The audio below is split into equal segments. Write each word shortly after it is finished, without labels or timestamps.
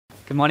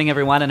Good morning,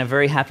 everyone, and a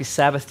very happy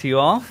Sabbath to you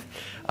all.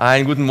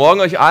 Einen guten Morgen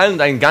euch allen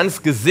und einen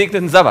ganz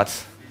gesegneten Sabbat.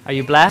 Are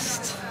you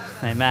blessed?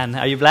 Amen.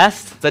 Are you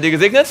blessed? Seid ihr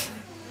gesegnet?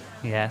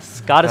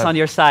 Yes. God is on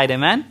your side.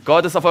 Amen.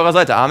 Gott ist auf eurer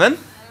Seite. Amen.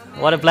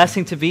 What a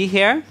blessing to be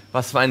here.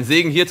 Was für ein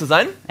Segen, hier zu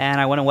sein. And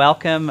I want to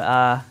welcome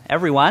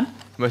everyone.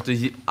 Ich möchte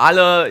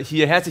alle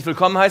hier herzlich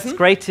willkommen heißen. It's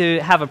great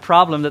to have a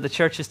problem that the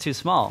church is too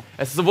small.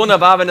 Es ist so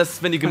wunderbar,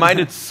 wenn die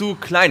Gemeinde zu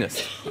klein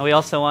ist. And we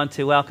also want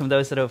to welcome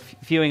those that are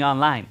viewing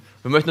online.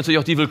 Wir möchten natürlich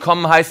auch die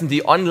willkommen heißen,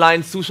 die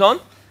online zuschauen.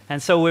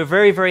 And so we're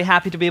very, very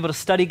happy to be able to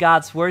study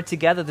God's Word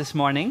together this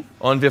morning.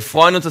 Und wir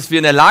freuen uns, dass wir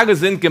in der Lage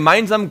sind,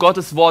 gemeinsam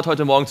Gottes Wort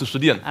heute Morgen zu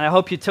studieren. And I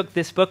hope you took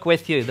this book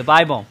with you, the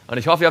Bible. Und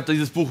ich hoffe, ihr habt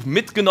dieses Buch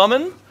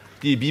mitgenommen,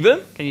 die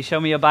Bibel. Can you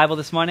show me your Bible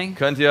this morning?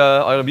 Könnt ihr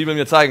eure Bibel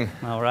mir zeigen?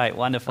 All right,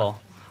 wonderful.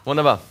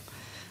 Wunderbar.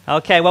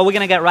 Okay, well, we're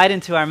going to get right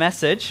into our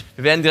message,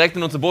 Wir werden direkt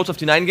in unsere Botschaft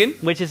hineingehen.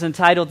 which is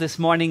entitled this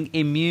morning,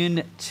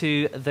 Immune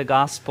to the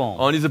Gospel.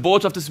 Und diese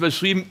Botschaft ist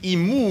überschrieben,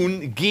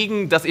 Immun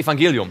gegen das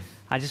Evangelium.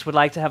 I just would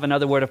like to have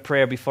another word of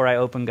prayer before I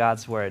open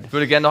God's Word. Ich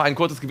würde gerne noch ein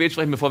kurzes Gebet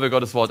sprechen, bevor wir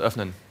Gottes Wort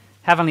öffnen.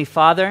 Heavenly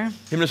Father,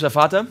 Himmlischer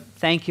Vater,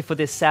 thank you for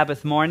this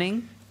Sabbath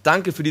morning.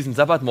 danke für diesen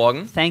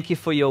Sabbatmorgen. Thank you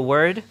for your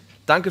Word.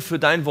 Danke für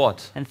dein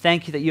Wort. And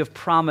thank you that you have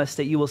promised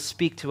that you will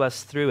speak to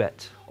us through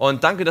it.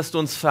 Und danke, dass du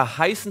uns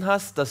verheißen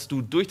hast, dass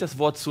du durch das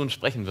Wort zu uns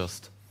sprechen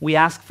wirst. We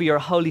ask for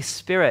your Holy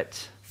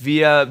Spirit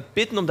Wir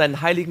bitten um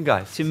deinen Heiligen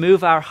Geist, to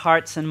move our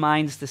hearts and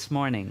minds this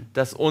morning.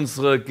 dass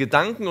unsere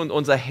Gedanken und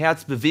unser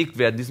Herz bewegt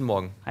werden diesen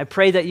Morgen. I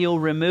pray that you'll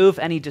remove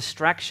any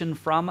distraction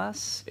from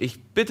us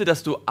Ich bitte,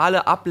 dass du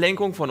alle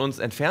Ablenkung von uns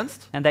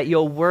entfernst and that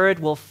your Word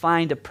will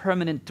find a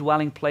permanent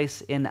dwelling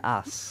place in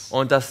us.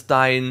 und dass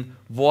dein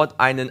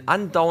Wort einen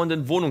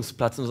andauernden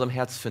Wohnungsplatz in unserem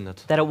Herz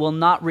findet. That it will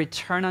not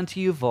return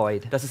unto you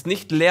void, Dass es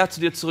nicht leer zu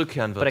dir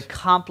zurückkehren but wird,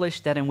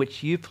 accomplish that in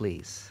which you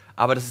please.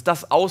 aber dass es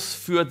das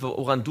ausführt,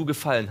 woran du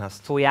gefallen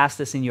hast. For we ask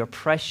this in your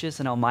precious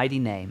and almighty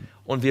name.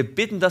 Und wir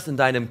bitten das in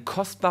deinem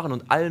kostbaren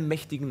und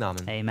allmächtigen Namen.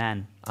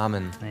 Amen.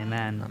 Amen.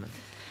 Amen.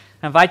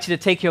 I invite you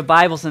to take your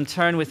Bibles and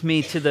turn with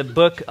me to the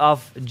book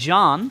of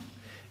John,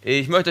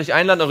 Ich möchte euch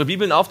einladen, eure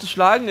Bibeln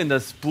aufzuschlagen in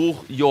das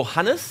Buch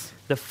Johannes,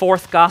 the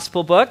fourth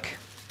gospel book.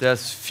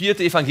 das 4.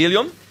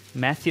 Evangelium.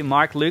 Matthew,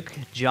 Mark, Luke,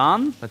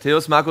 John.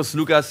 Matthäus, Markus,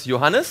 Lukas,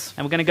 Johannes.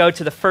 And we're going to go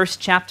to the first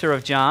chapter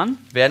of John.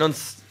 Wir werden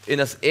uns in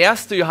das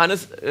 1.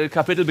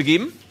 Johannes-Kapitel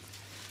begeben.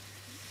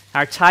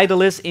 Our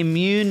title is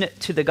Immune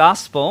to the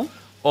Gospel.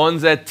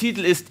 Unser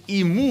Titel ist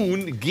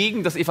Immun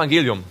gegen das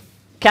Evangelium.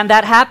 Can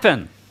that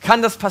happen?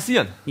 Kann das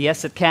passieren?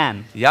 Yes, it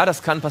can. Ja,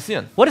 das kann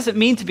passieren. What does it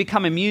mean to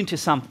become immune to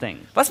something?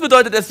 Was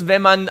bedeutet es,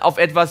 wenn man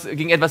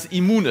gegen etwas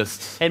immun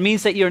ist? It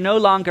means that you're no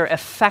longer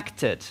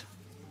affected.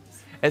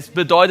 Es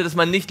bedeutet, dass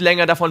man nicht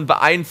länger davon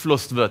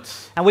beeinflusst wird.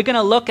 And we're going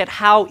to look at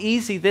how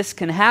easy this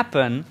can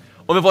happen,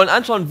 Und wir wollen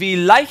anschauen, wie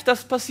leicht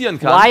das passieren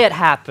why kann, it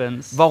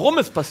happens, warum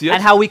es passiert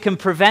and how we can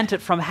prevent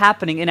it from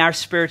happening in our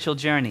spiritual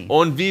journey.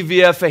 und wie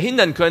wir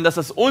verhindern können, dass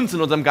das uns in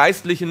unserem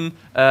geistlichen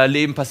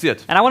Leben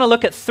passiert. And I want to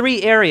look at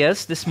three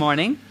areas this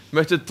morning. Ich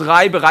möchte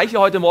 3 Bereiche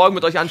heute Morgen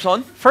mit euch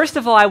anschauen. First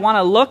of all, I want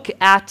to look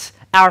at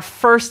our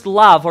first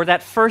love, or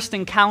that first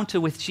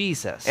encounter with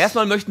Jesus.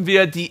 Erstmal möchten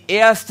wir die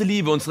erste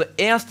Liebe, unsere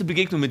erste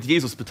Begegnung mit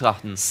Jesus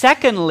betrachten.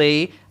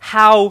 Secondly,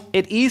 how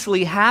it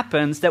easily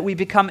happens that we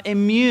become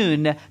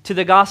immune to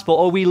the gospel,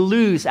 or we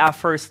lose our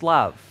first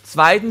love.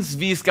 Zweitens,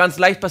 wie es ganz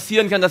leicht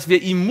passieren kann, dass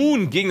wir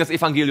immun gegen das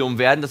Evangelium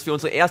werden, dass wir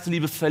unsere erste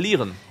Liebe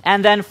verlieren.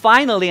 And then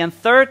finally and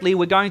thirdly,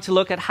 we're going to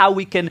look at how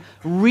we can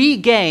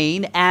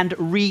regain and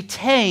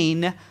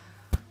retain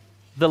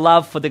the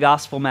love for the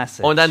gospel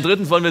message. Und dann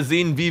drittens wollen wir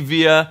sehen, wie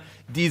wir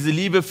diese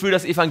Liebe für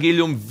das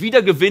Evangelium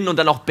wieder gewinnen und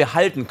dann auch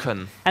behalten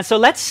können. And so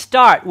let's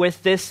start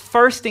with this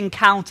first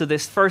encounter,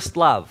 this first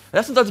love.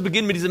 Lass uns also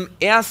beginnen mit diesem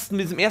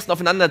ersten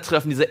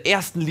Aufeinandertreffen, dieser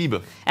ersten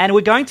Liebe. And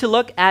we're going to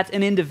look at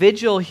an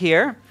individual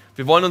here,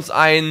 Wir wollen uns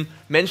einen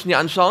Menschen hier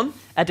anschauen,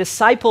 a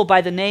disciple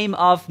by the name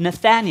of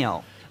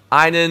Nathanael.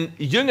 einen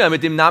Jünger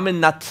mit dem Namen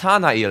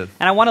Nathanael.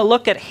 And I want to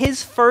look at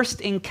his first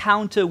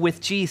encounter with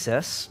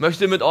Jesus. Ich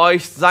möchte mit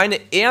euch seine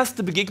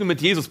erste Begegnung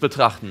mit Jesus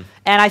betrachten.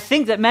 And I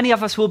think that many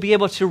of us will be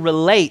able to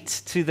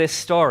relate to this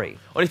story.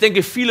 Und ich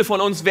denke, viele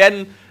von uns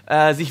werden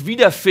sich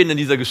wiederfinden in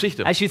dieser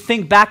Geschichte. As you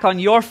think back on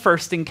your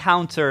first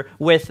encounter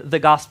with the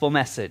gospel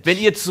message. Wenn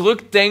ihr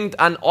zurückdenkt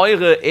an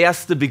eure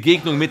erste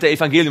Begegnung mit der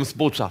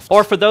Evangeliumsbotschaft.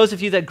 Or for those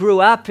of you that grew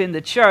up in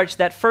the church,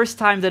 that first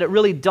time that it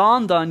really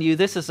dawned on you,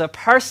 this is a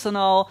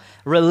personal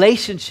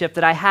relationship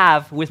that I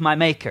have with my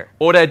Maker.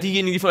 Oder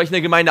diejenigen, die von euch in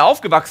der Gemeinde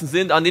aufgewachsen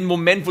sind, an den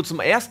Moment, wo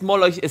zum ersten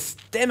Mal euch es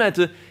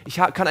dämmerte, ich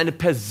kann eine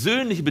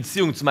persönliche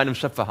Beziehung zu meinem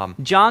Schöpfer haben.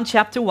 John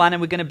chapter 1,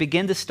 and we're going to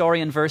begin the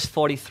story in verse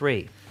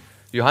 43.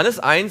 Johannes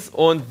 1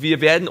 und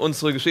wir werden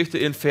unsere Geschichte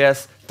in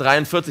Vers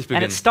 43 And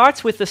beginnen. it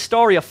starts with the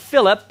story of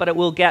Philip, but it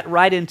will get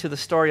right into the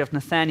story of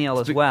Nathanael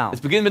as well.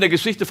 Es beginnt mit der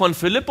Geschichte von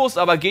Philippus,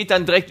 aber geht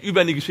dann direkt über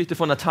in die Geschichte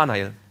von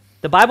Nathanael.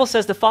 The Bible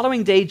says the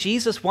following day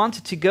Jesus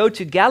wanted to go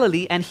to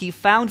Galilee, and he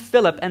found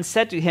Philip and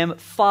said to him,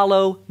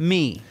 "Follow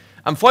me."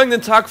 Am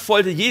folgenden Tag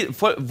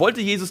wollte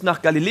Jesus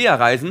nach Galiläa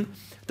reisen.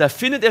 da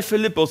findet er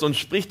Philippus und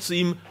spricht zu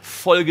ihm,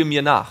 folge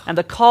mir nach. And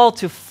the call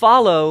to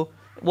follow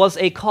was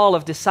a call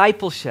of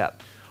discipleship,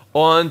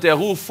 Und der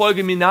Ruf,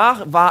 folge mir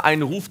nach, war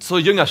ein Ruf zur a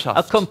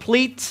Jüngerschaft.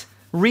 complete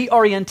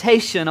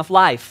reorientation of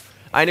life.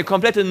 Eine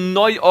komplette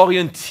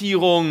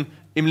Neuorientierung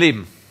im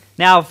Leben.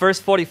 Now,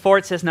 verse 44,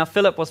 it says, Now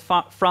Philip was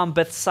from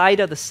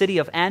Bethsaida, the city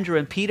of Andrew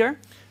and Peter.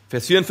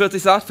 Vers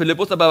 44 sagt,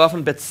 Philippus aber war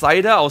von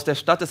Bethsaida, aus der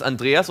Stadt des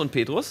Andreas und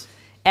Petrus.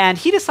 And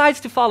he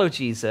decides to follow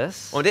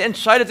Jesus. Und er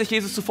entscheidet sich,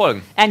 Jesus zu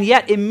folgen. And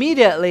yet,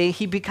 immediately,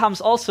 he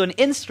becomes also an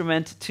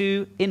instrument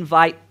to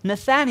invite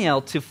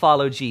Nathanael to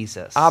follow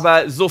Jesus.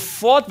 Aber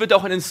sofort wird er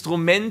auch ein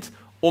Instrument,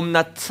 um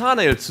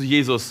Nathanael zu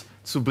Jesus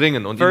zu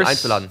bringen und ihn Verse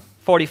einzuladen.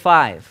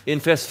 45.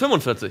 In Vers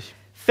 45.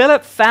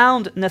 Philip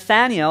found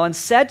Nathanael and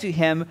said to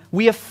him,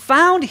 We have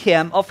found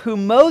him of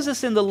whom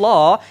Moses in the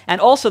law and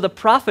also the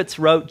prophets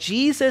wrote,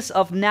 Jesus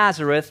of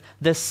Nazareth,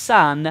 the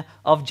son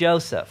of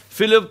Joseph.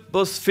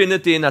 Philippus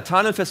findet den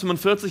Nathanael, Vers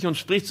 45, und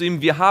spricht zu ihm,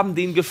 wir haben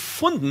den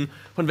gefunden,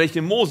 von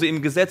welchem Mose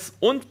im Gesetz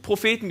und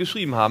Propheten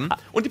geschrieben haben,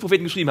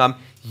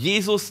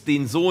 Jesus,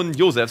 den Sohn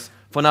Josefs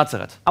von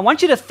Nazareth. I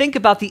want you to think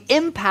about the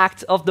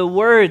impact of the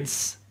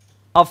words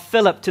of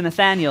Philip to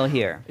Nathanael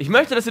here. Ich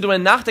möchte, dass ihr darüber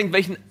nachdenkt,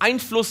 welchen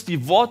Einfluss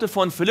die Worte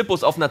von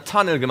Philippus auf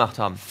Nathanael gemacht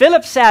haben.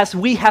 Philip says,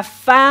 We have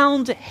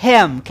found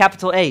him,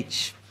 capital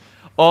H.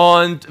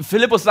 Und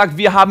Philippus sagt,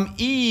 wir haben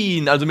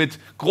ihn, also mit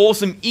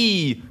großem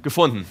I,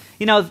 gefunden.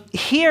 You know,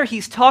 here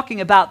he's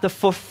talking about the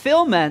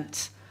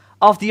fulfillment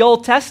of the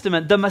Old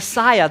Testament, the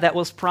Messiah that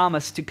was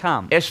promised to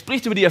come. Er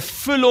spricht über die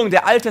Erfüllung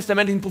der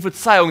alttestamentlichen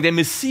Prophezeiung, der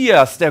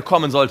Messias, der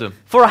kommen sollte.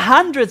 For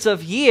hundreds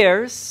of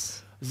years,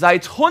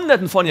 Seit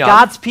Hunderten von Jahren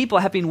God's people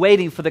have been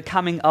waiting for the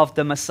coming of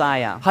the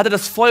Messiah. hatte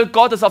das Volk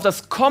Gottes auf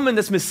das Kommen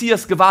des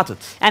Messias gewartet.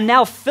 And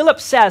now Philip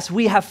says,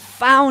 We have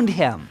found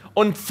him.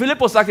 Und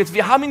Philippus sagt jetzt,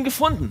 wir haben ihn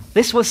gefunden.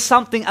 This was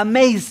something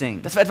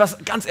amazing. Das war etwas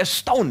ganz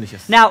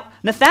Erstaunliches. Now,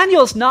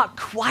 Nathanael's not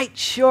quite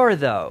sure,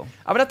 though.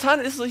 Aber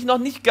Nathanael ist sich noch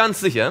nicht ganz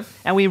sicher.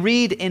 And we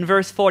read in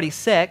verse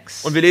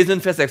 46, Und wir lesen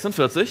in Vers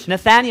 46.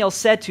 Nathanael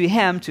said to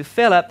him, to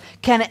Philip,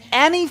 Can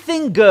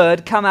anything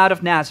good come out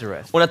of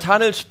Nazareth? Und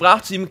Nathanael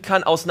sprach zu ihm,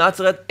 kann aus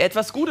Nazareth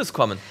etwas Gutes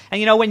kommen.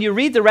 And you know, when you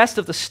read the rest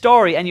of the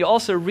story, and you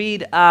also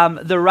read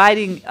the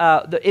writing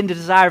in the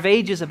Desire of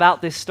Ages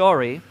about this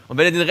story, Und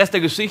wenn ihr den Rest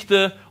der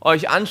Geschichte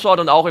euch anschaut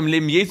und auch im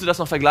Leben Jesu das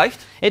noch vergleicht,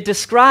 it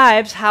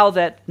describes how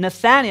that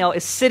Nathanael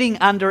is sitting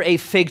under a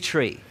fig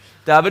tree.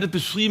 da wird es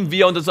beschrieben,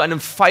 wie er unter so einem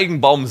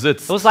Feigenbaum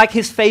sitzt. It was like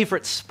his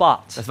favorite spot.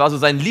 Das war so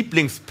sein The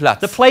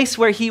Lieblingsplatz. place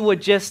where he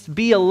would just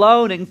be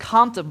alone and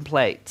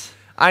contemplate.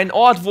 Ein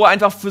Ort, wo er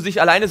einfach für sich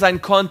alleine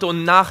sein konnte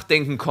und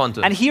nachdenken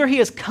konnte. And here he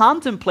is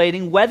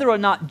contemplating whether or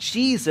not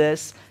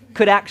Jesus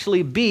could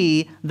actually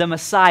be the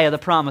Messiah, the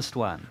promised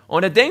one.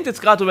 Und er denkt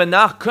jetzt gerade darüber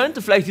nach,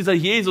 könnte vielleicht dieser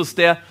Jesus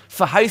der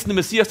verheißene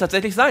Messias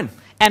tatsächlich sein.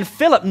 And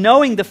Philip,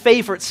 knowing the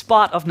favorite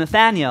spot of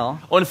Nathanael,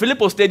 Und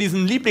Philippus, der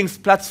diesen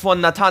Lieblingsplatz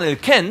von Nathanael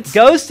kennt,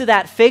 goes to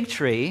that fig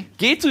tree,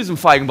 geht zu diesem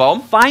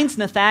Feigenbaum, finds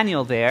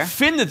Nathanael there,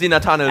 findet den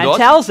Nathanael and dort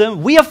tells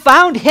him, We have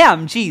found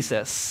him,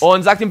 Jesus.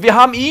 und sagt ihm, wir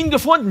haben ihn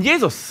gefunden,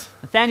 Jesus.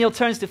 Nathanael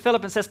turns to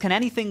Philip and says, Can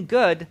anything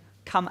good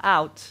come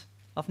out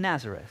of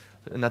Nazareth?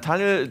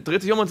 Nathanael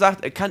dreht sich um und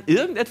sagt, kann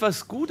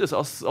irgendetwas Gutes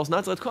aus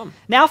Nazareth kommen?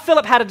 Now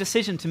Philip had a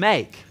decision to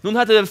make. Nun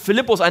hatte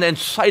Philippus eine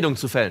Entscheidung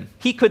zu fällen.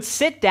 He could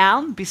sit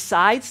down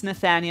besides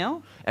Nathanael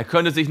Er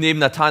könnte sich neben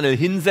Nathanael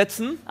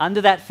hinsetzen,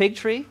 under that fig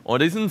tree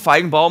unter diesen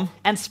Feigenbaum,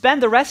 and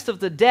spend the rest of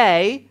the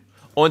day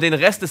und den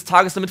Rest des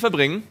Tages damit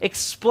verbringen,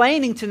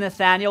 explaining to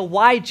Nathanael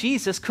why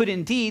Jesus could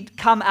indeed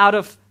come out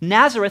of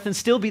Nazareth and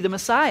still be the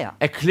Messiah.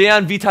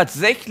 erklären, wie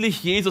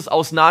tatsächlich Jesus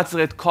aus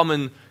Nazareth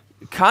kommen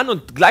kann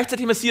und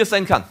gleichzeitig Messias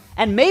sein kann.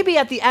 And maybe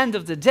at the end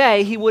of the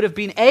day, he would have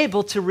been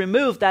able to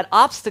remove that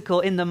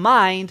obstacle in the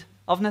mind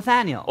of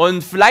Nathanael.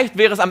 Und vielleicht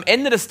wäre es am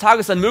Ende des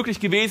Tages dann möglich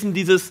gewesen,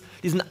 diesen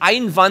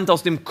Einwand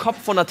aus dem Kopf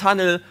von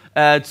Nathanael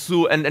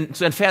zu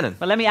entfernen.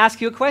 But let me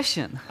ask you a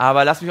question.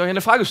 Aber lasst mich euch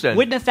eine Frage stellen.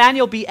 Would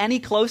Nathanael be any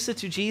closer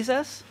to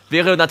Jesus?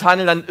 Wäre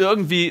Nathanael dann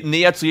irgendwie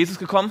näher zu Jesus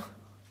gekommen?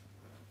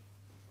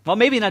 Well,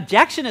 maybe an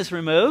objection is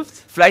removed,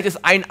 Vielleicht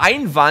ist ein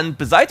Einwand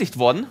beseitigt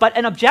worden, but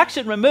an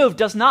objection removed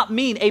does not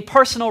mean a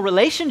personal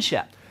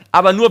relationship.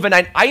 aber nur wenn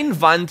ein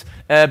Einwand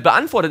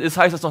beantwortet ist,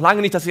 heißt das noch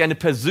lange nicht, dass ich eine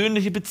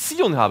persönliche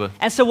Beziehung habe.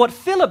 And so what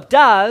Philip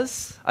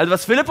does, Also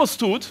was Philippus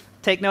tut,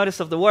 take notice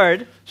of the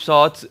word,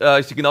 schaut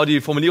euch genau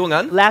die Formulierung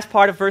an, last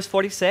part of verse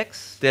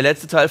 46. der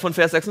letzte Teil von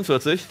Vers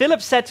 46.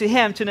 Philip said to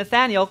him, to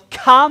Nathanael,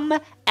 Come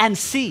and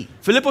see.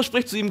 Philippus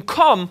spricht zu ihm,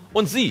 komm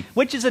und sieh.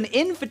 Which is an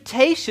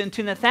invitation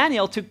to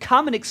Nathanael to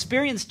come and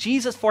experience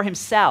Jesus for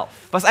himself.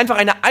 Was einfach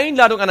eine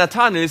Einladung an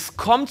Nathanael ist,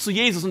 komm zu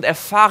Jesus und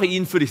erfahre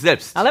ihn für dich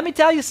selbst. Now let me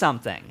tell you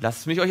something.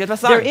 Lasst mich euch etwas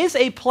There sagen. is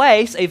a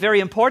place, a very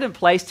important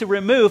place, to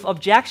remove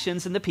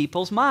objections in the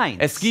people's minds.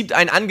 Es gibt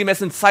einen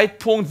angemessenen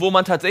Zeitpunkt, wo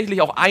man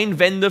tatsächlich auch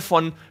Einwände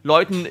von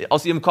Leuten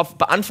aus ihrem Kopf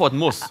beantworten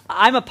muss.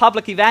 I'm a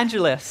public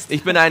evangelist.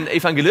 Ich bin ein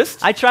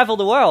Evangelist, I travel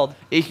the world.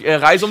 ich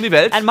reise um die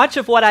Welt And much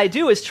of what I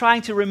do is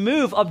trying to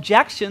remove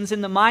objections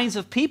in the minds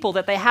of people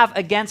that they have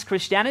against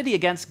Christianity,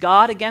 against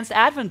God, against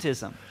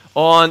Adventism.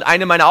 Und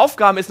eine meiner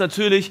Aufgaben ist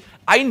natürlich,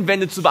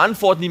 Einwände zu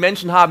beantworten, die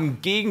Menschen haben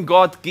gegen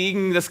Gott,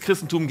 gegen das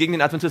Christentum, gegen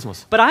den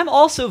Adventismus. But I'm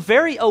also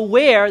very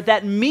aware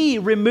that me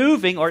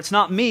removing, or it's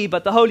not me,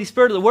 but the Holy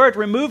Spirit of the Word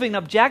removing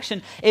an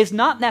objection is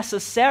not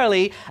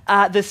necessarily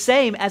the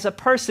same as a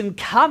person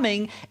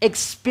coming,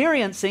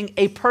 experiencing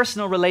a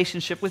personal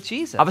relationship with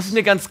Jesus. Aber es ist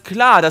mir ganz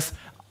klar, dass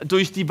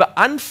durch die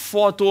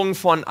Beantwortung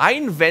von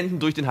Einwänden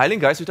durch den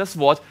Heiligen Geist, durch das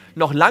Wort,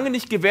 noch lange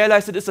nicht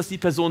gewährleistet ist, dass die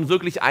Person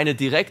wirklich eine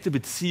direkte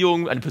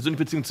Beziehung, eine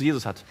persönliche Beziehung zu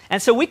Jesus hat.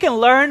 And so we can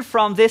learn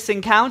from this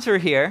encounter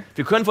here,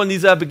 Wir können von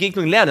dieser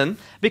Begegnung lernen,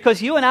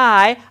 because you and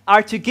I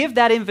are to give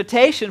that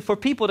invitation for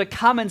people to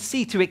come and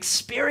see, to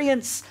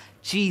experience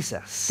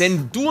Jesus.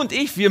 denn du und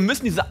ich, wir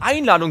müssen diese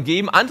Einladung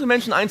geben, andere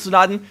Menschen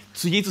einzuladen,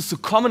 zu Jesus zu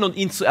kommen und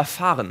ihn zu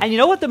erfahren. And you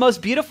know what the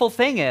most beautiful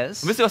thing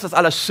is? Und wisst ihr, was das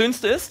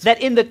Allerschönste ist?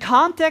 That in the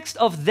context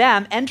of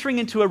them entering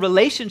into a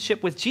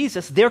relationship with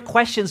Jesus, their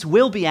questions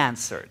will be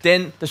answered.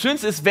 Denn das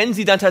Schönste ist, wenn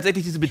sie dann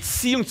tatsächlich diese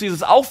Beziehung zu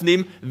Jesus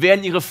aufnehmen,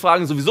 werden ihre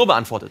Fragen sowieso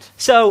beantwortet.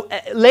 So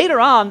later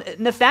on,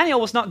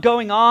 Nathanael was not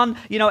going on,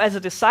 as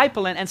a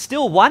disciple and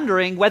still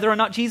wondering whether or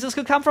not Jesus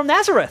could come from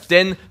Nazareth.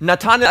 Denn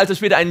Nathanael, als er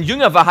später ein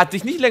Jünger war, hat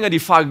sich nicht länger die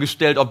Frage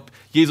gestellt, ob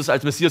Jesus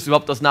als Messias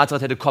überhaupt aus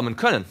Nazareth hätte kommen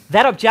können.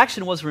 That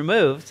objection was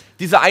removed,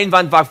 Dieser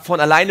Einwand war von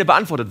alleine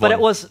beantwortet but it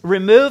worden. was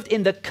removed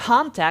in the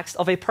context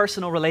of a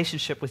personal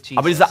relationship with Jesus.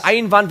 Aber dieser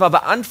Einwand war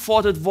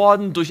beantwortet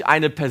worden durch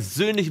eine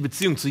persönliche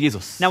Beziehung zu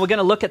Jesus. Now we're going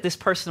to look at this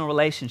personal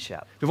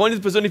relationship, Wir wollen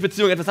diese persönliche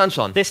Beziehung etwas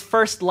anschauen. this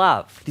first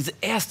love. Diese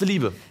erste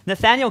Liebe.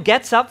 Nathanael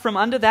gets up from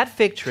under that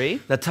fig tree.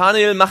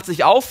 Nathanael macht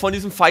sich auf von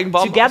diesem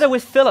Feigenbaum. Together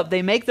with Philip,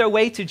 they make their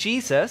way to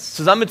Jesus.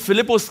 Zusammen mit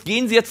Philippus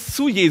gehen sie jetzt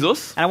zu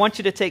Jesus. And I want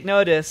you to take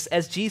notice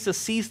as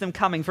Jesus sees them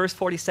coming, verse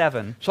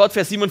 47. Schaut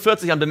Vers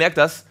 47 an, bemerkt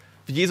das,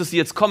 wie Jesus sie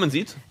jetzt kommen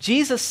sieht.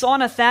 Jesus saw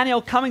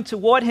Nathanael coming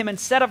toward him and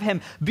said of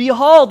him,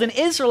 Behold, an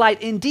Israelite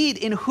indeed,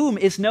 in whom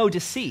is no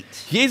deceit.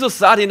 Jesus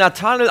sah den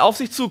Nathanael auf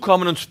sich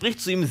zukommen und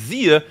spricht zu ihm,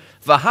 siehe,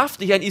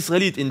 wahrhaftig ein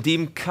Israelit, in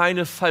dem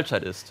keine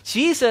Falschheit ist.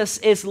 Jesus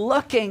is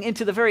looking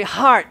into the very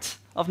heart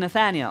of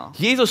Nathanael.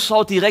 Jesus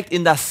schaut direkt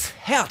in das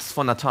Herz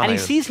von And he Nathanael.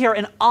 sees here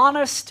an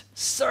honest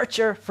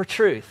searcher for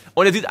truth.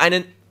 Und er sieht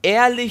einen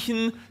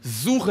ehrlichen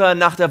Sucher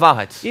nach der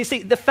Wahrheit. You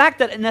see, the fact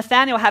that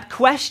Nathanael had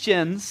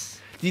questions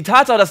Die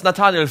Tatsache, dass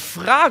Nathanael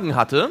Fragen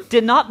hatte,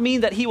 did not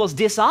mean that he was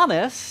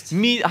dishonest,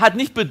 hat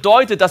nicht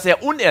bedeutet, dass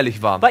er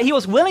unehrlich war. but he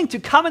was willing to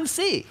come and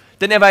see.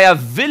 Denn er war ja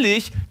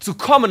willig zu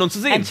kommen und zu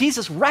sehen. And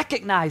Jesus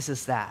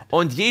recognizes that.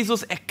 Und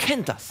Jesus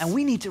erkennt das. And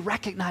we need to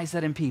recognize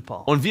that in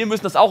people. Und wir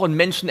müssen das auch in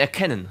Menschen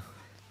erkennen.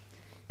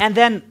 And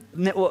then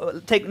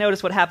take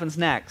notice what happens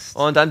next.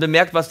 Und dann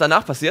bemerkt, was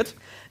danach passiert.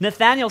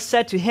 Nathanael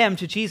said to him,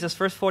 to Jesus,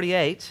 verse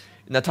 48,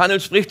 Nathanael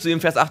spricht zu ihm,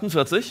 Vers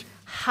 48.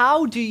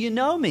 How do you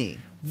know me?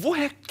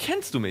 Woher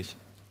kennst du mich?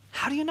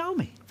 How do you know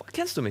me? Woher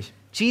kennst du mich?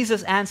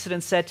 Jesus answered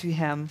and said to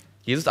him,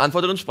 Jesus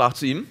antwortete und sprach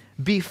zu ihm.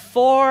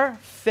 Before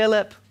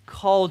Philip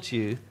called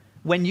you,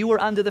 when you were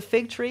under the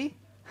fig tree,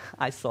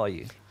 I saw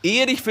you.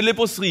 Ehe dich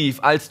Philippus rief,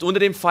 als du unter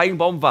dem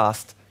Feigenbaum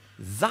warst,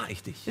 sah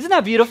ich dich. Isn't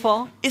that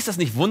beautiful? Ist das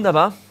nicht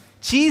wunderbar?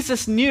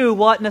 Jesus knew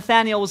what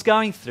Nathanael was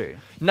going through.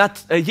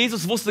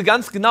 Jesus wusste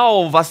ganz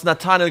genau, was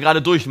Nathanael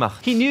gerade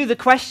durchmacht. He knew the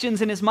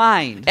questions in his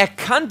mind. Er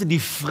kannte die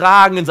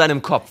Fragen in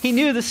seinem Kopf. He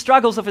knew the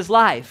struggles of his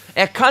life.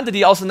 Er kannte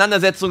die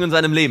Auseinandersetzungen in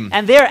seinem Leben.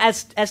 And there,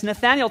 as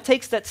Nathanael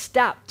takes that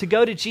step to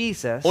go to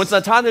Jesus, Und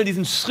Nathanael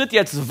diesen Schritt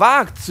jetzt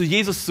wagt, zu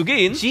Jesus zu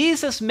gehen,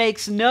 Jesus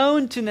makes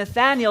known to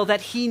Nathanael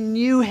that he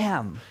knew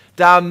him.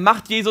 da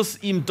macht Jesus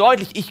ihm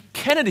deutlich, ich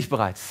kenne dich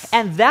bereits.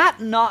 And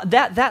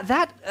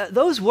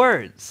those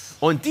words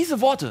Und diese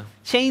Worte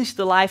changed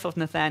the life of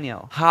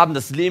Nathanael. haben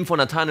das Leben von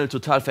Nathanael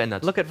total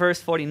verändert. Look at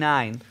verse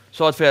 49.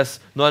 Schaut Vers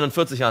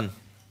 49 an.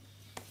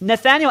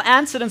 Nathanael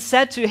answered and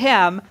said to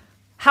him,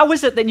 How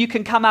is it that you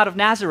can come out of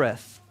Nazareth?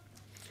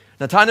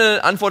 Nathanael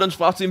antwortete und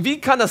sprach zu ihm, wie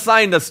kann das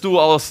sein, dass du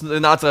aus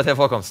Nazareth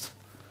hervorkommst?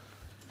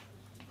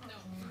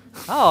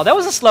 Oh, that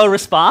was a slow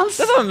response.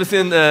 Das war ein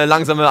bisschen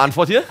langsame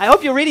Antwort hier. I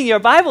hope you're reading your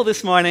Bible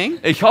this morning.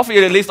 Ich hoffe,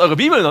 ihr lest eure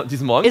Bibel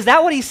diesen Morgen. Is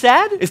that what he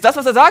said? Ist das,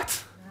 was er sagt?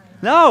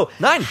 No.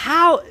 Nein.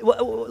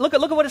 Look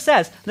at what it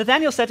says.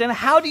 Nathanael said to him,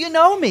 How do you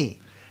know me?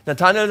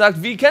 Nathanael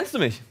sagt, wie kennst du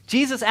mich?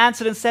 Jesus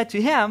answered and said to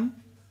him,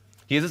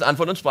 Jesus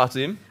antwortete und sprach zu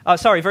ihm. oh,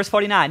 sorry, verse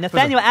 49.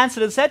 Nathanael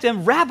answered and said to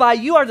him, Rabbi,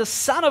 you are the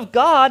Son of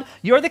God,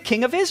 you're the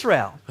King of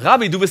Israel.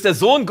 Rabbi, du bist der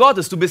Sohn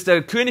Gottes, du bist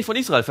der König von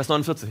Israel. Vers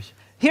 49.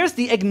 Here's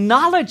the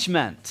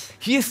acknowledgement.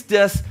 Hier ist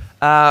das,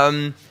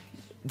 er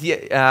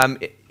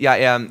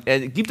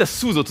gibt das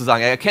zu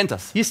sozusagen, er erkennt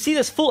das. You see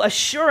this full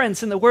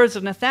assurance in the words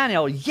of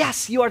Nathanael.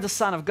 Yes, you are the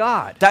Son of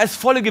God. Da ist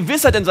volle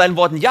Gewissheit in seinen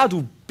Worten, ja,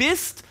 du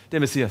bist der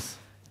Messias.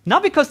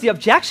 Not because the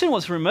objection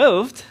was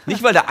removed,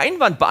 Nicht, weil der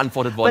Einwand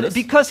beantwortet worden but ist,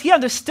 because he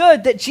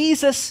understood that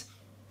Jesus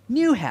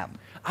knew him.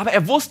 aber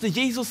er wusste,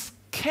 Jesus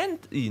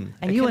kennt ihn.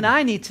 Er And you kennt and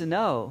ihn. I need to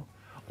know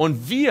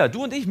Und wir,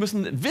 du und ich,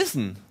 müssen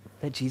wissen,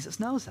 that Jesus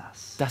knows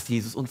us dass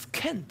Jesus uns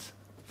kennt.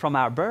 from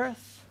our birth,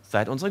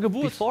 Seit unserer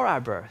Geburt. before our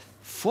birth.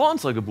 Vor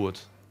unserer Geburt.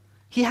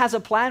 He has a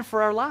plan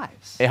for our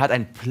lives. Er hat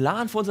einen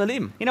Plan für unser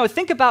Leben. You know,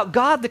 think about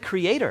God, the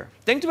Creator.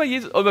 Denkt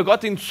über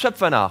Gott, den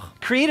Schöpfer, nach.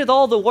 Created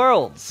all the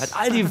worlds. Er hat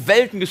all die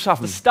Welten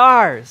geschaffen. The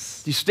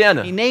stars. Die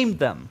Sterne. He named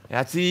them. Er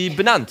hat sie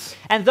benannt.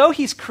 And though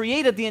He's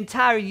created the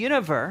entire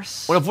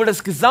universe, Und obwohl er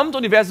das gesamte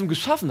Universum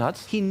geschaffen hat,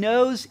 He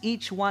knows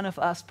each one of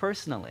us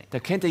personally. da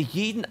kennt er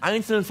jeden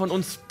einzelnen von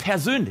uns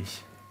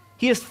persönlich.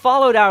 He has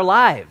followed our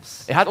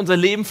lives. Er hat unser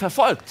Leben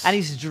verfolgt. And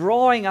He's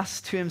drawing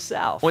us to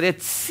Himself. Und er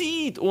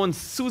zieht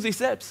uns zu sich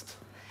selbst.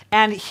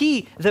 And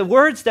the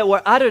words that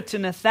were uttered to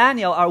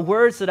Nathanael are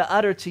words that are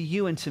uttered to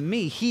you and to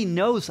me. He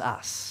knows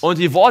us. Und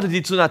die Worte,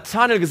 die zu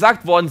Nathanael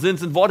gesagt worden sind,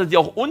 sind Worte, die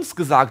auch uns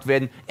gesagt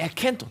werden. Er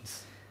kennt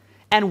uns.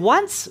 And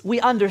once we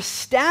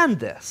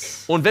understand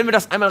this, Und wenn wir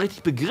das einmal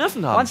richtig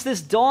begriffen haben, once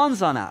this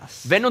dawns on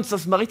us, wenn uns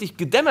das mal richtig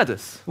gedämmert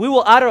ist, we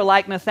will utter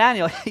like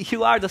Nathanael,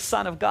 you are the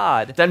Son of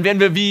God. dann werden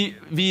wir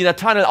wie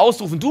Nathanael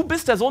ausrufen, du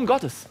bist der Sohn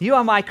Gottes. You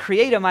are my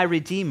Creator, my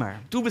Redeemer.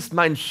 Du bist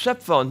mein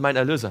Schöpfer und mein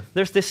Erlöser.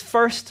 There's this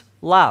first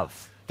love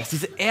Das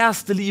ist diese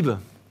erste Liebe,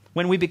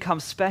 when we become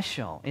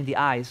special in the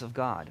eyes of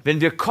God. wenn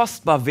wir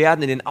kostbar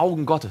werden in den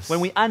Augen Gottes.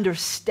 When we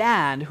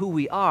understand who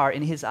we are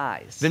in His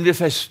eyes. Wenn wir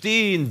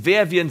verstehen,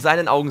 wer wir in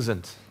seinen Augen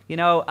sind. You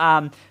know,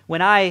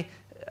 when I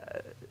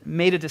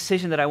made a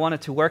decision that I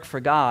wanted to work for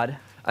God,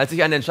 Als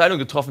ich eine Entscheidung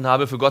getroffen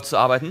habe, für Gott zu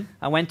arbeiten,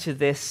 I went to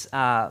this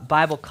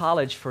Bible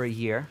college for a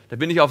year. da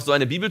bin ich auf so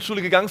eine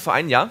Bibelschule gegangen für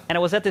ein Jahr. And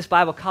it was at this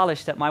Bible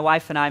college that my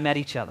wife and I met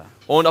each other.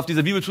 Und auf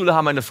dieser Bibelschule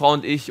haben meine Frau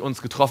und ich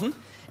uns getroffen.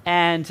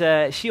 And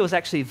she was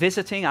actually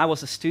visiting. I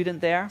was a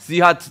student there.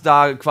 Sie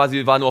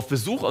war nur auf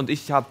Besuch und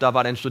da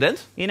war ein Student.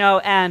 You know,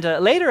 and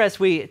later as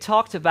we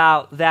talked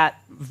about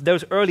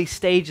those early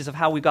stages of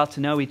how we got to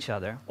know each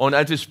other, Und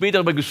als wir später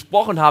darüber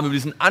gesprochen haben, über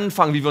diesen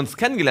Anfang, wie wir uns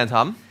kennengelernt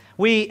haben,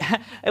 it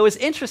was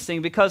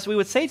interesting because we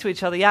would say to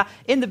each other, yeah,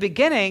 in the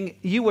beginning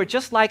you were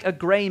just like a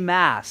gray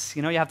mass.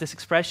 You know, you have this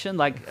expression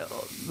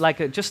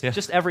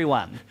just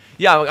everyone.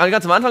 ja,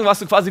 ganz am Anfang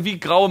warst du quasi wie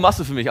graue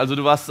Masse für mich. Also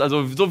du warst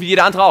so wie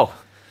jeder andere auch.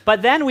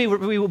 But then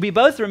we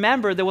both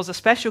remember there was a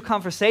special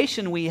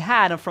conversation we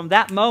had, and from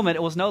that moment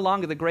it was no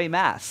longer the gray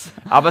mass.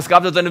 Aber es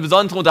gab so eine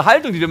besondere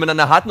Unterhaltung, die wir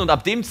miteinander hatten, und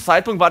ab dem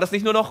Zeitpunkt war das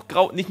nicht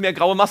mehr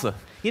graue Masse.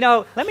 You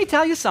know, let me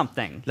tell you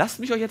something. Lasst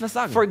mich euch etwas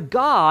sagen. For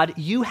God,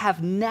 you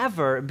have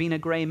never been a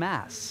gray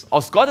mass.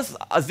 Aus Gottes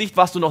Sicht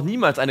warst du noch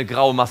niemals eine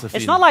graue Masse für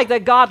It's ihn. not like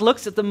that God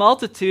looks at the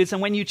multitudes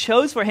and when you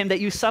chose for Him that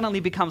you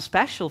suddenly become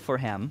special for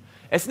Him.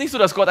 Es ist nicht so,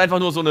 dass Gott einfach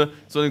nur so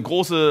eine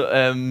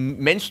große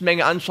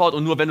Menschenmenge anschaut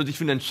und nur wenn du dich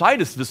für ihn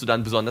entscheidest, wirst du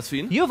dann besonders für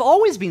ihn. You have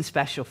always been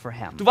special for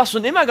Him. Du warst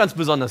schon immer ganz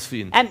besonders für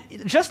ihn. And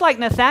just like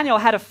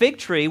Nathanael had a fig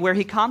tree where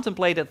he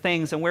contemplated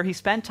things and where he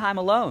spent time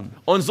alone.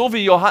 Und so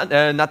wie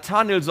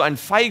Nathanael so einen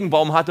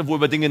Feigenbaum hatte, wo er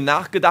über Dinge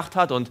nachgedacht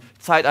hat und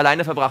Zeit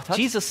alleine verbracht hat,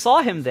 Jesus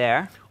saw him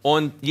there,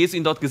 und Jesus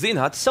ihn dort gesehen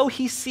hat, so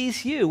He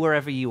sees you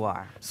wherever you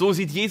are. so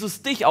sieht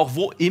Jesus dich auch,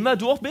 wo immer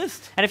du auch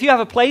bist. And if you have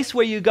a place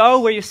where you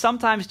go where you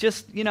sometimes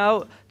just, you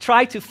know,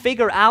 try to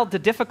figure out the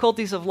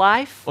difficulties of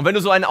life, Und wenn du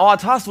so einen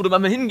Ort hast, wo du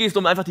manchmal hingehst,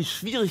 um einfach die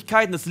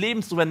Schwierigkeiten des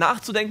Lebens drüber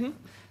nachzudenken,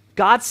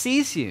 God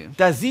sees you.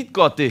 da sieht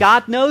Gott dich.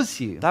 God knows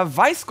you. Da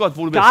weiß Gott,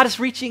 wo du bist. God is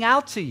reaching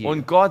out to you.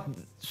 Und Gott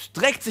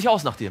streckt sich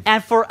aus nach dir.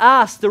 And for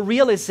us, the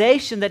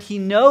realization that He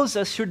knows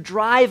us should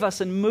drive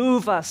us and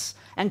move us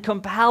and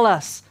compel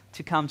us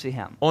to come to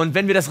Him. Und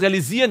wenn wir das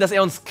realisieren, dass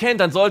er uns kennt,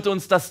 dann sollte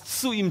uns das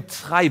zu ihm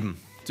treiben,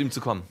 zu ihm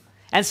zu kommen.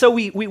 And so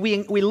we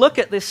look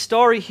at this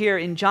story here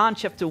in John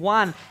chapter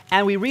 1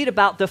 and we read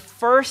about the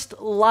first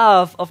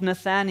love of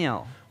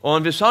Nathanael.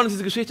 Und wir schauen uns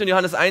diese Geschichte in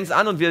Johannes 1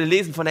 an und wir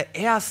lesen von der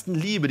ersten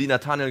Liebe, die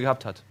Nathanael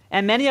gehabt hat.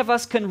 And many of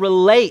us can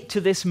relate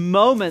to this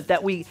moment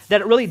that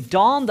it really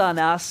dawned on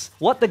us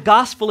what the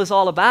gospel is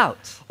all about.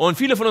 Und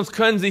viele von uns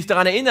können sich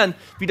daran erinnern,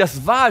 wie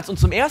das war, als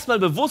uns zum ersten Mal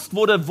bewusst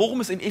wurde, worum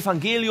es im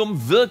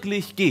Evangelium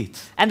wirklich geht.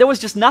 And there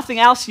was just nothing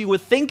else you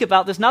would think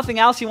about. There's nothing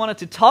else you wanted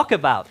to talk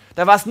about.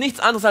 Da war es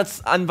nichts anderes,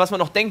 als an was man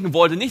noch denken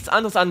wollte, nichts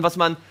anderes, an was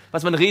man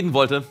reden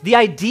wollte. The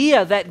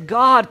idea that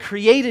God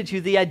created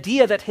you, the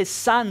idea that His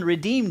Son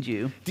redeemed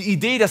you, Die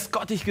Idee, dass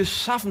Gott dich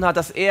geschaffen hat,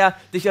 dass er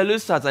dich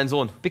erlöst hat, sein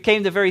Sohn.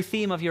 became the very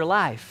theme of your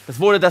life. Das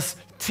wurde das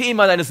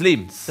Thema deines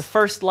Lebens. The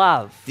first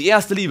love. Die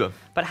erste Liebe.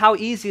 But how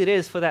easy it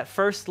is for that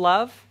first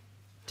love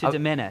to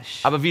diminish.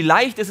 Aber wie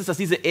leicht ist es, dass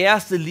diese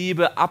erste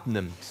Liebe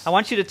abnimmt. I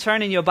want you to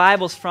turn in your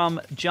Bibles from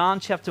John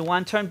chapter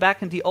 1, turn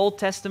back in the Old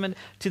Testament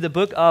to the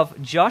book of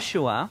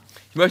Joshua.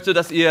 Ich möchte,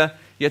 dass ihr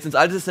jetzt ins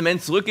Alte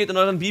Testament zurückgeht in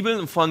euren Bibeln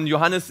und von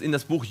Johannes in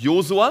das Buch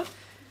Josua.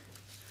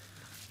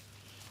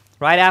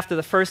 Right after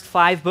the first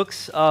 5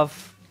 books of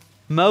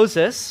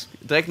Moses,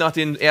 Direkt nach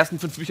den ersten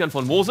 5 Büchern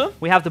von Mose.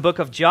 we have the book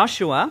of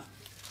Joshua.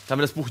 Da haben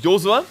wir das Buch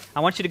Josua. I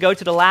want you to go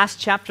to the last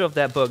chapter of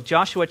that book,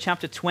 Joshua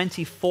chapter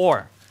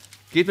 24.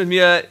 Geht mit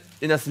mir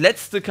in das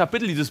letzte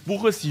Kapitel dieses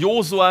Buches,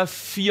 Josua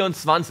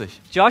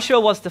 24.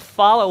 Joshua was the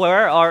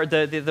follower or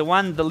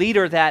the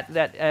leader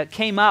that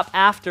came up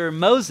after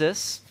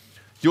Moses.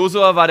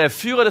 Josua war der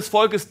Führer des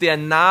Volkes, der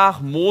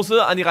nach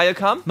Mose an die Reihe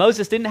kam.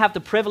 Moses didn't have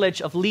the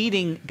privilege of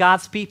leading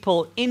God's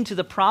people into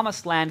the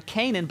promised land,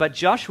 Canaan, but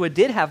Joshua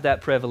did have that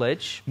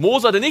privilege.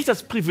 Mose hatte nicht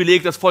das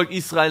Privileg, das Volk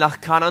Israel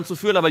nach Kanaan zu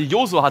führen, aber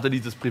Josua hatte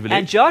dieses Privileg.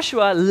 And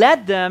Joshua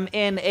led them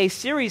in a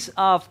series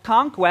of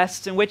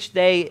conquests in which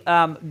they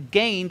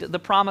gained the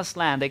promised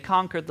land. They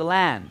conquered the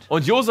land.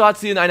 Und Josua hat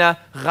sie in einer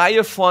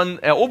Reihe von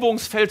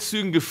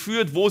Eroberungsfeldzügen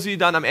geführt, wo sie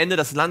dann am Ende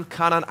das Land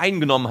Kanaan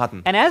eingenommen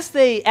hatten. And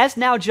as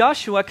now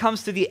Joshua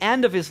comes to the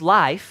end of his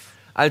life,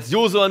 Als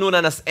Josua nun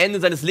an das Ende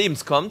seines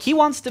Lebens kommt, he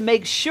wants to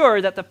make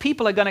sure that the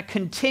people are going to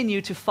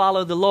continue to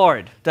follow the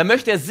Lord. da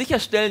möchte er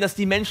sicherstellen, dass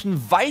die Menschen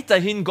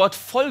weiterhin Gott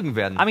folgen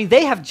werden. I mean,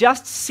 they have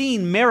just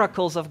seen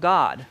miracles of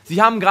God.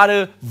 Sie haben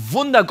gerade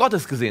Wunder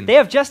Gottes gesehen. They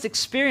have just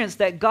experienced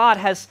that God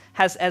has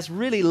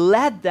really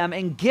led them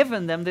and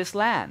given them this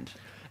land.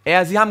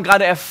 Sie haben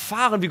gerade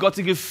erfahren, wie Gott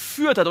sie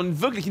geführt hat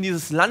und wirklich in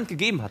dieses Land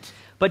gegeben hat.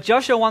 But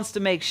Joshua wants to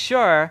make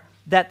sure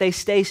that they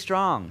stay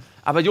strong.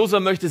 Aber Josua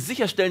möchte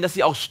sicherstellen, dass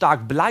sie auch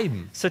stark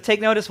bleiben. So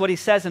take notice what he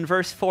says in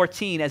verse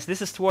 14, as this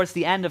is towards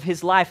the end of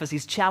his life, as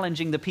he's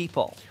challenging the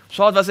people.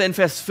 Schaut, was er in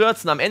Vers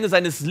 14 am Ende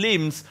seines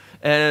Lebens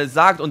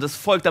sagt und das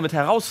Volk damit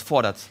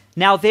herausfordert.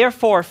 Now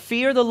therefore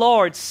fear the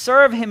Lord,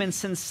 serve him in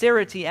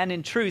sincerity and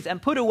in truth, and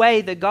put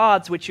away the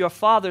gods which your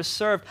fathers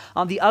served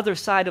on the other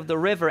side of the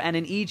river and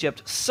in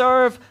Egypt.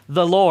 Serve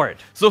the Lord.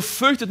 So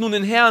fürchtet nun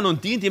den Herrn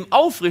und dient ihm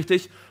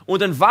aufrichtig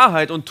und in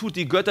Wahrheit und tut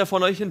die Götter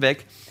von euch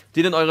hinweg,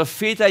 denen eure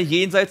Väter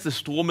jenseits des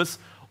Stromes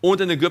und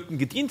in Ägypten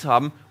gedient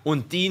haben,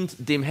 und dient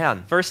dem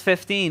Herrn. Verse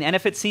 15, and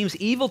if it seems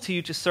evil to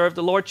you to serve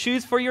the Lord,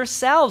 choose for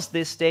yourselves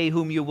this day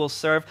whom you will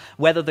serve,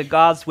 whether the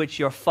gods which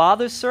your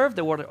fathers served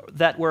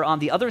that were on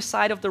the other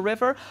side of the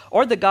river,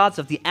 or the gods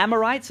of the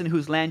Amorites in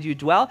whose land you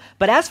dwell.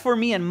 But as for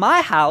me and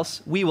my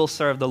house, we will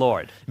serve the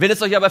Lord. Wenn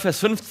es euch aber, Vers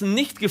 15,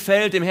 nicht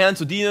gefällt, dem Herrn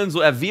zu dienen,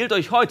 so erwählt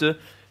euch heute,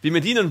 wie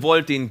ihr dienen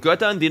wollt, den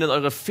Göttern, denen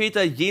eure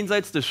Väter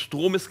jenseits des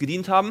Stromes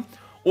gedient haben,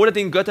 oder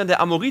den Göttern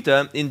der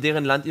Amoriter, in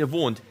deren Land ihr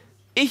wohnt.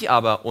 Ich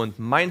aber und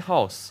mein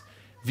Haus,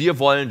 wir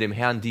wollen dem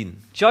Herrn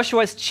dienen.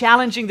 Joshua is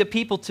challenging the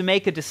people to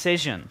make a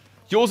decision.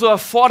 Josua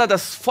fordert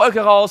das Volk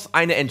heraus,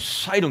 eine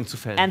Entscheidung zu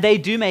fällen. And they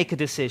do make a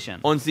decision.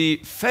 Und sie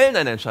fällen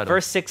eine Entscheidung.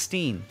 Verse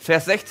 16.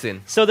 Vers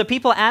 16. So the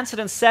people answered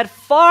and said,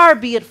 far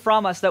be it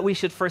from us that we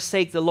should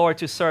forsake the Lord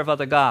to serve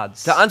other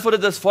gods. Da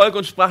antwortete das Volk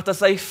und sprach, das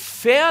sei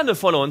ferne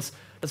von uns,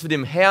 dass wir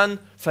dem Herrn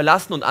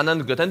verlassen und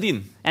anderen Göttern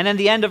dienen. And in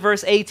the end of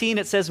verse 18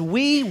 it says,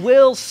 we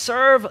will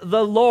serve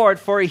the Lord,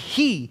 for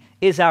he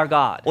is our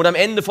God. Und am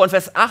Ende von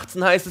Vers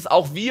 18 heißt es,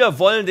 auch wir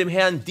wollen dem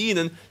Herrn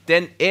dienen,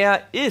 denn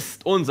er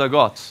ist unser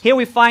Gott. Here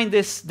we find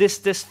this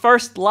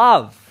first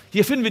love.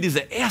 Hier finden wir diese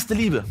erste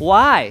Liebe.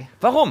 Why?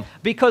 Warum?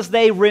 Because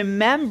they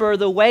remember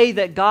the way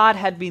that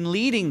God had been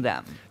leading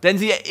them. Denn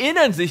sie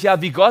erinnern sich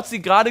ja, wie Gott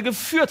sie gerade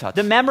geführt hat.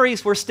 The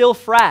memories were still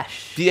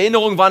fresh Die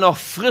Erinnerung war noch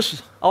frisch,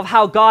 of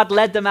how God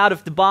led them out of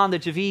the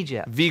bondage of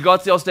Egypt. wie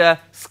Gott sie aus der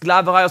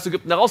Sklaverei aus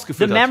Ägypten The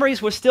herausgeführt hat.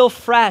 memories were still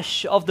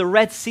fresh of the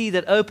Red Sea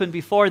that opened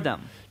before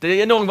them. Die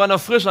Erinnerung war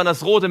noch frisch an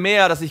das Rote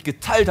Meer, das sich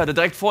geteilt hatte,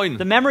 direkt vor The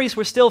ihnen. memories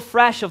were still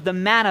fresh of the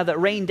manna that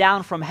rained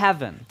down from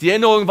heaven. Die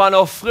Erinnerung war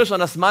noch frisch an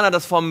das Manna,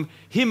 das vom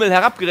Himmel The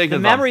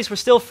herabgeregnet war. memories were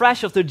still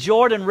fresh of the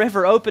Jordan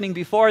River opening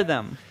before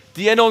them.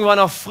 Die Erinnerung war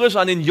noch frisch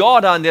an den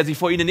Jordan, der sich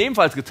vor ihnen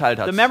ebenfalls geteilt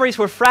hat. The memories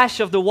were fresh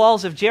of the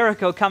walls of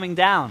Jericho coming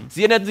down. Sie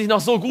erinnerten sich noch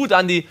so gut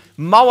an die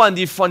Mauern,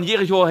 die von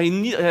Jericho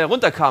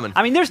herunterkamen.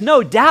 I mean, there's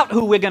no doubt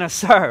who we're going to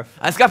serve.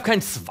 Es gab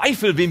keinen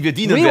Zweifel, wem wir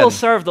dienen We will werden.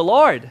 serve the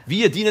Lord.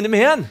 Wir dienen dem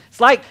Herrn. It's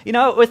like, you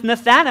know, with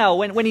Nathanael,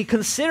 when he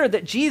considered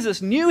that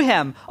Jesus knew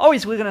him, we're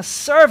going to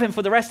serve him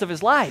for the rest of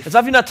his life. Es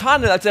war wie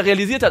Nathanael, als er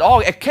realisiert hat,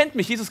 oh, er kennt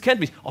mich, Jesus kennt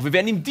mich. Oh, wir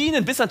werden ihm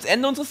dienen bis ans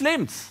Ende unseres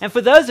Lebens. And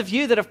for those of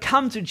you that have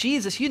come to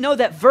Jesus, you know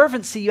that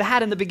fervency you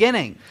had in the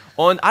beginning.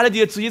 Und alle, die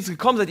ihr zu Jesus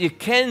gekommen seid, ihr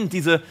kennt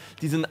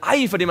diesen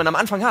Eifer, den man am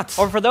Anfang hat.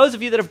 Or for those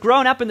of you that have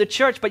grown up in the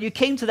church, but you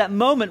came to that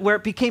moment where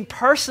it became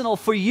personal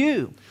for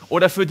you.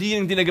 Oder für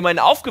diejenigen, die in der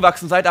Gemeinde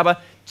aufgewachsen seid, aber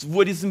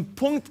wo ihr diesen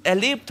Punkt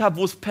erlebt habt,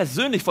 wo es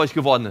persönlich für euch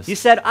geworden ist. You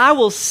said, I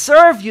will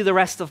serve you the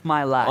rest of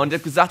my life. Und ihr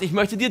habt gesagt, ich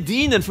möchte dir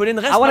dienen für den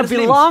Rest I want meines to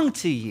Lebens. belong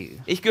to you.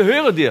 Ich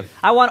gehöre dir.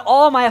 I want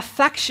all my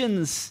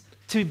affections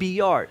to be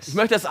yours. Ich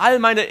möchte, dass all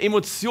meine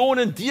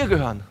Emotionen dir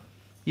gehören.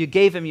 You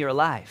gave him your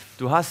life.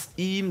 Du hast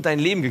ihm dein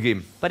Leben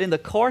gegeben. But in the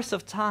course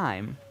of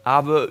time,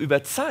 Aber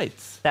über Zeit,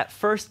 that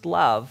first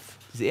love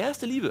diese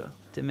erste Liebe,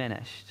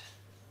 diminished.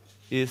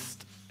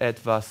 ist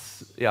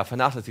etwas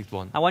vernachlässigt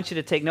worden. I want you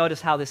to take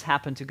notice how this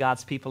happened to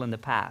God's people in the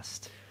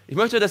past. Ich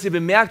möchte, dass ihr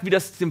bemerkt, wie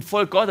das dem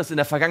Volk Gottes in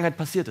der Vergangenheit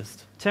passiert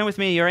ist. Turn with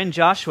me, you're in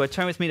Joshua,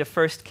 turn with me to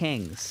 1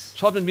 Kings.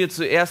 Schaut mit mir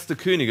zu 1.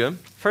 Könige,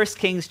 1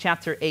 Kings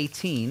chapter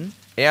 18.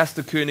 1.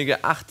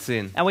 Könige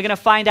 18. And we're going to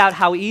find out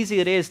how easy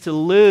it is to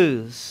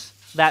lose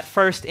that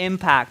first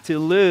impact, to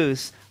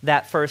lose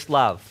that first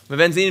love. Wir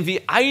werden sehen,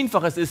 wie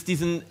einfach es ist,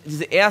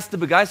 diese erste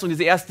Begeisterung,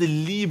 diese erste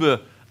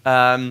Liebe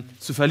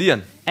zu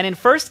verlieren. And in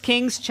 1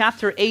 Kings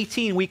chapter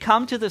 18, we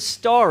come to the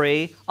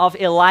story of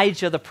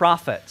Elijah the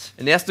prophet.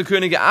 In 1.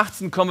 Könige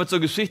 18 kommen wir zur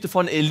Geschichte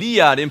von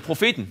Elia, dem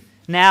Propheten.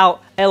 Now,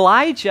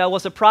 Elijah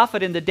was a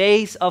prophet in the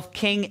days of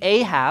King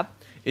Ahab.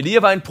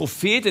 Elia war ein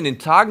Prophet in den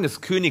Tagen des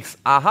Königs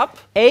Ahab.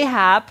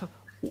 Ahab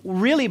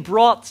really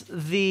brought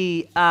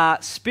the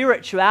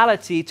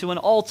spirituality to an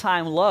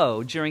all-time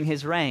low during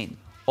his reign.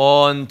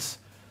 Und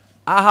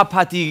Ahab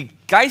hat die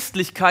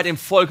Geistlichkeit im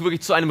Volk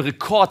wirklich zu einem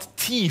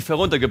Rekordtief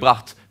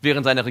heruntergebracht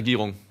während seiner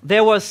Regierung.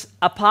 There was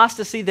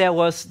apostasy, there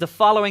was the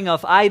following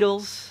of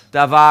idols.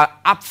 Da war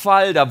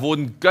Abfall, da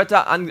wurden Götzen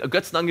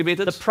The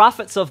angebetet.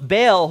 prophets of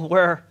Baal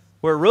were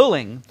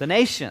ruling the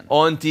nation.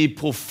 Und die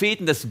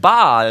Propheten des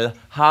Baal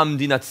haben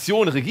die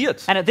Nation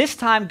regiert. And at this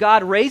time,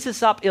 God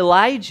raises up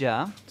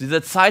Elijah, Zu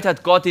dieser Zeit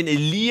hat Gott den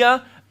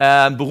Elia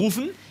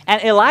berufen.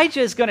 and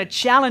Elijah is going to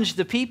challenge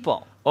the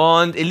people.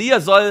 Und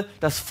Elia soll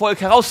das Volk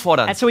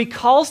herausfordern. And so he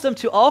calls them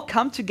to all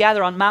come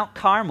together on Mount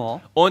Carmel.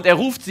 Und er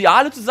ruft sie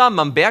alle zusammen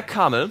am Berg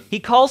Karmel. He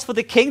calls for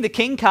the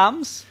king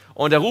comes.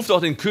 Und er ruft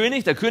auch den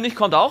König, der König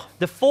kommt auch.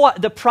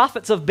 The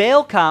prophets of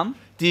Baal come.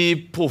 Die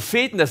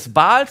Propheten des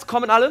Baals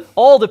kommen alle.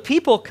 All the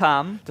people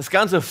come. Das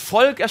ganze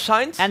Volk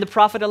erscheint. And the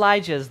prophet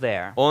Elijah is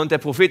there. Und der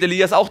Prophet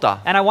Elia ist auch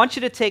da. And I want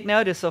you to take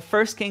notice of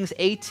 1 Kings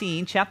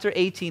 18, chapter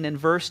 18 and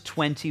verse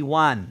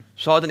 21.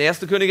 Schaut in 1.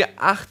 Könige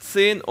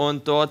 18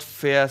 und dort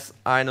Vers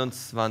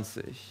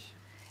 21.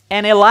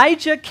 And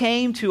Elijah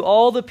came to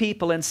all the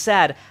people and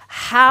said,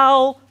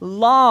 "How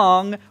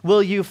long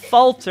will you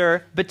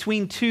falter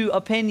between two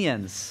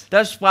opinions?"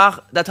 Da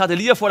trat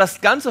Elia vor das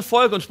ganze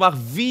Volk und sprach,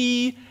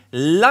 wie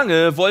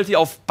lange wollt ihr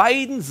auf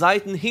beiden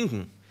Seiten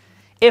hinken?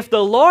 If the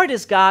Lord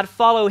is God,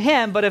 follow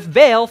him, but if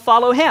Baal,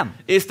 follow him.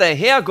 Ist der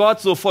Herr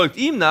Gott, so folgt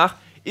ihm nach,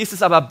 ist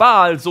es aber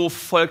Baal, so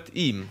folgt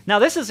ihm. Now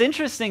this is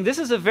interesting. This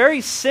is a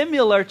very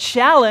similar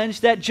challenge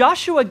that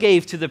Joshua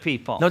gave to the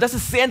people. Na, das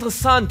ist sehr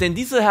interessant, denn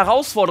diese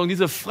Herausforderung,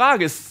 diese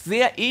Frage ist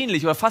sehr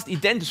ähnlich oder fast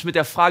identisch mit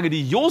der Frage,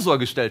 die Josua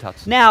gestellt hat.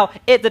 Now,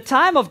 at the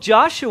time of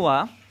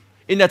Joshua,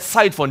 In der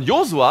Zeit von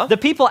Josua, the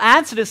people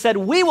answered and said,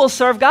 "We will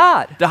serve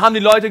God." da haben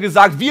die Leute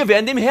gesagt, wir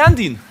werden dem Herrn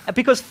dienen.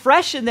 Because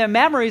fresh in their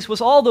memories was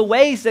all the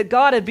ways that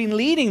God had been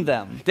leading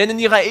them. Denn in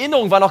ihrer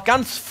Erinnerung war noch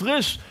ganz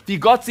frisch, wie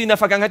Gott sie in der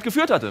Vergangenheit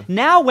geführt hatte.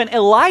 Now when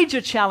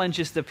Elijah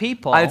challenges the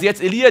people, Als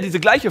jetzt Elia diese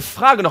gleiche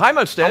Frage noch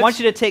einmal I stellt, want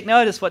you to take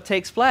notice what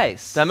takes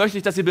place. da möchte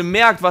ich, dass ihr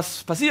bemerkt,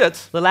 was passiert.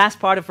 The last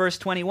part of verse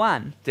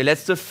 21. Der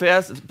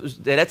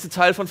letzte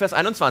Teil von Vers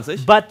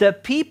 21. But the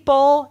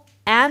people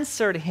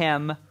answered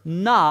him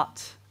not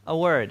a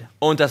word.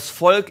 Und das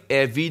Volk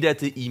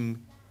erwiderte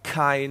ihm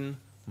kein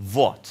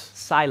Wort.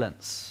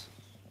 Silence.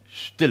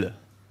 Stille.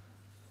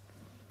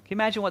 Can you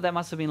imagine what that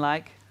must have been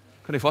like?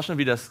 Könnt ihr euch vorstellen,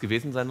 wie das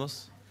gewesen sein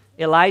muss?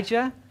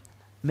 Elijah,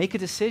 make a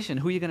decision.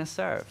 Who are you going to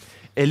serve?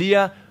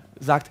 Elia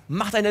sagt,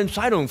 macht eine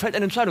Entscheidung, fällt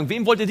eine Entscheidung.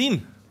 Wem wollt ihr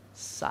dienen?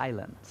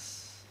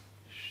 Silence.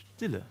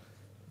 Stille.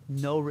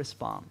 No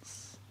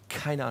response.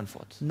 Keine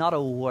Antwort. Not a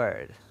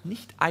word.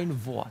 Nicht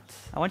ein Wort.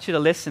 I want you to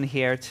listen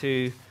here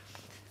to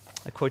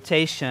a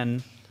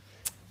quotation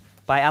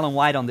by Ellen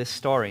White on this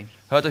story.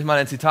 Hört euch mal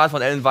ein Zitat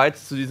von Ellen White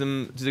zu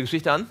dieser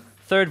Geschichte an.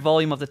 Third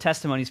volume of the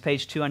Testimonies,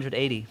 page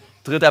 280.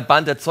 3.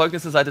 Band der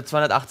Zeugnisse, Seite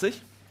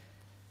 280.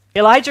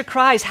 Elijah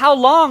cries, "How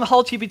long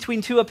halt you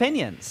between two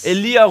opinions?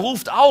 Elia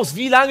ruft aus,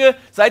 wie lange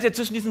seid ihr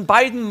zwischen diesen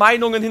beiden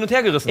Meinungen hin und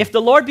her gerissen? If the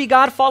Lord be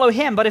God, follow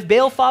him, but if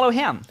Baal, follow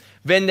him."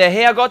 Wenn der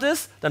Herr Gott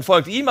ist, dann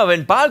folgt ihm, aber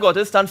wenn Baal Gott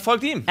ist, dann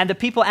folgt ihm. And the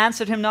people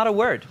answered him not a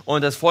word.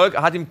 Und das Volk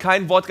hat ihm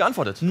kein Wort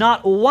geantwortet.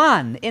 Not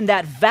one in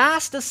that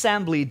vast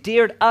assembly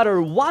dared utter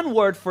one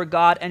word for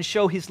God and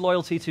show his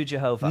loyalty to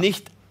Jehovah.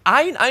 Nicht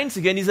ein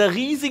einziger in dieser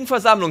riesigen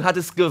Versammlung hat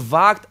es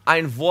gewagt,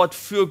 ein Wort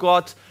für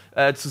Gott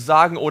zu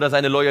sagen oder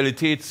seine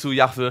Loyalität zu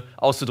Jahwe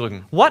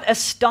auszudrücken. What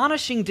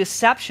astonishing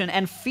deception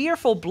and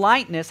fearful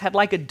blindness had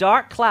like a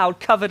dark cloud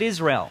covered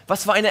Israel.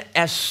 Was für eine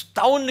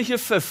erstaunliche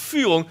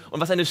Verführung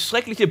und was eine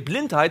schreckliche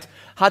Blindheit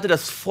hatte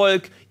das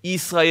Volk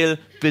Israel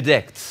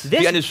bedeckt.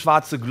 Wie eine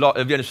schwarze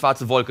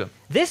Wolke.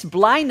 This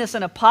blindness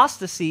and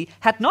apostasy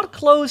had not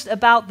closed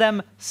about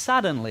them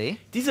suddenly.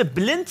 Diese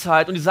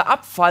Blindheit und dieser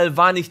Abfall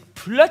war nicht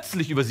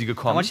plötzlich über sie I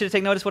gekommen. want you to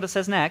take notice what it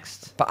says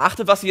next.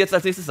 Beachtet, was sie jetzt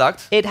als nächstes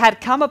sagt. It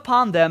had come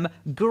upon them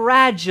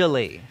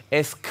gradually.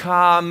 Es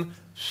kam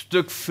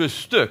Stück für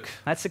Stück.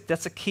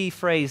 That's a key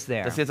phrase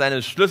there. Das ist jetzt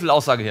eine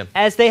Schlüsselaussage hier.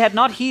 As they had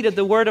not heeded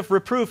the word of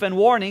reproof and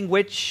warning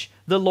which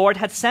the Lord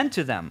had sent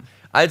to them.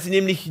 Als sie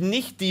nämlich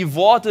nicht die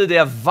Worte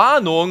der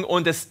Warnung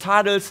und des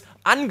Tadels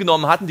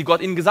angenommen hatten, die Gott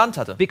ihnen gesandt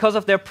hatte. Because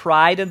of their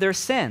pride and their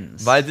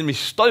sins. Weil sie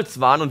nämlich stolz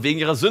waren und wegen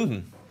ihrer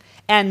Sünden.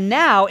 And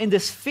now in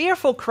this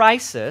fearful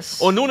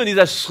crisis, Und nun in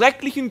dieser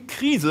schrecklichen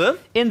Krise,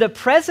 in the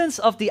presence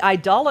of the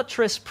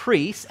idolatrous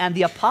priests and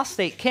the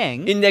apostate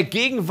king, in der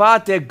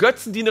Gegenwart der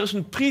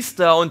götzendienerischen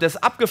Priester und des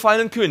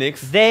abgefallenen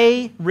Königs,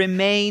 they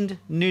remained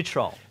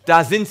neutral.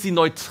 da sind sie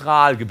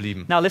neutral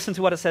geblieben. Now listen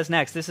to what it says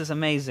next. This is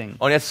amazing.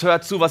 Und jetzt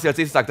hört zu, was sie als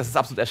nächstes sagt. Das ist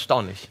absolut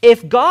erstaunlich.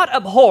 If God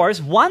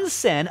abhors one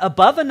sin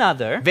above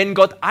another, Wenn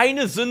Gott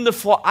eine Sünde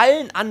vor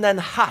allen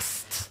anderen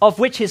hasst, of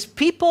which his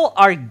people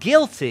are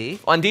guilty,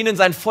 an denen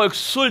sein Volk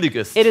schuldig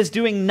ist, it is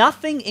doing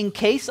nothing in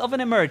case of an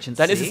dann ist es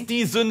emergency.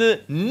 die Sünde,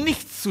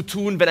 nichts zu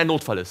tun, wenn ein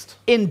Notfall ist.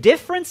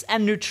 Indifference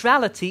and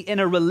neutrality in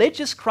a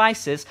religious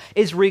crisis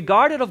is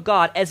regarded of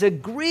God as a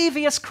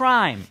grievous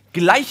crime.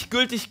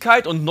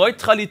 Gleichgültigkeit und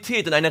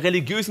Neutralität in einer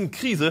religiösen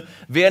Krise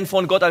werden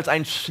von Gott als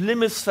ein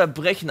schlimmes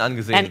Verbrechen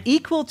angesehen. And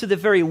equal to the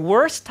very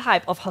worst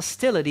type of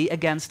hostility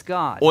against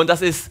God. Und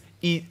das ist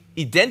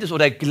identisch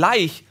oder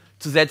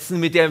gleichzusetzen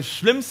mit der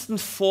schlimmsten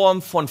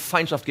Form von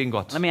Feindschaft gegen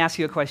Gott. Let me ask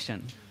you a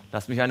question.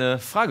 Lass mich eine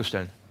Frage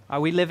stellen.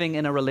 Are we living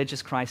in a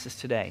religious crisis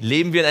today?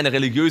 Leben wir in einer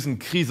religiösen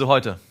Krise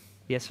heute?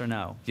 Yes or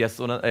no? Yes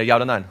oder, ja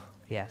oder nein?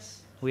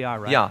 Yes, we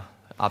are, right? Ja,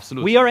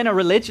 absolut. We are in a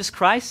religious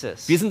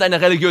crisis, Wir sind in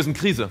einer religiösen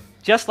Krise.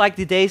 just like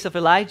the days of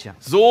Elijah.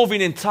 So wie in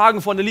den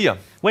Tagen von Elia.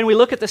 When we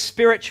look at the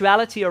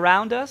spirituality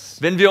around us,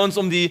 Wenn wir uns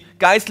um die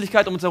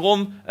Geistlichkeit um uns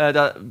herum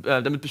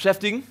damit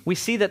beschäftigen, we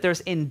see that there's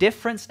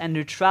indifference and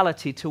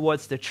neutrality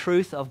towards the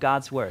truth of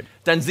God's word.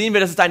 dann sehen wir,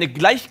 dass es eine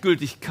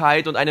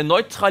Gleichgültigkeit und eine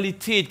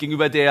Neutralität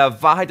gegenüber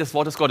der Wahrheit des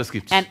Wortes Gottes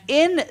gibt. And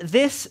in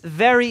this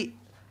very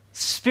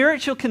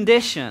spiritual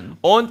condition,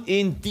 Und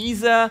in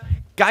diesem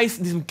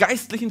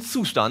geistlichen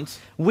Zustand,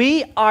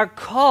 we are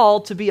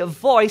called to be a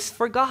voice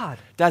for God.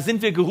 da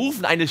sind wir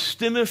gerufen, eine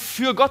Stimme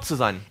für Gott zu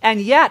sein.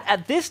 And yet,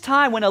 at this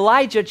time when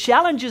Elijah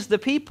challenges the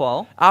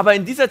people, Aber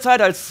in dieser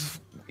Zeit, als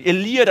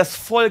Elia das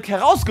Volk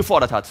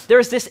herausgefordert hat,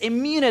 there's this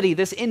immunity,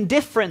 this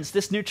indifference,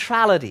 this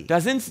neutrality. da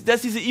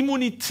ist diese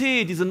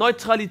Immunität, diese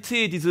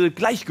Neutralität, diese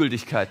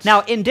Gleichgültigkeit.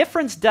 Now,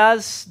 indifference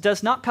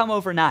does not come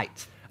overnight.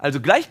 Also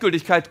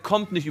Gleichgültigkeit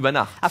kommt nicht über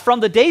Nacht.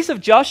 From the days of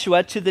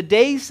Joshua to the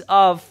days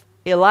of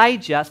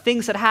Elijah,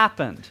 things had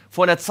happened.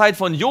 Von der Zeit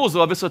von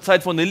Josua bis zur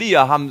Zeit von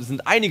Elia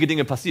sind einige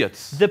Dinge passiert.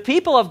 The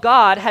people of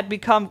God had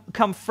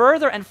come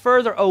further and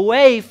further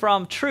away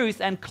from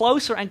truth and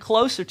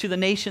closer to the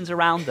nations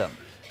around them.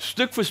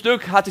 Stück für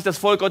Stück hat sich das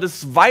Volk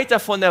Gottes weiter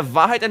von der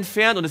Wahrheit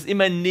entfernt und ist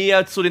immer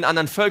näher zu den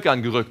anderen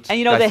Völkern gerückt. And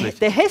you know, geistlich.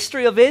 the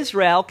history of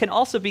Israel can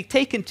also be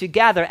taken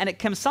together, and it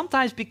can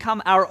sometimes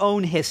become our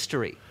own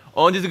history.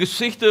 Und diese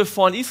Geschichte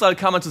von Israel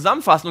kann man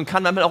zusammenfassen und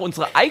kann manchmal auch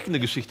unsere eigene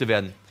Geschichte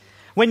werden.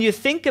 When you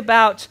think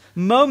about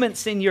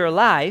moments in your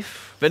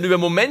life Wenn du über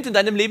Momente in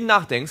deinem Leben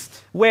nachdenkst,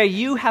 where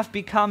you have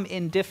become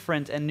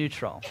indifferent and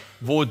neutral,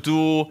 wo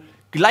du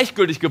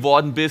gleichgültig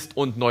geworden bist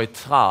und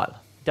neutral.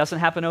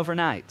 doesn't happen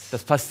overnight.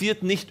 Das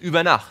passiert nicht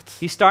über Nacht.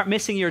 You start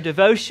missing your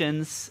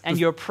devotions,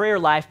 and your prayer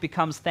life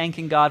becomes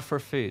thanking God for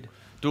food.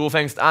 Du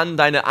fängst an,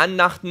 deine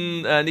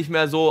Andachten nicht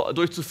mehr so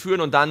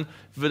durchzuführen und dann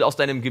wird aus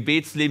deinem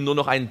Gebetsleben nur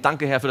noch ein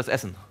Danke, Herr, für das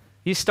Essen.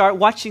 You start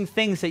watching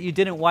things that you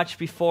didn't watch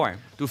before.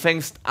 Du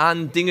fängst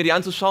an, Dinge dir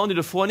anzuschauen, die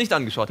du vorher nicht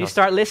angeschaut You hast.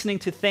 start listening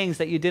to things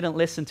that you didn't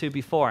listen to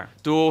before.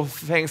 Du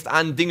fängst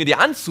an, Dinge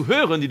dir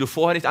anzuhören, die du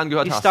vorher nicht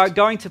angehört You hast. start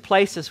going to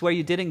places where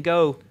you didn't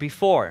go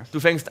before. Du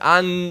fängst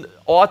an,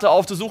 Orte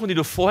aufzusuchen, die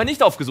du vorher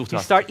nicht aufgesucht You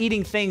hast. start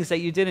eating things that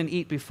you didn't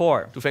eat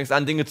before. Du fängst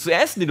an, Dinge zu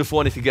essen, die du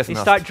vorher nicht gegessen You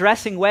hast. start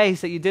dressing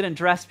ways that you didn't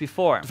dress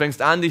before. Du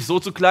fängst an, dich so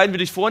zu kleiden, wie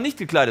du dich vorher nicht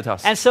gekleidet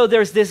hast. And so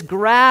there's this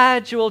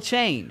gradual Da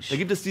change.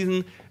 gibt es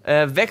diesen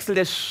Wechsel,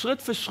 der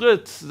Schritt für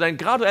Schritt ein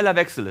gradueller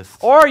Wechsel ist.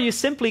 Or you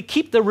simply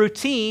keep the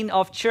routine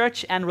of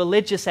church and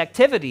religious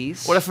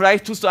activities, Oder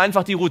vielleicht tust du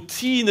einfach die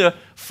Routine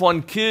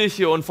von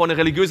Kirche und von der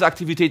religiösen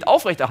Aktivität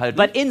aufrechterhalten.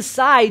 but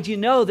inside you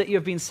know that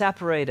you've been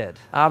separated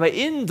Aber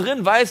innen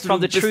drin weißt du, from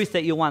du the bist truth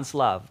that you once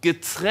loved.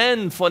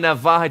 getrennt von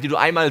der Wahrheit, die du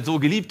einmal so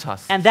geliebt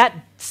hast. And that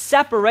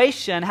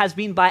separation has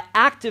been by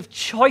active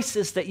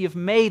choices that you've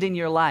made in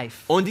your life.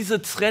 Und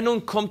diese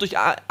Trennung kommt durch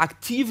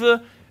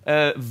aktive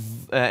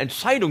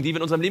Entscheidungen, die wir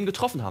in unserem Leben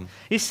getroffen haben.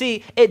 You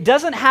see, it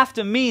doesn't have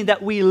to mean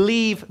that we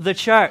leave the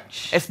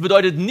church. Es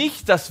bedeutet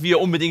nicht, dass wir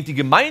unbedingt die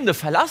Gemeinde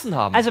verlassen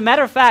haben. As a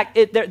matter of fact,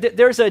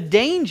 there's a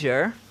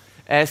danger,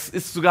 Es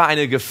ist sogar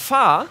eine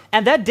Gefahr,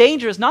 and that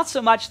danger is not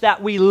so much that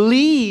we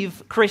leave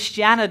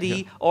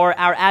Christianity or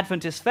our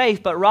Adventist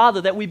faith, but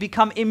rather that we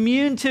become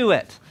immune to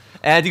it.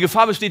 die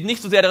Gefahr besteht nicht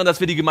so sehr darin,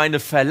 dass wir die Gemeinde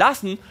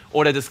verlassen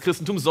oder das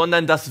Christentum,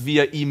 sondern dass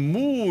wir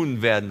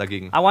immun werden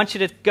dagegen. I want you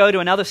to go to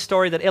another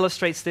story that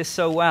illustrates this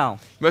so well.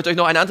 Ich möchte euch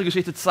noch eine andere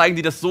Geschichte zeigen,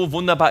 die das so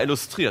wunderbar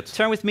illustriert.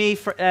 Turn with me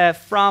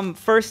from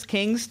 1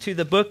 Kings to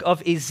the book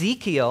of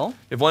Ezekiel.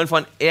 Wir wollen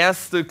von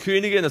 1.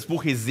 Könige in das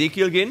Buch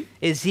Hesekiel gehen,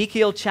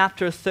 Ezekiel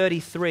chapter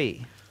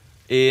 33.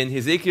 in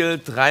Hesekiel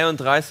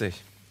 33.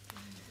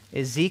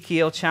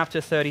 Ezekiel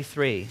chapter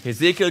 33.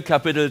 Hesekiel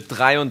Kapitel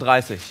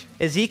 33.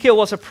 Ezekiel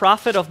was a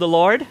prophet of the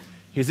Lord,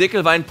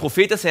 Hesekiel war ein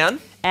Prophet des Herrn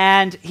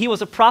and he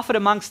was a prophet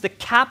amongst the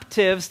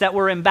captives that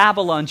were in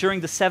Babylon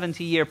during the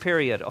 70-year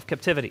period of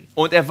captivity.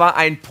 und er war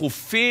ein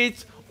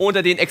Prophet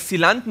unter den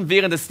Exilanten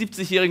während der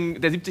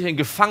 70-jährigen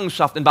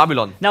Gefangenschaft in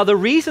Babylon. Now, the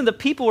reason the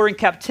people were in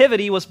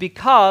captivity was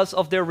because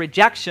of their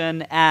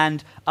rejection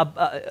and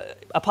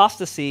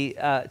apostasy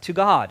to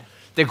God.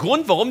 Der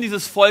Grund, warum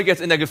dieses Volk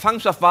jetzt in der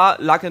Gefangenschaft war,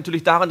 lag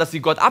natürlich daran, dass sie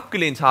Gott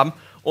abgelehnt haben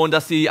und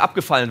dass sie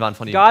abgefallen waren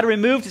von ihm. God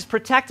removed his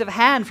protective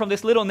hand from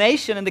this little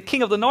nation, and the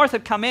king of the north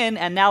had come in,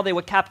 and now they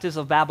were captives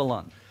of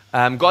Babylon.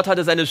 Gott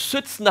hatte seine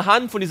schützende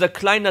Hand von dieser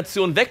kleinen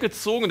Nation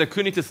weggezogen und der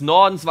König des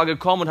Nordens war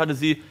gekommen und hatte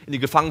sie in die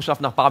Gefangenschaft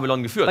nach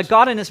Babylon geführt. But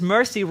God in his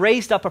mercy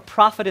raised up a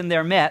prophet in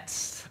their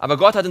midst. Aber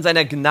Gott hat in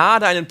seiner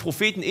Gnade einen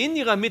Propheten in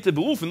ihrer Mitte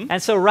berufen.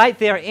 And so right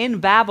there in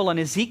Babylon,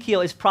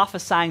 Ezekiel is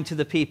prophesying to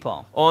the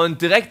people.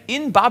 Und direkt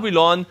in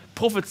Babylon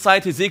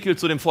prophezeit Hesekiel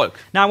zu dem Volk.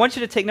 Now I want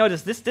you to take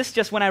notice, this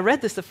just, when I read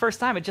this the first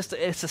time,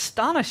 it's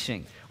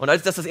astonishing. Und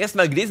als ich das erste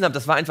Mal gelesen habe,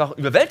 das war einfach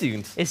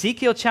überwältigend.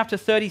 Ezekiel chapter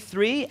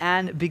 33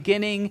 and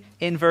beginning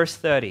in verse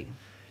 30.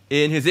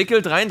 In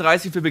Hesekiel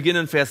 33, wir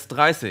beginnen Vers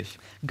 30.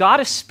 God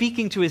is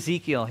speaking to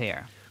Ezekiel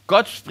here.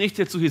 Gott spricht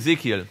hier zu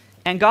Hesekiel.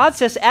 And God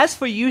says, as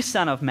for you,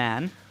 son of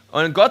man,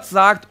 Und Gott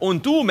sagt,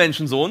 und du,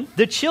 Menschensohn,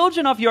 the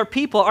children of your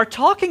people are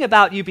talking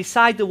about you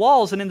beside the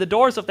walls and in the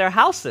doors of their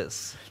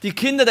houses. die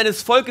Kinder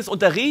deines Volkes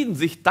unterreden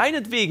sich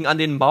deinetwegen an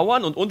den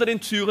Mauern und unter den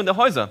Türen der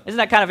Häuser. Isn't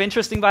that kind of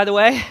interesting, by the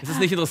way? Ist es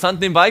nicht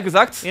interessant nebenbei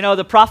gesagt? You know,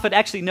 the prophet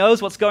actually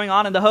knows what's going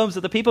on in the homes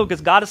of the people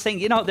because God is saying,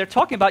 you know, they're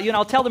talking about you, and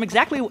I'll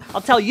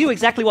tell you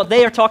exactly what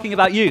they are talking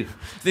about you.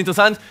 Ist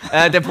interessant,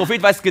 der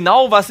Prophet weiß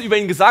genau, was über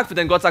ihn gesagt wird,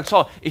 denn Gott sagt,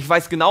 schau, ich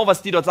weiß genau,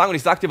 was die dort sagen und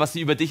ich sag dir, was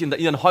sie über dich in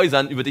ihren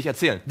Häusern über dich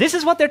erzählen. This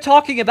is what they're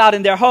talking about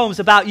in their homes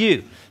about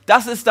you.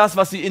 Das ist das,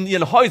 was sie in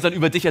ihren Häusern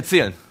über dich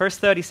erzählen. Verse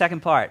 30,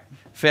 second part.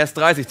 Vers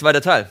 30,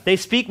 zweiter Teil. They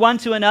speak one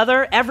to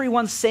another,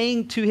 everyone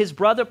saying to his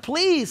brother,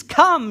 please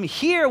come,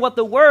 hear what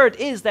the word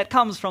is that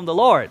comes from the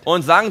Lord.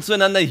 Und sagen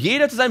zueinander,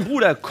 jeder zu seinem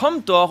Bruder,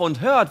 kommt doch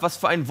und hört, was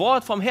für ein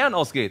Wort vom Herrn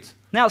ausgeht.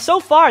 Now, so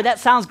far, that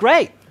sounds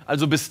great.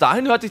 Also bis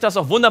dahin hört sich das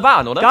doch wunderbar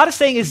an, oder? God is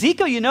saying,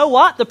 Ezekiel, you know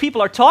what? The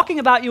people are talking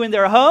about you in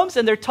their homes,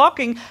 and they're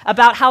talking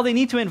about how they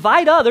need to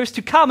invite others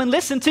to come and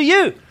listen to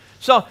you.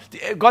 Schau,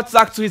 Gott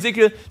sagt zu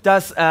Hesekiel,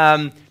 dass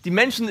die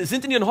Menschen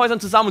sind in ihren Häusern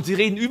zusammen und sie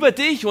reden über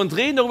dich und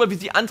reden darüber, wie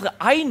sie andere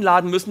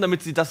einladen müssen,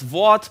 damit sie das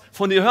Wort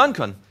von dir hören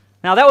können.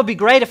 Now, that would be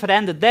great if it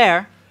ended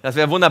there, Das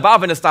wäre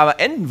wunderbar, wenn es da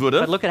enden but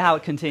würde. look at how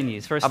it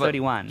continues. Verse Aber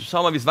 31.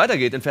 schau mal, wie es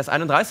weitergeht in Vers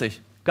 31.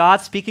 God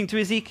speaking to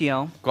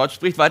Ezekiel, Gott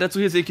spricht weiter zu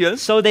Hesekiel.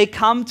 so they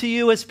come to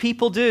you as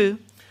people do.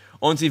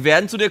 Und sie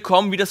werden zu dir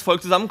kommen, wie das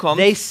Volk zusammenkommt.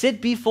 They sit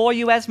before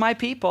you as my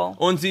people.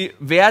 Und sie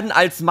werden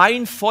als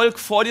mein Volk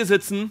vor dir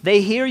sitzen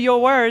They hear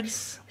your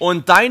words,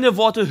 und deine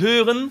Worte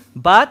hören,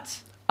 but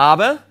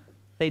aber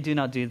they do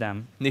not do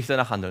them. nicht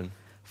danach handeln.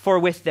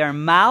 For with their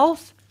mouth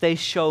they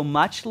show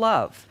much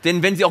love,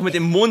 Denn wenn sie auch mit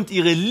dem Mund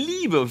ihre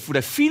Liebe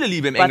oder viele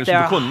Liebe im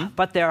Englischen bekunden,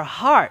 but their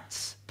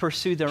hearts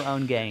pursue their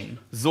own gain.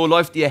 so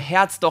läuft ihr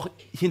Herz doch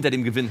hinter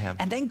dem Gewinn her.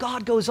 And then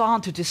God goes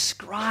on to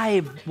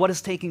describe what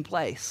is taking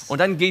place. Und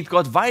dann geht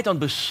Gott weiter und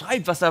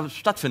beschreibt, was da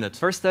stattfindet.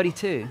 Verse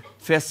 32,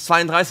 Vers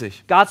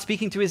 32. God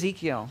speaking to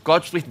Ezekiel.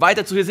 Gott spricht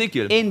weiter zu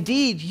Hesekiel.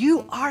 Indeed,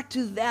 you are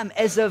to them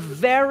as a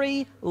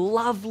very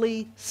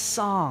lovely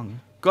song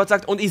Gott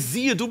sagt, und ich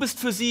siehe, du bist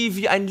für sie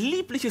wie ein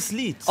liebliches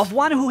Lied. of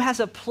one who has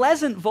a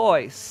pleasant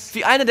voice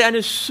Wie einer, der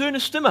eine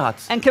schöne Stimme hat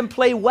and can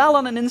play well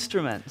on an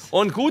instrument.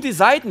 und gut die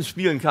Saiten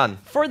spielen kann.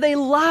 For they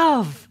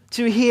love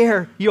to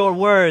hear your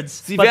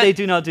words, Sie but werden-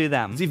 they do not do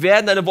them. Sie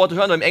werden deine Worte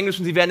hören, oder im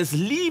Englischen, sie werden es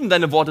lieben,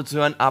 deine Worte zu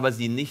hören, aber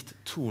sie nicht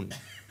tun.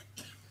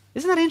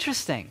 Isn't that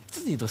interesting? Ist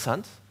das nicht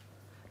interessant?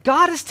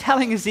 God is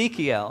telling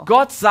Ezekiel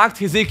Gott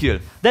sagt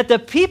Hesekiel, that the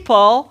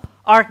people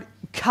are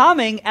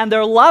coming and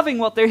they're loving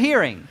what they're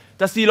hearing.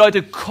 dass die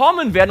Leute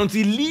kommen werden und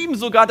sie lieben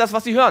sogar das,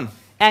 was sie hören.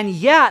 And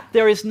yet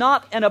there is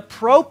not an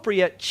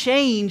appropriate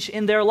change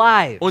in their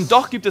lives. Und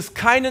doch gibt es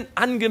keinen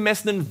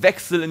angemessenen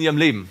Wechsel in ihrem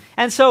Leben.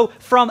 And so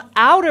from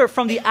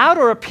the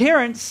outer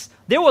appearance,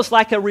 there was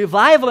like a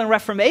revival and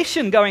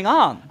reformation going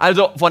on.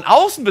 Also von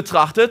außen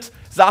betrachtet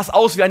sah es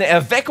aus wie eine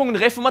Erweckung und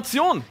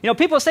Reformation. You know,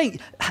 people are saying,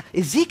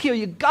 Ezekiel,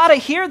 you gotta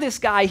hear this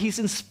guy. He's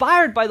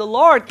inspired by the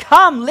Lord.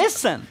 Come,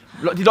 listen.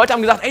 Die Leute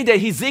haben gesagt, ey, der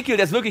Hesekiel,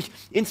 der ist wirklich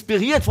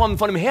inspiriert von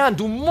dem Herrn.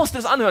 Du musst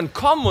es anhören.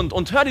 Komm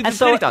und hör dir And die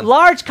so Predigt a an.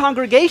 large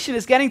congregation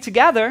is getting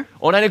together,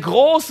 Und eine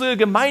große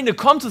Gemeinde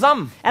kommt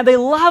zusammen. and they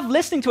love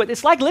listening to it.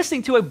 It's like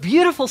listening to a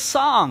beautiful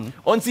song.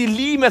 Und sie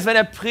lieben es, wenn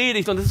er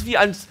predigt. Und es ist wie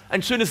ein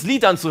schönes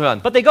Lied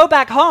anzuhören. But they go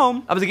back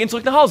home, Aber sie gehen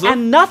zurück nach Hause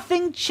and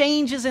nothing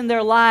changes in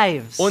their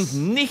lives. und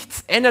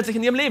nichts ändert sich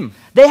in ihrem Leben.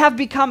 They have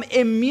become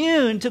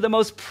immune to the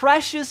most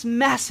precious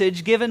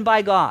message given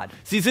by God.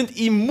 Sie sind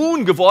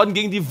immun geworden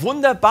gegen die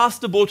wunderbarste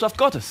Botschaft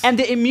Gottes. And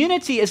the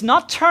immunity is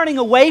not turning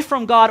away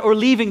from God or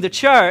leaving the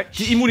church.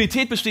 Die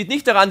Immunität besteht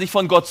nicht daran, sich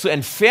von Gott zu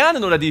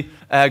entfernen oder die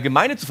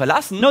Gemeinde zu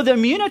verlassen. No, the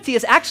immunity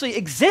is actually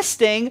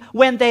existing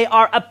when they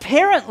are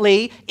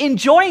apparently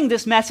enjoying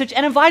this message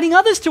and inviting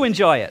others to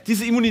enjoy it.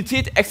 Diese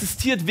Immunität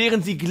existiert,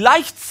 während sie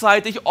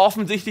gleichzeitig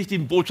offensichtlich die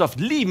Botschaft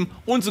lieben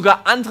und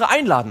sogar andere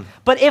einladen.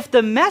 But if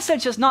the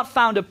message has not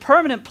found a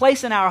permanent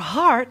place in our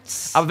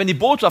hearts, Aber wenn die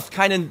Botschaft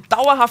keinen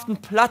dauerhaften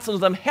Platz in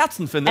unserem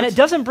Herzen and it findet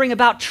doesn't bring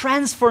about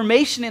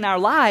transformation in our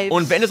lives,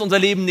 und wenn es unser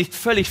Leben nicht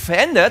völlig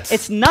verändert,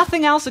 it's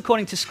nothing else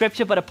according to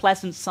Scripture but a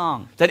pleasant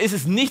song. dann ist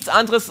es nichts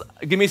anderes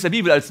gemäß der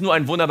Bibel als nur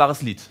ein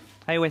wunderbares Lied.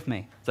 Are you with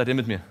me? Seid ihr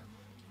mit mir?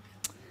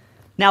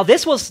 Now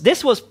this was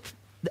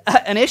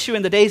an issue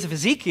in the days of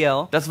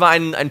Ezekiel. Das war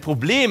ein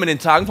Problem in den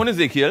Tagen von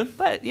Ezekiel.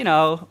 But, you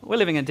know, we're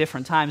living in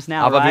different times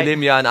now, Aber wir right?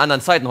 leben ja in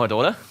anderen Zeiten heute,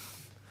 oder?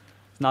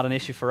 It's not an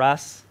issue for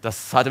us.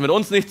 Das hatte mit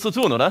uns nichts zu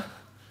tun, oder?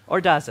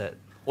 Or does it?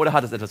 Oder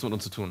hat es etwas mit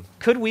uns zu tun?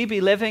 Could we be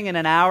living in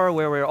an hour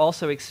where we're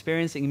also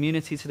experiencing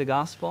immunity to the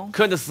gospel?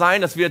 Könnte es sein,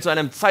 dass wir zu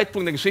einem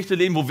Zeitpunkt der Geschichte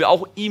leben, wo wir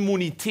auch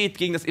Immunität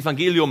gegen das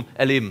Evangelium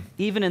erleben?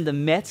 Even in the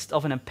midst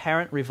of an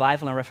apparent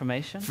revival and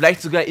reformation?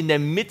 Vielleicht sogar in der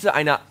Mitte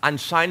einer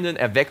anscheinenden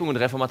Erweckung und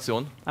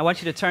Reformation? I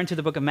want you to turn to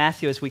the book of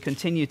Matthew as we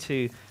continue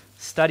to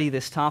study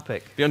this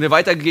topic. Während wir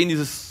weitergehen,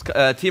 dieses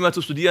Thema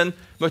zu studieren,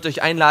 möchte ich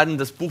euch einladen,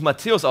 das Buch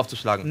Matthäus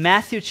aufzuschlagen.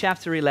 Matthew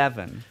chapter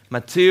 11.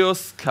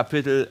 Matthäus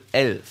Kapitel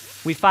 11.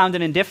 We found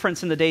an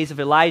indifference in the days of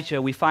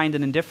Elijah. We find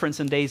an indifference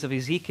in the days of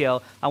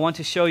Ezekiel. I want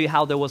to show you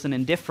how there was an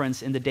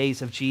indifference in the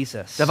days of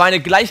Jesus. Da war eine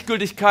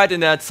Gleichgültigkeit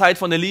in der Zeit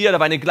von Elia, da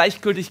war eine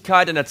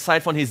Gleichgültigkeit in der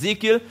Zeit von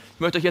Hesekiel. Ich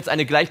möchte euch jetzt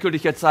eine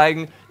Gleichgültigkeit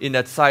zeigen in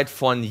der Zeit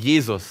von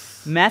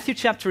Jesus. Matthew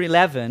chapter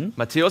 11,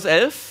 Matthäus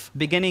 11,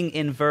 beginning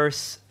in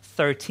verse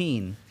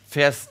 13.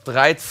 Vers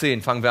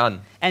 13 fangen wir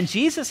an. And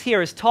Jesus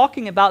here is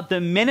talking about the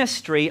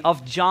ministry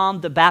of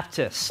John the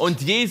Baptist. Und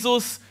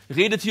Jesus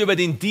redet hier über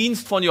den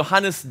Dienst von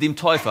Johannes dem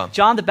Täufer.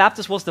 John the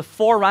Baptist was the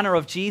forerunner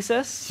of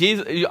Jesus.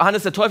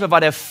 Johannes der Täufer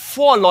war der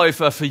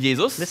Vorläufer für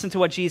Jesus. Listen to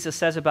what Jesus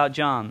says about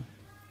John.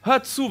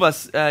 Hört zu,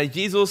 was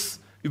Jesus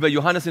über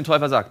Johannes den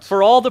Täufer sagt.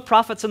 For all the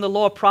prophets and the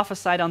law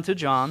prophesied unto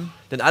John.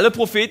 Denn alle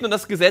Propheten und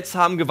das Gesetz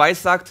haben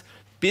geweissagt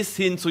bis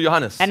hin zu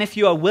Johannes. And if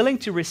you are willing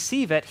to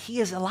receive it, he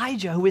is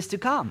Elijah who is to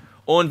come.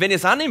 Und wenn ihr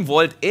es annehmen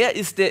wollt, er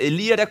ist der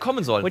Elia, der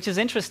kommen soll. Which is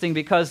interesting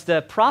because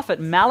the prophet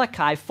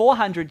Malachi,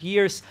 400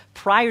 years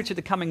prior to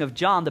the coming of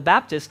John the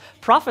Baptist,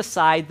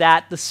 prophesied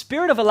that the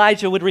spirit of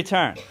Elijah would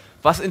return.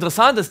 Was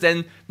interessant ist,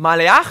 denn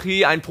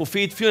Maleachi, ein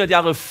Prophet 400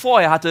 Jahre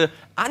vorher, hatte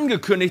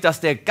angekündigt, dass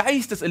der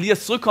Geist des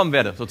Elias zurückkommen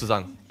werde,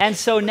 sozusagen. And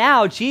so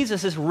now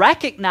Jesus is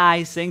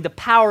recognizing the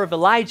power of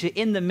Elijah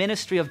in the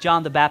ministry of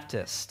John the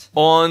Baptist.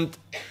 Und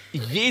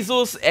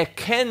Jesus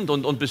erkennt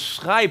und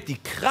beschreibt die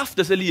Kraft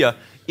des Elia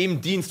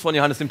im Dienst von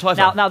Johannes dem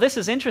Täufer. Now this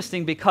is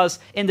interesting because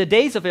in the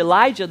days of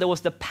Elijah there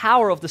was the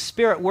power of the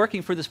Spirit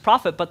working through this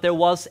prophet, but there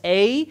was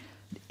a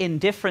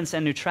indifference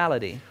and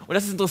neutrality. Und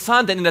das ist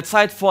interessant, denn in der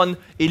Zeit von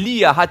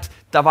Elia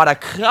da war da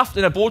Kraft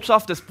in der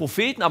Botschaft des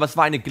Propheten, aber es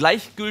war eine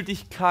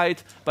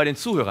Gleichgültigkeit bei den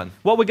Zuhörern.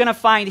 What we're going to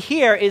find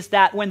here is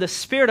that when the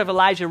spirit of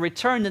Elijah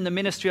returned in the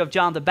ministry of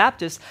John the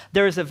Baptist,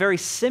 there is a very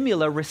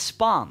similar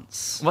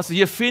response. Und was wir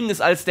hier finden,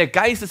 ist, als der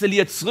Geist des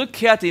Elia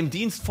zurückkehrte im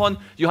Dienst von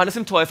Johannes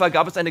dem Täufer,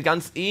 gab es eine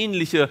ganz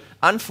ähnliche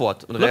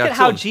Antwort und Look at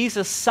how Reaktion.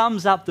 Jesus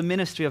sums up the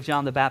ministry of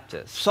John the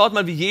Baptist. Schaut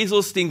mal, wie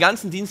Jesus den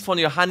ganzen Dienst von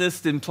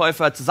Johannes dem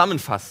Täufer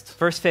zusammenfasst.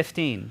 Verse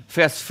 15.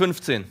 Vers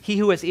 15. He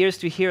who has ears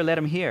to hear, let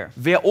him hear.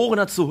 Wer Ohren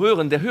hat zu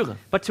hören, der höre.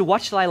 But to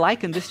what shall I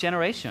liken this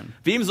generation?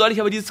 Wem soll ich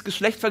aber dieses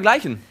Geschlecht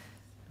vergleichen?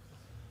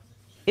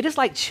 It is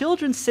like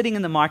children sitting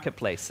in the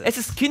marketplaces Es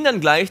ist Kindern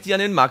gleich, die an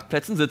den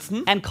Marktplätzen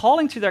sitzen and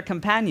calling to their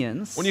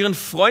companions und ihren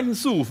Freunden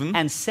zurufen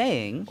and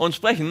saying, und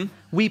sprechen,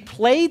 we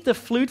played the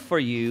flute for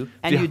you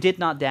and Wir- you did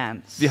not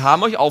dance. wir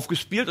haben euch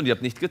aufgespielt und ihr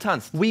habt nicht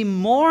getanzt. We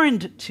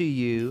mourned to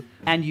you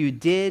and you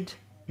did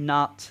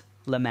not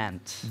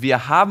lament.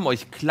 Wir haben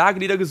euch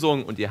Klagelieder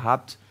gesungen und ihr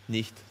habt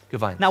nicht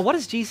geweint. Now what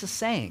is Jesus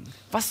saying?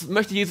 Was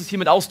möchte Jesus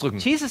hiermit ausdrücken?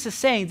 Jesus is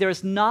saying there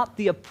is not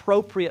the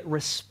appropriate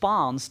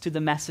response to the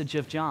message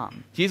of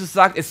John. Jesus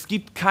sagt, es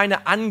gibt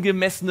keine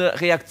angemessene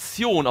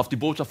Reaktion auf die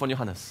Botschaft von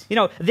Johannes. You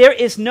know, there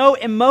is no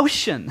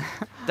emotion.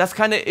 Das ist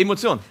keine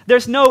Emotion.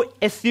 There's no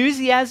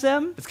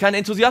enthusiasm Das ist kein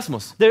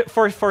Enthusiasmus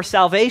for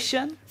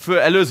salvation. für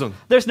Erlösung.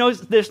 There's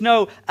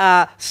no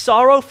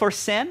sorrow for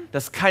sin.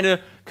 Das ist keine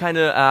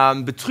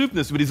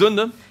Betrübnis über die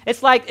Sünde.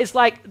 It's like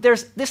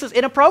this is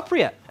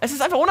inappropriate. Es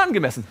ist einfach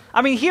unangemessen.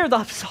 I mean, here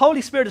the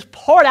Holy Spirit is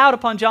poured out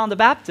upon John the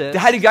Baptist,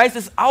 Der Heilige Geist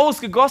ist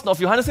ausgegossen auf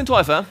Johannes den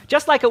Täufer,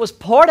 just like it was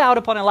poured out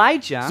upon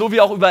Elijah. so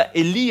wie auch über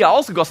Elia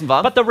ausgegossen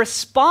war. But the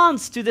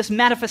response to this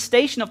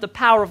manifestation of the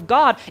power of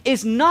God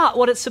is not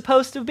what it's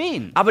supposed to have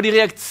been. Aber die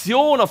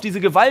Reaktion auf diese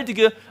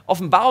gewaltige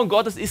Offenbarung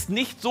Gottes ist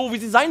nicht so, wie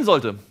sie sein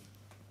sollte.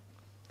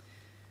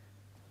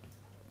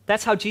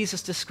 That's how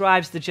Jesus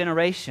describes the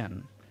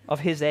generation of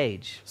his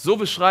age So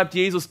beschreibt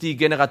Jesus die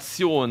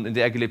Generation, in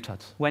der er gelebt hat,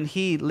 when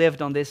he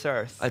lived on this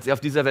earth. als er auf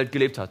dieser Welt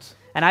gelebt hat.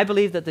 And I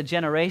believe that the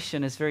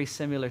generation is very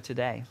similar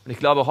today. Und ich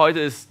glaube, heute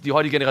ist die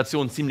heutige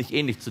Generation ziemlich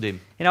ähnlich zu dem.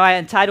 You know, I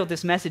entitled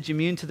this message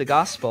Immune to the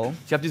Gospel.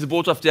 Ich habe diese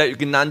Botschaft ja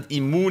genannt,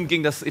 Immun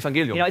gegen das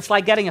Evangelium. You know, it's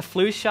like getting a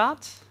flu shot.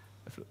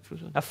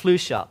 A flu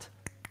shot.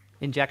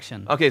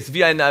 Injection. Okay, es ist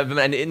wie wenn man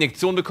eine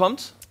Injektion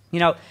bekommt. You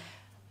know,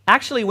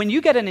 actually, when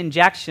you get an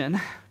injection,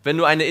 Wenn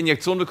du eine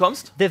Injektion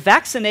bekommst, the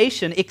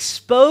vaccination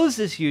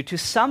exposes you to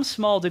some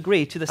small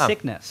degree to the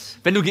sickness.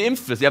 wenn du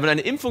geimpft bist, ja, wenn du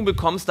eine Impfung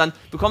bekommst, dann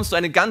bekommst du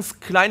eine ganz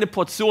kleine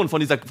Portion von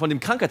dem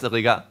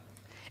Krankheitserreger.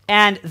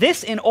 And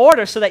this in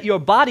order so that your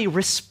body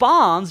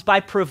responds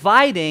by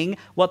providing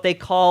what they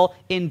call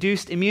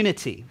induced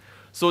immunity.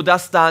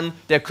 sodass dann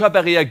der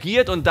Körper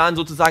reagiert und dann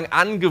sozusagen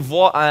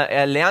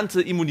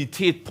erlernte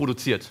Immunität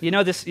produziert. You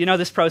know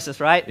this process,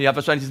 right? Ihr habt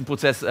wahrscheinlich diesen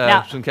Prozess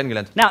schon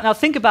kennengelernt. Now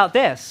think about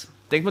this.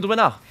 Denkt mal drüber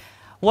nach.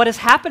 What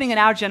is happening in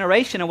our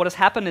generation and what has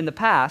happened in the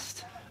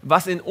past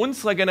Was in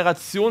unserer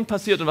Generation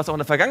passiert und was auch in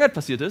der Vergangenheit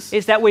passiert ist,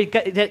 is that we're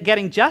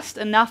getting just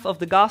enough of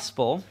the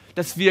gospel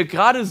dass wir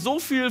gerade so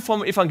viel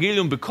vom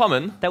Evangelium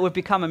bekommen, that we've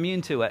become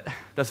immune to it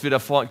dass wir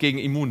davor gegen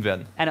immun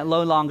werden and it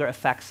no longer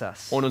affects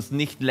us. und uns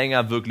nicht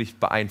länger wirklich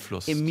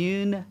beeinflusst.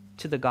 Immune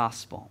to the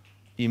gospel.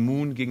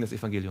 Immun gegen das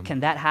Evangelium.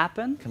 Can that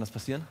happen? Kann das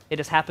passieren? It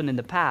has happened in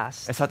the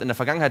past Es hat in der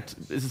Vergangenheit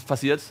ist es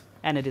passiert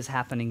and it is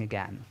happening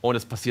again. und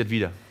es passiert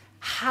wieder.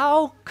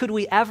 How could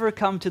we ever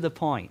come to the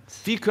point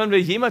Wie können wir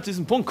jemals zu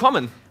diesem Punkt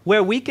kommen,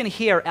 where we can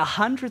hear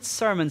 100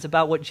 sermons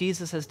about what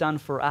Jesus has done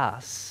for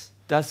us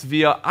dass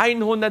wir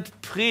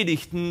 100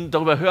 Predigten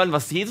darüber hören,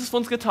 was Jesus für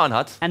uns getan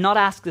hat and not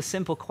ask the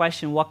simple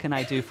question, what can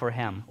I do for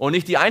him? und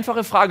nicht die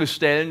einfache Frage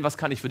stellen, was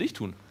kann ich für dich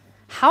tun?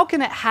 How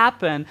can it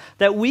happen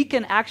that we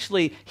can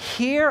actually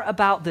hear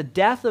about the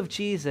death of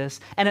Jesus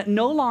and it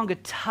no longer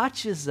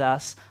touches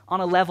us on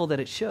a level that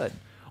it should?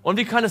 Und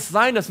wie kann es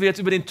sein, dass wir jetzt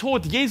über den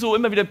Tod Jesu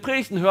immer wieder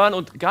Predigten hören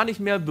und gar nicht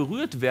mehr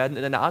berührt werden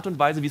in einer Art und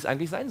Weise, wie es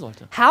eigentlich sein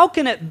sollte? How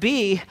can it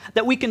be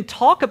that we can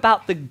talk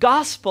about the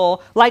gospel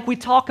like we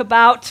talk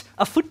about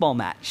a football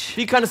match?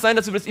 Wie kann es sein,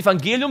 dass wir über das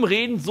Evangelium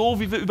reden, so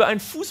wie wir über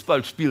ein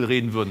Fußballspiel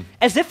reden würden?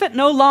 As if it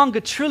no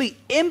longer truly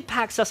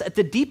impacts us at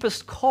the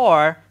deepest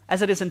core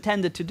as it is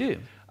intended to do.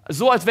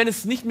 So, als wenn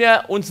es nicht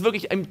mehr uns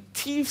wirklich im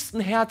tiefsten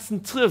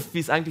Herzen trifft, wie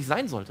es eigentlich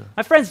sein sollte.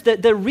 My friends,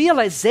 the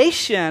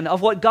realization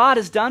of what God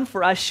has done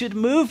for us should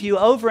move you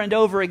over and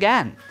over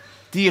again.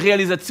 Die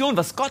Realisation,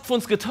 was Gott für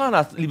uns getan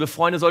hat, liebe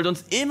Freunde, sollte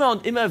uns immer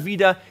und immer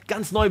wieder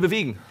ganz neu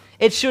bewegen.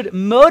 It should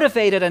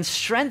motivate us and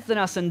strengthen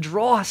us and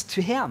draw us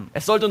to Him.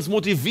 Es sollte uns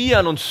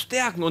motivieren und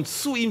stärken und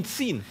zu ihm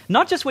ziehen.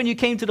 Not just when you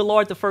came to the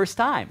Lord the first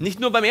time. Nicht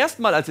nur beim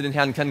ersten Mal, als ihr den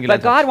Herrn But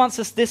kennengelernt God habt. wants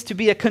us this to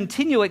be a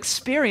continual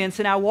experience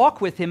in our walk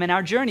with Him and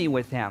our journey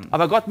with Him.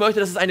 Aber Gott möchte,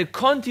 dass es eine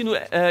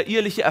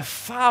kontinuierliche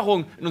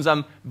Erfahrung in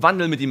unserem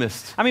Wandel mit ihm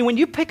ist. I mean, when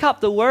you pick up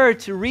the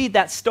word to read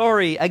that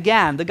story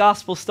again, the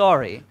gospel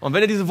story, Und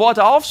wenn ihr diese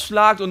Worte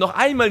aufschlagt und noch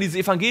einmal diese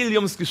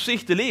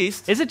Evangeliumsgeschichte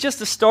lest, is it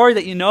just a story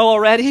that you know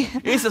already?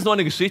 ist das nur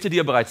eine Geschichte, die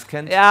ihr bereits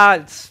kennt?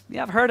 Yeah,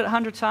 I've heard it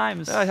 100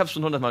 times. Ja, ich habe es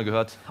schon 100-mal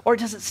gehört. Or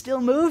does it still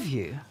move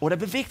you? Oder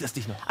bewegt es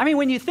dich noch? I mean,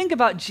 when you think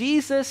about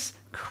Jesus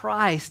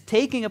Christ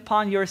taking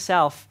upon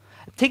himself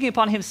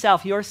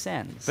your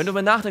sins Wenn du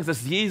mal nachdenkst,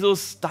 dass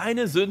Jesus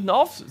deine Sünden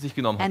auf sich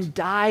genommen hat and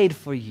died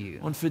for you,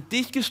 und für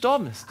dich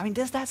gestorben ist, I mean,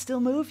 does that still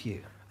move you?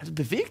 also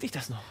bewegt dich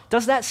das noch?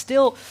 Does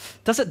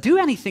it do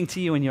anything to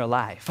you in your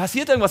life?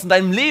 Passiert irgendwas in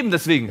deinem Leben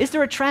deswegen? Is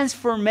there a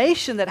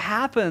transformation that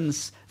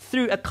happens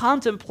through a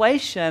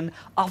contemplation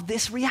of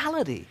this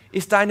reality?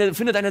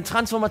 Findet eine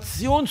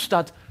Transformation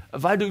statt,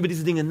 weil du über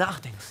diese Dinge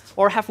nachdenkst?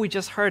 Or have we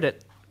just heard it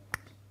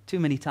too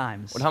many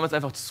times? Und haben es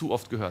einfach zu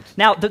oft gehört?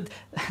 Now,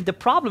 the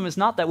problem is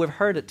not that we've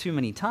heard it too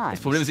many times,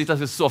 Das Problem ist nicht, dass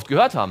wir es zu oft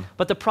gehört haben,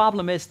 but the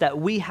problem is that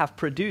we have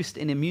produced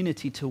an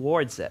immunity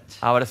towards it.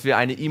 aber dass wir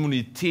eine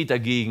Immunität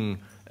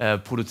dagegen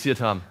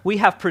produziert haben.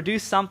 We have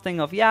produced something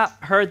of, yeah,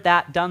 heard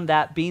that, done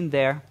that, been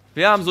there.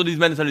 Wir haben so diese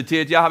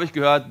Mentalität, ja, habe ich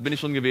gehört, bin ich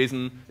schon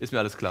gewesen, ist mir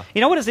alles klar.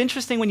 You know what is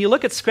interesting when you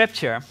look at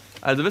Scripture?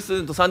 Also wisst ihr,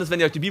 interessant ist, wenn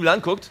ihr euch die Bibel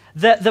anguckt,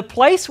 The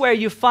place where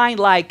you find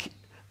like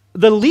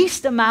the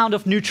least amount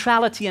of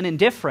neutrality and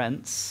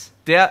indifference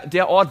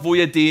der Ort, wo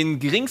ihr den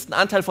geringsten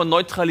Anteil von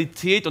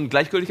Neutralität und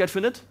Gleichgültigkeit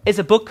findet, is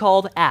a book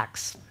called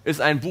Acts. ist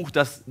ein Buch,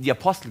 das die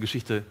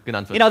Apostelgeschichte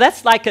genannt You wird. know,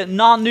 that's like a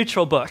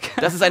non-neutral book.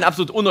 Das ist ein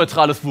absolut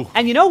unneutrales Buch.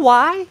 And you know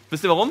why?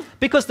 Wisst ihr warum?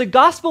 Because the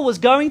gospel was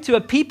going to a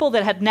people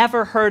that had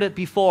never heard it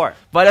before.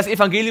 Weil das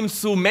Evangelium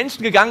zu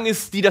Menschen gegangen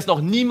ist, die das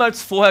noch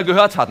niemals vorher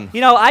gehört hatten.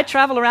 You know, I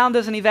travel around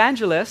as an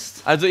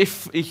evangelist, Also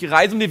ich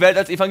reise um die Welt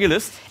als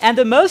Evangelist. and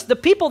the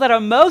people that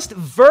are most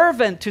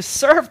fervent to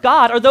serve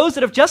God are those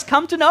that have just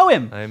come to know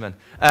Him. Amen.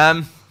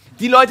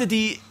 Die Leute,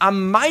 die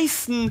am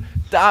meisten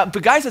da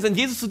begeistert sind,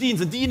 Jesus zu dienen,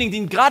 sind diejenigen, die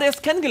ihn gerade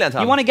erst kennengelernt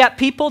You haben. want to get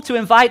people to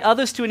invite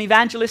others to an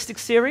evangelistic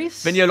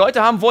series? Wenn ihr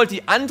Leute haben wollt,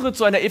 die andere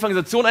zu einer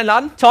Evangelisation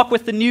einladen, Talk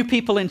with the new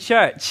people in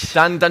church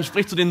dann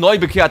spricht zu den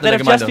Neubekehrten in that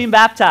der have just been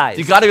Gemeinde, die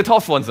baptized. gerade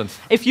getauft worden sind.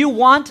 If you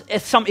want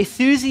some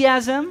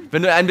enthusiasm,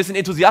 Wenn du ein bisschen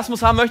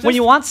Enthusiasmus haben when möchtest,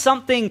 you want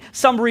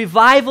some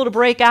revival to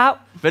break out,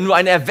 wenn du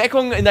eine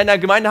Erweckung in deiner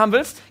Gemeinde haben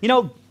willst, you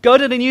know, go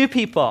to the new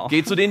people.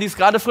 geh zu denen, die es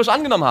gerade frisch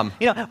angenommen haben.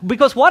 You know,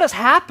 because what has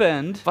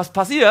happened Was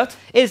passiert?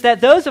 is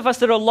that those of us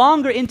that are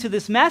longer into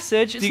this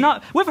message,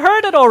 we've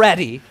heard it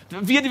already.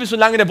 Wir, die wir schon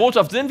lange in der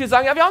Botschaft sind, wir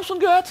sagen, ja, wir haben es schon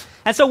gehört.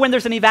 And so when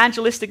there's an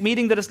evangelistic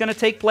meeting that is going to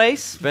take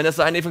place, Wenn es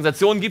eine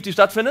Evangelisation gibt, die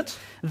stattfindet,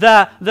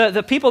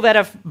 the people that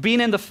have been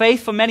in the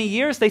faith for many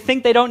years, they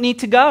think they don't need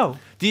to go.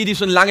 die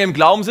schon lange im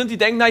Glauben sind, die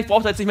denken, na, ich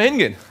brauche da jetzt nicht mehr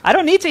hingehen. I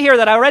don't need to hear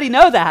that. I already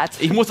know that.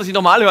 Ich muss das nicht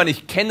nochmal hören,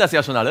 ich kenne das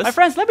ja schon My alles.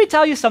 friends, let me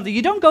tell you something.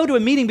 You don't go to a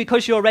meeting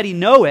because you already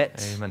know it.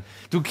 Amen.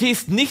 Du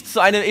gehst nicht zu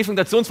einem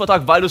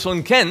Evangelisationsvortrag, weil du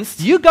schon kennst.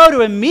 You go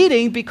to a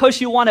meeting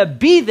because you want to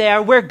be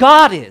there where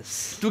God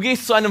is. Du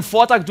gehst zu einem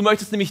Vortrag, du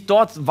möchtest nämlich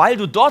dort, weil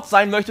du dort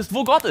sein möchtest,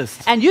 wo Gott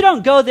ist. And you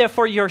don't go there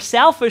for your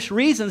selfish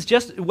reasons,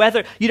 just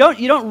whether you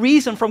don't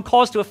reason from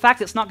cause to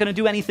effect it's not going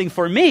to do anything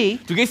for me.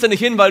 Du gehst da nicht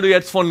hin, weil du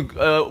jetzt von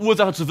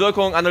Ursache zu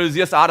Wirkung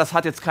analysierst, das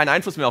hat jetzt keinen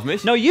Einfluss mehr auf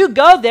mich. No, you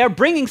go there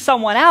bringing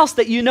someone else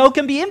that you know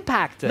can be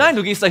impacted. Nein,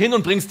 du gehst da hin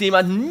und bringst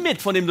jemanden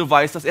mit, von dem du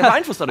weißt, dass er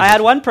beeinflusst dadurch I had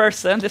ist. one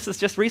person, this is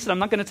just recent, I'm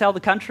not going to tell the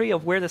country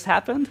of where this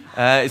happened.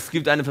 Es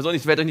gibt eine Person,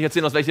 ich werde euch nicht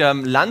erzählen, aus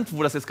welchem Land,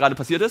 wo das jetzt gerade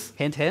passiert ist.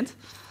 Hint, hint.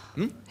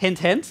 Hint,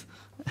 hint.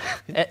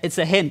 It's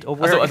a hint of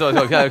where. Also,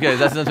 okay,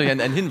 das ist natürlich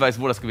ein Hinweis,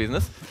 wo das gewesen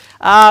ist.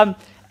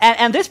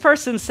 And this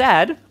person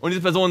said, Und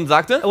diese Person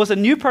sagte, it was a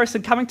new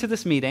person coming to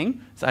this meeting.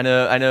 es ist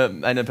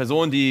eine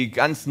Person, die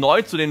ganz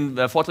neu zu den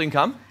Vorträgen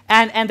kam.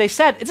 And they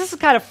said, this is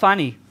kind of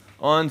funny.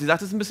 Und sie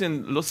sagt, es ist ein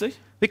bisschen lustig.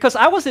 Because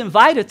I was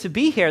invited to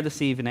be here this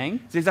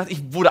evening, Sie hat gesagt,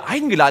 ich wurde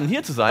eingeladen,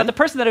 hier zu but sein. the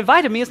person that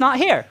invited me is not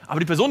here. Aber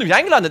die Person, die mich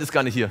eingeladen hat, ist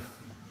gar nicht hier.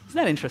 Isn't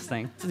that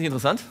interesting? Ist das nicht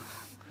interessant?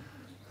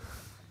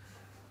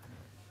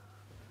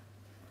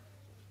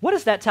 What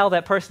does that tell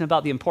that person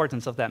about the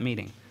importance of that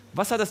meeting?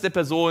 Was hat das der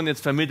Person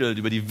jetzt vermittelt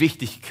über die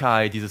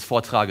Wichtigkeit dieses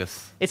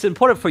Vortrages? It's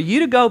important for you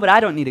to go, but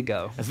I don't need to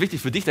go. Es ist wichtig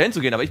für dich, dahin zu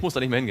gehen, aber ich muss da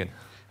nicht mehr hingehen.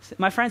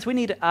 My friends, we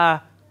need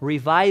a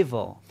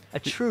revival, a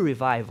true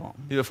revival,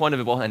 Liebe Freunde,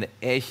 wir brauchen eine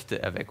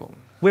echte Erweckung,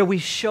 where we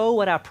show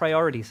what our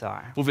priorities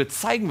are. wo wir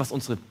zeigen, was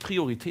unsere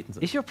Prioritäten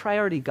sind. Is your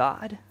priority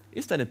God?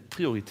 Ist deine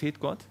Priorität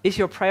Gott? Is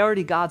your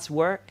priority God's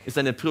work? Ist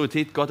deine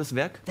Priorität Gottes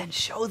Werk? Then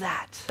show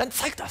that. Dann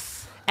zeig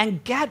das. And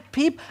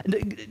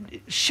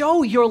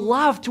show your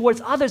love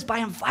towards others by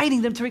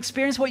inviting them to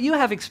experience what you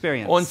have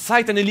experienced. Und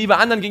zeig deine Liebe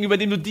anderen gegenüber,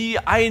 indem du die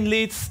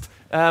einlädst,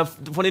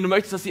 von denen du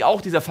möchtest, dass sie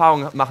auch diese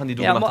Erfahrung machen, die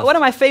du Yeah, gemacht one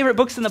of hast. my favorite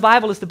books in the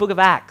Bible is the book of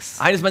Acts.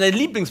 Eines meiner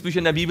Lieblingsbücher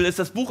in der Bibel ist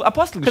das Buch Because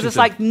it's Apostelgeschichte.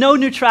 like no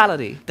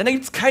neutrality. Denn da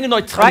gibt es keine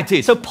Right?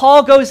 Neutralität. So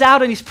Paul goes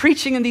out and he's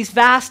preaching in these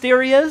vast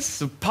areas,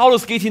 So,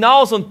 Paulus geht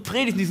hinaus und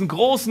predigt in diesen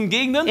großen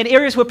Gegenden, in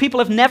areas where people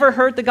have never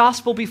heard the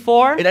gospel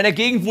before. in einer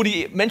Gegend, wo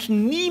die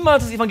Menschen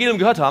niemals das Evangelium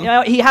gehört haben. You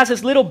know, he has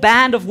his little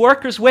band of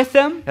workers with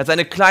him. Er hat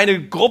seine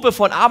kleine Gruppe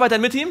von Arbeitern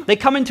mit ihm. They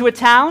come into a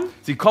town,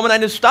 Sie kommen in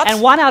eine Stadt and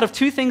one out of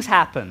two things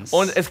happens.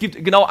 und es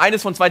gibt genau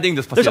eines von zwei Dingen,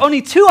 das There's passiert.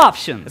 only two Es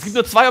options. gibt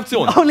nur zwei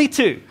Optionen. Only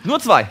two.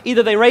 Nur zwei.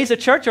 Either they raise a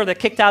church or they're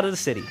kicked out of the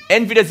city.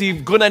 Entweder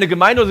sie gründen eine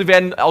Gemeinde oder sie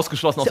werden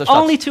ausgeschlossen aus der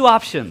Only Stadt. two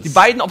options. Die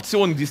beiden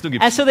Optionen, die es nur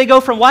gibt. And so they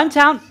go from one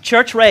town,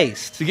 church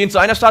raised. Sie gehen zu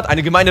einer Stadt,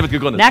 eine Gemeinde wird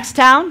gegründet. Next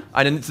town,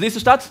 Eine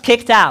nächste Stadt,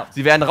 kicked out.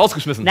 sie werden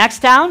rausgeschmissen.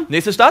 Next town,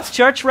 Nächste Stadt,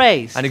 church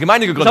raised. eine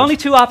Gemeinde There's only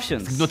gegründet. two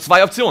options. Nur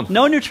zwei Optionen.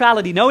 No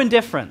neutrality, no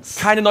indifference.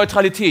 Keine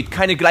Neutralität,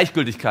 keine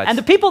Gleichgültigkeit. And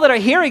the people that are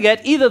hearing it,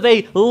 either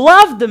they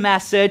love the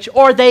message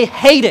or they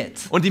hate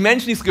it. Und die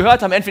Menschen, die es gehört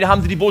haben, entweder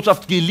haben sie die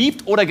Botschaft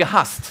geliebt oder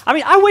gehasst. I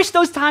mean, I wish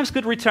those times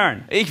could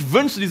return. Ich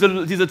wünschte,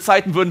 diese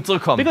Zeiten würden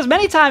zurückkommen. Because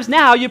many times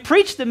now you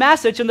preach the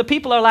message and the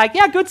people are like,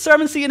 yeah, good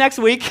sermon, see you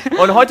next week.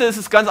 Und heute ist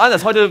es ganz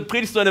anders. Heute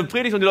predigst du eine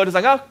Predigt und die Leute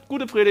sagen, ja,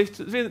 gute Predigt,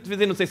 wir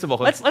sehen uns nächste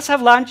Woche. let's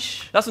have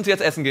lunch. Lass uns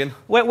jetzt essen gehen.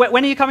 When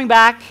are you coming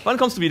back? Wann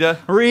kommst du wieder?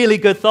 Really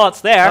good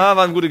thoughts there.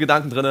 Waren gute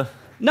Gedanken drin.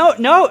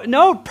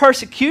 No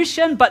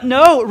persecution, but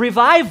no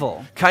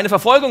revival. Keine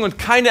Verfolgung und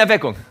keine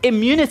Erweckung.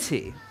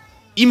 Immunity.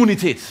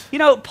 Immunität. You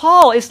know,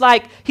 Paul is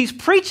like, he's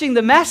preaching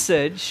the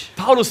message,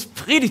 Paulus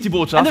predigt die and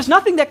Botschaft there's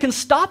nothing that can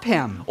stop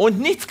him. und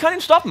nichts kann ihn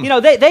stoppen. You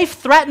know, they've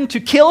threatened to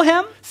kill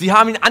him, Sie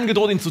haben ihn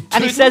angedroht, ihn zu and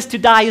he töten. says to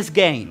die is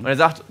gain. Und er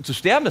sagt, zu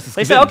sterben, das ist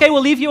They say, Gewinn. okay,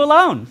 we'll leave you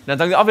alone. Dann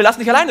sagen sie, wir lassen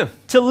dich alleine.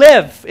 To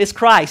live is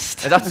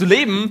Christ. Er sagt, zu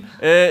leben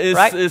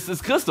Right?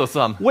 ist Christus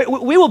zu haben. We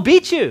will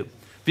beat you.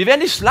 Wir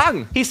werden dich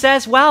schlagen. He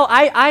says, well,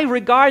 I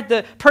regard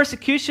the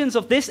persecutions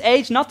of this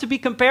age not to be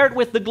compared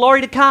with the glory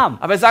to come.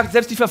 Aber er sagt,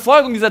 selbst die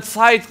Verfolgung dieser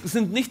Zeit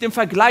sind nicht im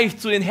Vergleich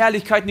zu den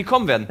Herrlichkeiten, die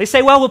kommen werden. They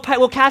say, well,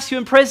 we'll cast you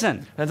in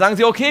prison. Dann sagen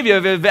sie, okay,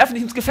 wir werfen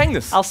dich ins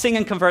Gefängnis. I'll sing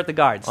and convert the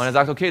guards. Und er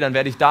sagt, okay, dann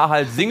werde ich da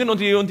halt singen und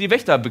die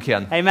Wächter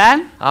bekehren.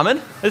 Amen? Amen.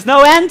 There's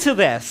no end to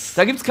this.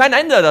 Da gibt es kein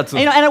Ende dazu.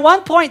 You know, and at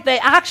one point, they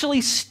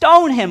actually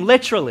stone him,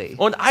 literally.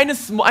 Und einen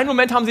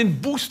Moment haben sie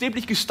ihn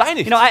buchstäblich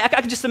gesteinigt. You know, I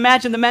can just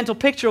imagine the mental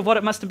picture of what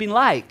it must have been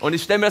like. Und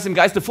ich stelle mir das im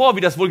Geiste vor,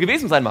 wie das wohl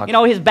gewesen sein mag. You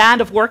know, his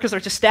band of workers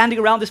are just standing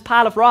around this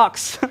pile of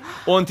rocks,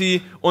 Und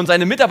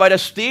seine Mitarbeiter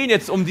stehen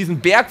jetzt um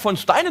diesen Berg von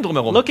Steinen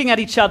drumherum. looking at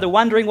each other,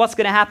 wondering what's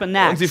going to happen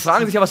Und sie next.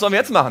 fragen sich, ja, was sollen wir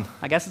jetzt machen?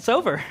 I guess it's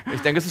over.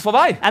 Ich denke, es ist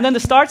vorbei. And then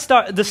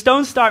the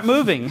stones start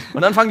moving.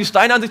 Und dann fangen die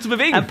Steine an, sich zu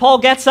bewegen. And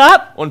Paul gets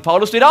up. Und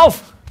Paulus steht auf.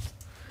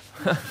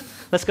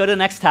 Let's go to the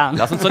next town.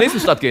 Lass uns zur nächsten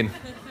Stadt gehen.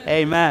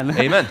 Amen.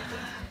 Amen.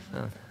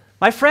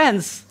 My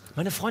friends,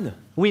 Meine Freunde,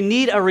 We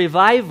need a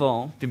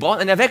revival Wir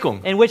brauchen eine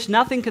Erweckung, in which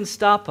nothing can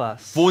stop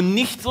us. wo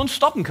nichts uns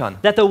stoppen kann.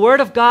 That the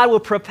Word of God will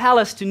propel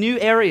us to new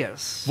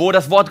areas. Wo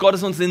das Wort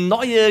Gottes uns in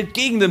neue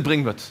Gegenden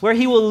bringen wird. Where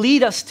He will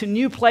lead us to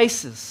new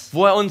places.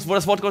 Wo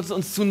das Wort Gottes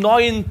uns zu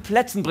neuen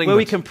Plätzen bringen Where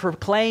we wird. can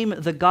proclaim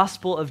the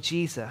gospel of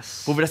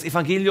Jesus. Wo wir das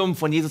Evangelium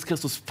von Jesus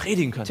Christus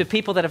predigen können. To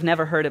people that have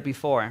never heard it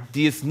before.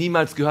 Die es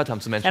niemals gehört haben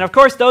zu Menschen. And of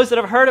course, those that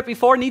have heard it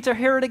before need to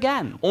hear it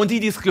again. Und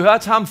die es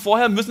gehört haben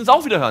vorher, müssen es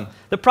auch wieder hören.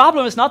 The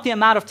problem is not the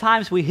amount of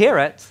times we hear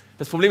it.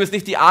 Das Problem ist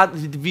nicht die Art,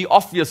 wie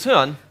oft wir es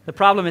hören. The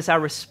problem is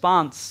our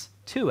response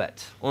to it.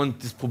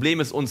 Und das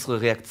Problem ist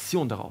unsere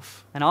Reaktion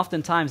darauf. And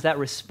oftentimes that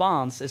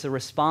response is a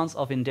response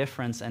of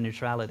indifference and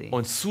neutrality.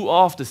 Und zu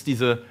oft ist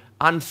diese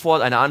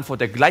Antwort eine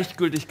Antwort der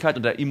Gleichgültigkeit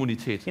und der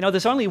Immunität. You know,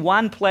 there's only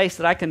one place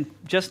that I can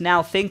just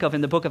now think of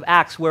in the book of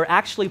Acts where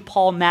actually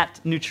Paul met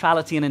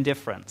neutrality and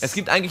indifference. Es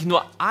gibt eigentlich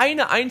nur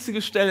eine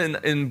einzige Stelle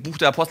im Buch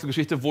der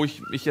Apostelgeschichte, wo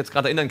ich mich jetzt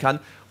gerade erinnern kann,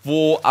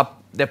 wo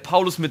der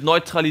Paulus mit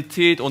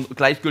Neutralität und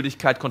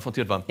Gleichgültigkeit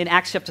konfrontiert war. In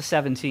Acts chapter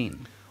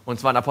 17. Und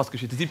zwar in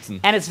Apostelgeschichte 17.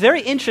 And it's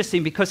very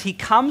interesting because he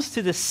comes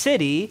to the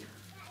city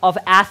of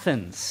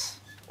Athens.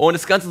 Und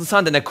es ist ganz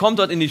interessant, denn er kommt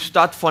dort in die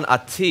Stadt von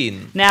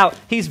Athen. Now,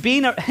 he's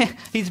been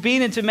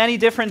into many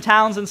different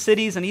towns and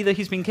cities, and either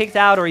he's been kicked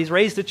out or he's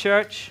raised a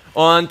church.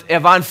 Und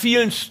er war in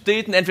vielen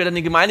Städten, entweder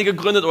eine Gemeinde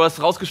gegründet oder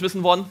ist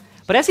rausgeschmissen worden.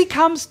 But as he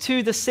comes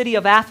to the city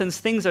of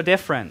Athens, things are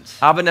different.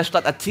 Aber in der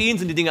Stadt Athen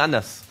sind die Dinge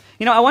anders.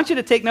 You know, I want you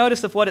to take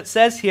notice of what it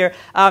says here.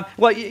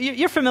 Well,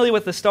 you're familiar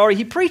with the story.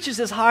 He preaches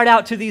his heart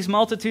out to these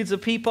multitudes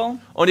of people.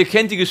 Und ihr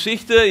kennt die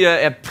Geschichte,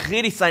 er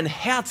predigt sein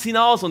Herz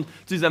hinaus und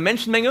zu dieser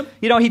Menschenmenge.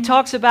 You know, he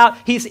talks about,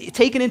 he's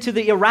taken into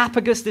the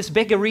Areopagus, this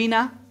big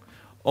arena.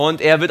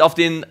 Und er wird auf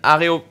den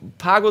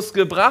Areopagus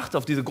gebracht,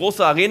 auf diese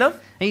große Arena.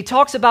 And he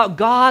talks about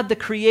God, the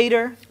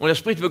Creator. Und er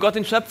spricht über Gott,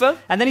 den Schöpfer.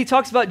 And then he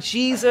talks about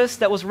Jesus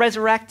that was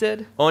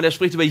resurrected. Und er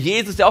spricht über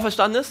Jesus, der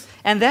auferstanden ist.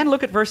 And then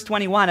look at verse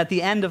 21 at the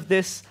end of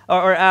this,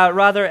 or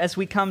rather as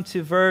we come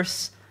to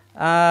verse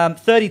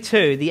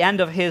 32, the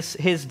end of his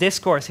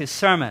discourse, his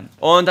sermon.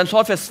 Und dann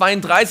schaut Vers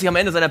 32 am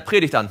Ende seiner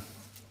Predigt an.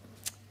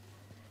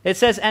 It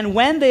says, and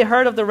when they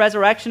heard of the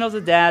resurrection of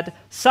the dead,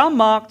 some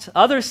mocked,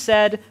 others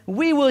said,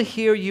 we will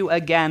hear you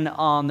again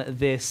on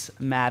this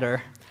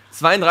matter.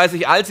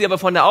 32, als sie aber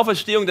von der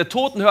Auferstehung der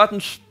Toten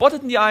hörten,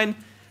 spotteten die einen.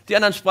 Die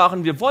anderen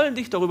sprachen, wir wollen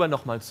dich darüber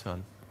nochmals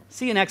hören.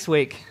 See you next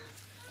week.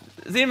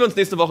 Sehen wir uns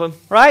nächste Woche.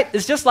 Right?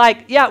 It's just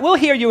like, yeah, we'll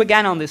hear you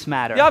again on this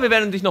matter. Ja, wir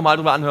werden dich nochmal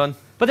darüber anhören.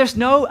 But there's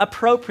no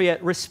appropriate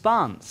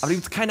response. Aber da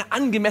gibt es keine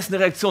angemessene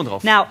Reaktion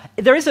drauf. Now,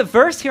 there is a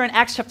verse here in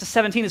Acts chapter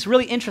 17, it's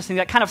really interesting,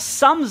 that kind of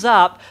sums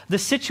up the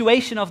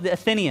situation of the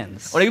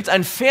Athenians. Und da gibt es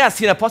einen Vers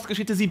hier in der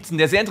Apostelgeschichte 17,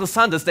 der sehr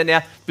interessant ist, denn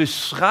er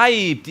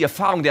beschreibt die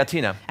Erfahrung der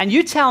Athener. And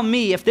you tell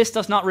me if this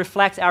does not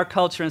reflect our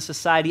culture and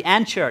society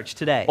and church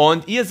today.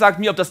 Und ihr sagt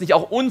mir, ob das nicht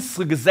auch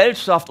unsere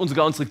Gesellschaft und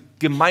sogar unsere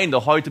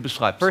Gemeinde heute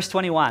beschreibt. Verse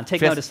 21,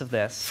 take notice of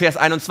this. Vers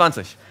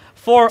 21.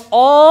 For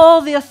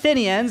all the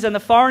Athenians and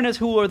the foreigners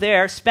who were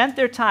there spent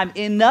their time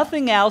in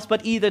nothing else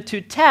but either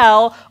to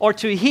tell or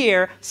to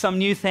hear some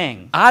new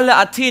thing. Alle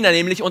Athener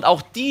nämlich und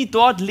auch die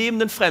dort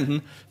lebenden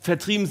Fremden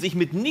vertrieben sich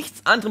mit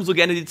nichts anderem so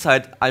gerne die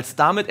Zeit, als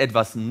damit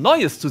etwas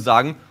Neues zu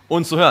sagen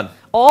und zu hören.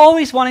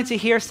 Always wanting to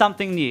hear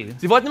something new.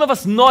 Sie wollten immer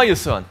was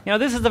Neues hören. You know,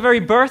 this is the very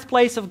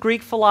birthplace of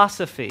Greek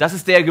philosophy. Das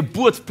ist der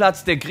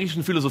Geburtsplatz der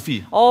griechischen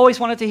Philosophie. Always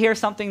wanted to hear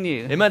something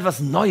new. Immer etwas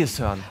Neues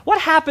hören.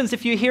 What happens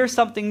if you hear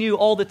something new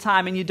all the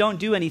time and you don't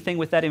do anything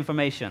with that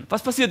information?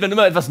 Was passiert, wenn du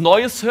immer etwas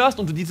Neues hörst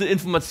und du diese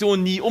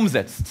Information nie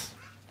umsetzt?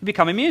 You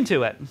become immune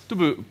to it.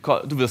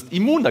 Du wirst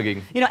immun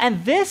dagegen. You know,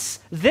 and this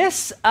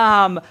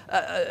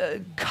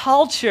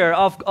culture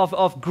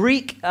of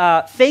Greek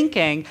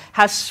thinking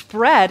has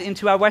spread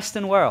into our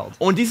Western world.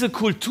 Und diese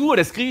Kultur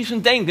des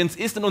griechischen Denkens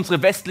ist in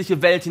unsere westliche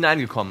Welt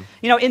hineingekommen.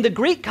 You know, in the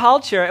Greek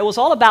culture, it was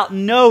all about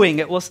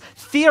knowing.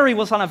 Theory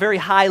was on a very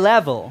high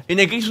level. In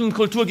der griechischen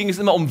Kultur ging es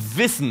immer um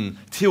Wissen,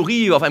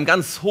 Theorie auf einem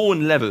ganz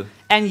hohen Level.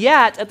 And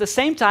yet, at the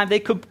same time, they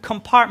could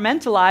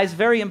compartmentalize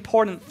very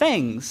important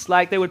things.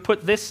 Like they would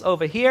put this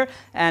over here,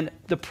 and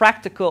the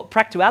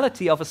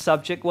practicality of a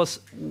subject was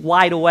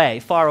wide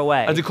away, far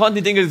away. Also sie konnten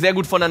die Dinge sehr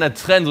gut voneinander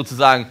trennen,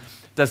 sozusagen.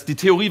 Die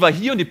Theorie war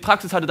hier und die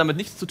Praxis hatte damit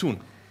nichts zu tun.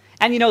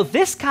 And you know,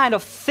 this kind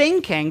of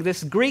thinking,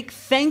 this Greek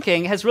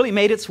thinking, has really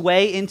made its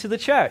way into the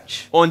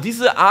church. Und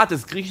diese Art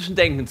des griechischen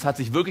Denkens hat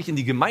sich wirklich in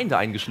die Gemeinde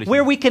eingeschlichen.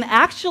 Where we can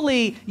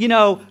actually, you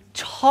know,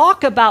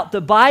 talk about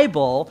the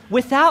Bible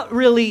without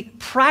really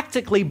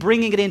practically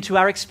bringing it into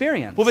our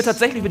experience. Wo wir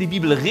tatsächlich über die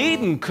Bibel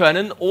reden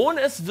können,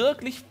 ohne es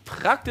wirklich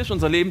praktisch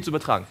unser Leben zu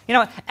übertragen. You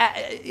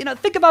know,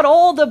 think about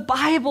all the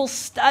Bible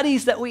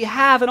studies that we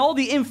have and all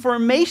the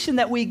information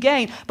that we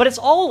gain, but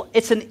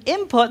it's an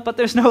input, but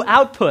there's no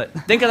output.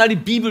 Denk an all die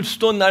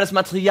Bibelstunden, all das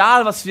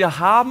Material, was wir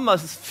haben.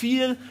 Es ist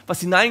viel, was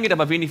hineingeht,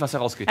 aber wenig, was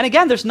herausgeht. And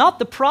again,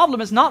 the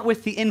problem is not with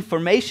the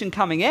information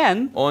coming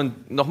in.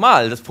 Und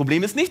nochmal, das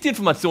Problem ist nicht die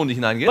Information, die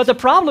hineingeht. But the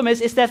problem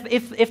is that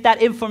if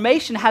that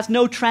information has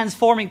no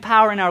transforming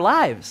power in our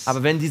lives.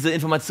 Aber wenn diese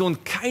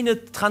Information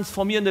keine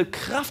transformierende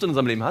Kraft in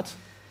unserem Leben hat,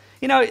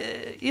 you know,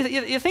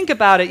 you think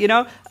about it, you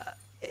know,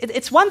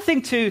 it's one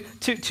thing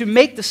to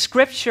make the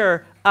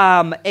scripture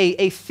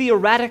a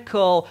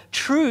theoretical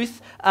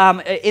truth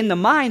in the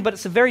mind, but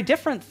it's a very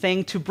different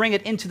thing to bring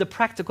it into the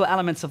practical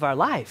elements of our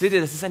life. Seht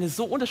ihr, das ist eine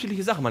so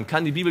unterschiedliche Sache. Man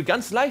kann die Bibel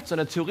ganz leicht zu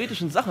einer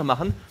theoretischen Sache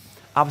machen,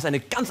 aber es ist eine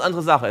ganz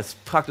andere Sache, es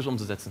praktisch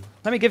umzusetzen.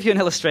 Let me give you an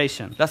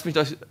illustration. Lasst mich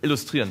euch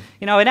illustrieren.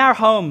 You know, in our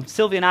home,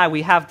 Sylvia and I,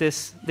 we have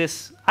this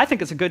I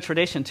think it's a good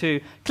tradition to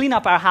clean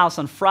up our house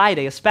on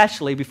Friday,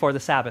 especially before the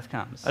Sabbath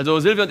comes. Also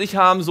Silvia und ich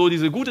haben so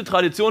diese gute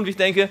Tradition, wie ich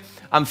denke,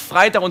 am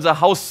Freitag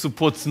unser Haus zu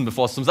putzen,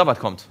 bevor es zum Sabbat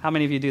kommt. How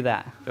many of you do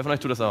that? Wer von euch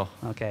tut das auch?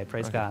 Okay,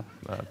 praise God.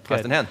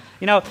 Preis den Herrn.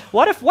 You know,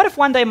 what if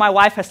one day my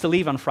wife has to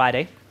leave on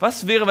Friday,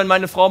 Was wäre, wenn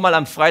meine Frau mal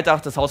am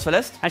Freitag das Haus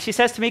verlässt? and she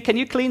says to me, "Can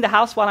you clean the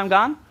house while I'm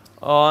gone?"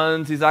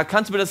 Und sie sagt,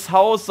 kannst du mir das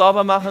Haus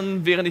sauber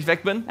machen, während ich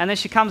weg bin? And then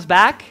she comes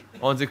back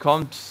Und sie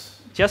kommt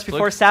just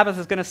before Sabbath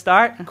is going to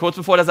start, kurz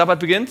bevor der Sabbat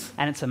beginnt.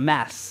 and it's a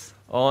mess.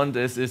 Und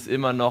es ist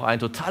immer noch ein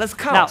totales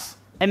Now, Chaos.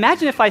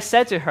 imagine if I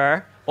said to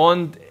her,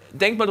 Und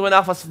denkt mal drüber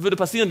nach, was würde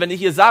passieren, wenn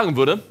ich ihr sagen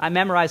würde, "I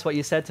memorized what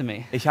you said to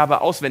me." ich habe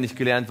auswendig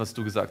gelernt, was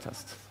du gesagt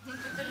hast.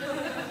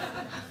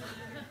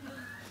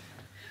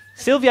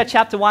 Sylvia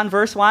chapter 1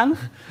 verse 1,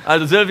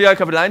 Also Silvia,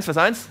 Kapitel 1, Vers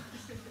 1.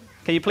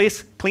 can you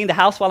please clean the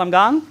house while I'm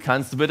gone?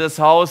 Kannst du bitte das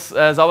Haus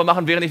sauber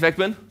machen, während ich weg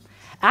bin?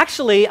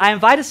 Actually, I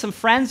invited some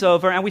friends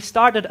over and we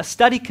started a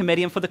study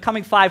committee, and for the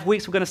coming 5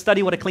 weeks we're going to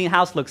study what a clean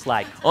house looks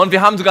like. Und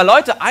wir haben sogar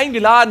Leute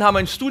eingeladen, haben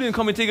ein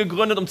Studienkomitee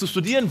gegründet, um zu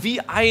studieren, wie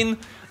ein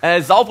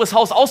sauberes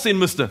Haus aussehen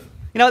müsste.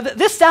 You know,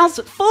 this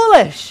sounds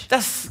foolish,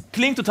 Das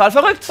klingt total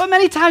verrückt. but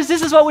many times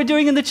this is what we're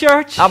doing in the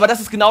church. Aber das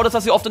ist genau das,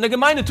 was wir oft in der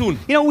Gemeinde tun.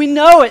 You know, we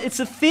know it,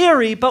 it's a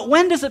theory, but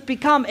when does it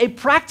become a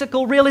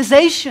practical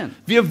realization?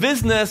 Wir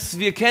wissen es,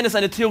 wir kennen es,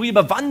 eine Theorie,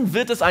 aber wann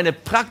wird es eine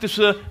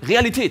praktische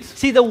Realität?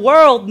 See, the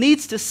world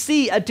needs to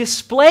see a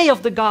display of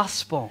the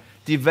gospel.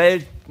 Die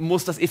Welt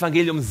muss das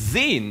Evangelium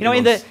sehen. You know,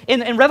 in uns.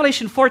 in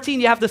Revelation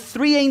 14, you have the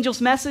 3 angels'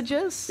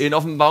 messages. In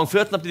Offenbarung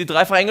 14 habt ihr die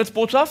dreifache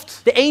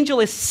Engelsbotschaft. The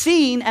angel is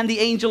seen and the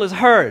angel is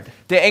heard.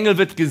 Der Engel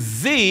wird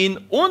gesehen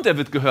und er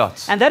wird gehört.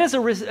 And that is a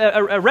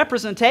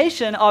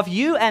representation of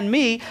you and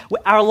me.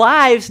 Our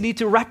lives need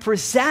to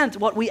represent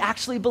what we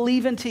actually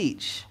believe and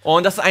teach.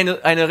 Und das ist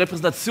eine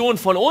Repräsentation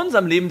von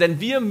unserem Leben, denn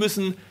wir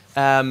müssen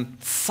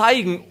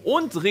zeigen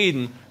und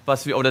reden,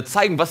 was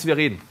wir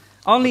reden.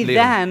 Only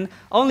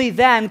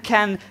then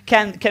can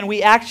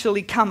we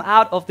actually come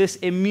out of this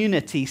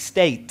immunity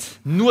state.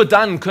 Nur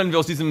dann können wir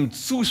aus diesem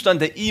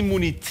Zustand der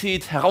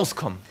Immunität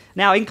herauskommen.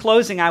 Now, in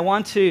closing, I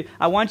want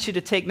you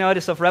to take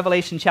notice of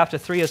Revelation chapter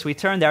 3 as we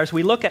turn there, as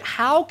we look at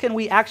how can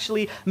we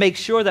actually make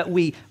sure that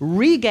we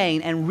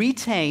regain and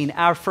retain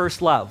our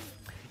first love.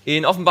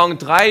 In Offenbarung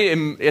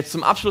 3, jetzt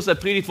zum Abschluss der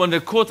Predigt, wollen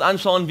wir kurz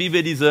anschauen, wie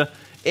wir diese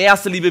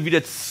erste Liebe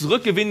wieder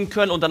zurückgewinnen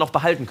können und dann auch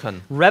behalten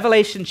können.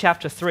 Revelation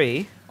chapter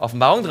 3,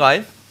 Offenbarung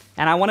 3.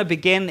 and I want to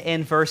begin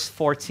in verse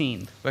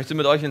 14. Ich möchte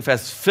mit euch in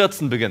Vers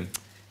 14 beginnen.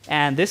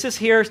 And this is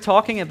here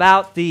talking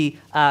about the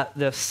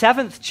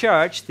seventh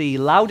church, the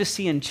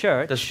Laodicean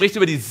church. Das spricht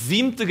über die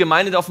 7.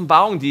 Gemeinde der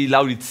Offenbarung, die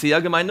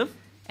Laodicea-Gemeinde.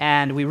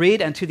 And we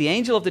read, "And to the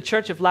angel of the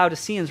church of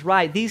Laodiceans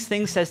write, these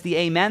things says the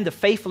Amen, the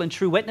faithful and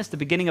true witness, the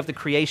beginning of the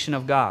creation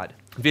of God."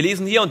 Wir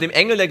lesen hier, und dem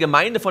Engel der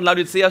Gemeinde von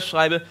Laodicea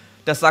schreibe,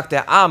 das sagt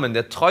der Amen,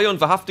 der treue und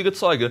wahrhaftige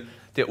Zeuge,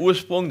 der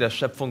Ursprung der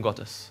Schöpfung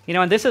Gottes. You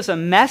know, and this is a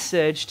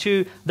message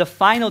to the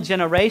final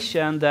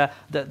generation,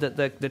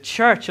 the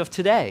church of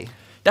today.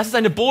 Das ist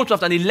eine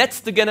Botschaft an die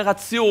letzte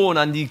Generation,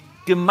 an die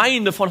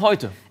Gemeinde von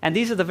heute. And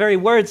these are the very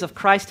words of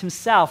Christ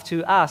himself to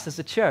us as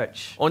a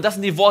church. Und das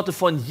sind die Worte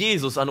von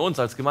Jesus an uns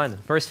als Gemeinde.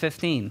 Verse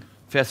 15.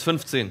 Vers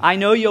 15. "I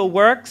know your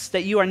works,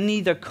 that you are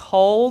neither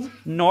cold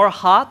nor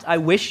hot. I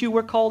wish you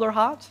were cold or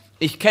hot.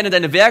 Ich kenne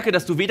deine Werke,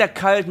 dass du weder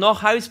kalt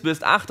noch heiß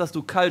bist. Ach, dass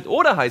du kalt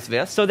oder heiß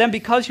wärst. So then,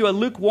 because you are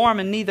lukewarm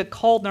and neither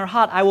cold nor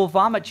hot, I will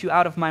vomit you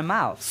out of my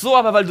mouth." So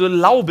aber, weil du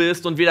lau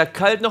bist und weder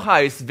kalt noch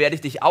heiß, werde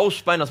ich dich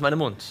ausspeien aus meinem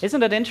Mund.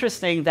 Isn't it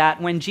interesting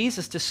that when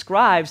Jesus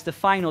describes the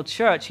final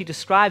church, he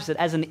describes it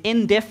as an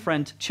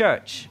indifferent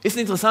church? Ist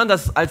interessant,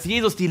 dass als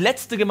Jesus die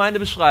letzte Gemeinde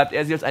beschreibt,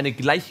 er sie als eine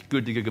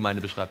gleichgültige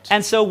Gemeinde beschreibt.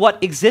 And so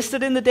what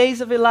existed in the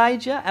days of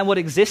Elijah and what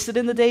existed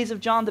in the days of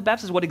John the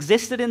Baptist, what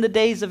existed in the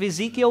days of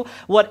Ezekiel,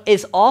 what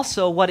is also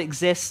what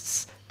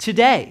exists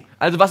today.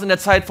 Also was in der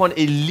Zeit von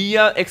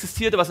Elia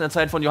existierte, was in der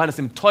Zeit von Johannes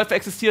dem Täufer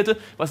existierte,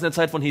 was in der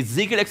Zeit von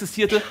Hesekiel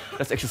existierte,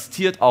 das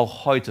existiert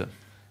auch heute.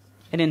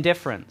 An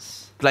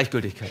indifference.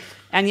 Gleichgültigkeit.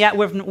 And yet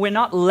we're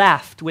not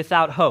left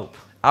without hope.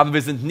 Aber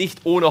wir sind nicht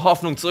ohne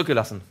Hoffnung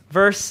zurückgelassen.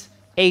 Verse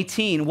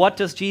 18, what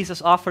does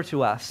Jesus offer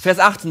to us? Vers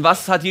 18,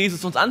 was hat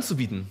Jesus uns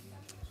anzubieten?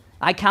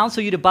 "I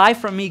counsel you to buy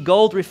from me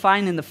gold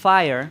refined in the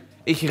fire,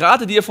 Ich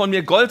rate dir, von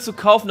mir Gold zu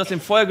kaufen, das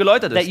im Feuer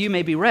geläutert that ist, you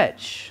may be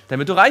rich,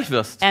 damit du reich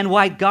wirst. and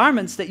white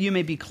garments, that you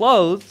may be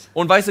clothed,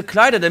 Und weiße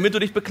Kleider, damit du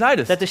dich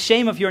bekleidest. that the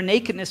shame of your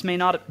nakedness may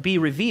not be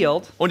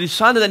revealed, Und die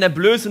Schande deiner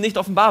Blöße nicht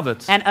offenbar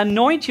wird. and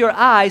anoint your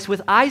eyes with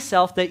eye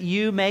salve, that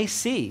you may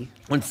see."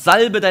 Und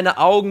salbe deine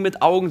Augen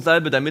mit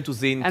Augensalbe, damit du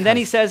sehen And then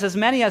he kannst. says, as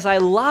many as I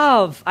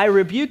love, I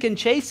rebuke and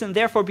chasten,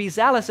 therefore be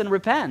zealous and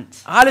repent.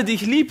 Alle, die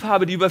ich lieb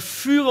habe, die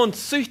überführe und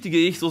züchtige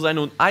ich, so sei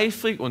nun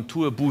eifrig und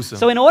tue Buße.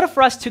 So in order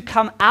for us to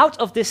come out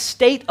of this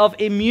state of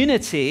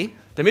immunity,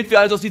 Damit wir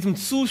also aus diesem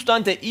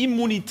Zustand der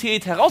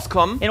Immunität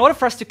herauskommen, in order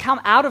for us to come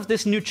out of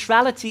this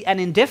neutrality and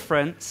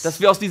indifference,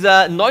 dass wir aus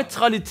dieser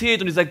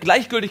Neutralität und dieser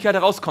Gleichgültigkeit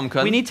herauskommen we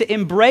können, need to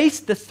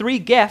embrace the three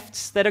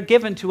gifts that are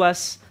given to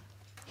us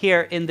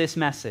here in this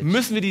message.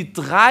 müssen wir die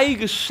 3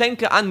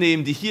 Geschenke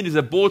annehmen, die hier in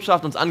dieser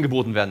Botschaft uns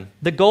angeboten werden.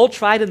 The gold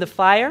tried in the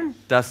fire,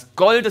 Das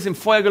Gold, das im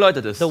Feuer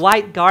geläutert ist, the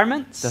white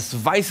garments, das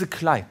weiße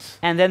Kleid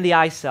and then the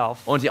eye self.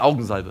 und die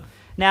Augensalbe.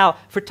 Now,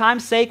 for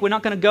time's sake, we're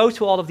not going to go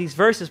to all of these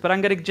verses, but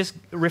I'm going to just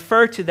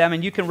refer to them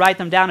and you can write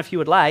them down if you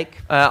would like.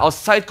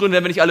 Aus Zeitgründen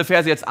werden wir nicht alle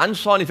Verse jetzt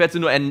anschauen, ich werde sie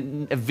nur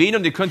erwähnen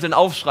und ihr könnt sie dann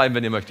aufschreiben,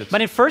 wenn ihr möchtet. But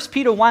in 1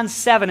 Peter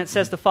 1:7 it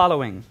says the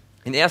following: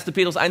 In 1.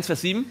 Petrus 1,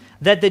 Vers 7,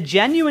 that the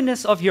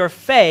genuineness of your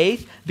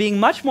faith, being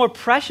much more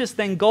precious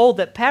than gold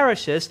that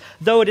perishes,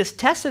 though it is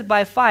tested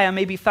by fire,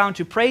 may be found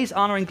to praise,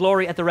 honor, and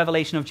glory at the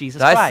revelation of Jesus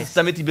da heißt es, Christ.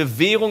 damit die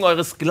Bewährung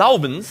eures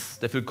Glaubens,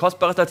 der viel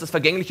kostbarer ist als das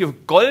vergängliche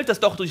Gold, das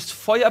doch durchs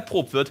Feuer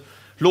erprobt wird,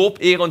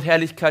 Lob, Ehre und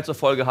Herrlichkeit zur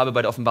Folge habe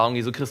bei der Offenbarung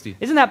Jesu Christi.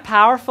 Isn't that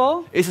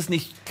powerful? Ist es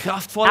nicht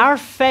kraftvoll? Our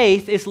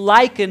faith is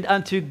likened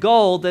unto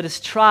gold that is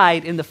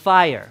tried in the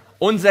fire.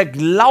 Unser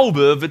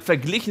Glaube wird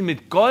verglichen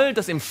mit Gold,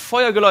 das im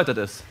Feuer geläutert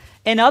ist.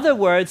 In other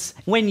words,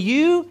 when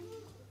you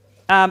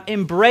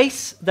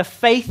embrace the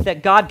faith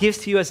that God gives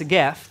to you as a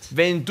gift,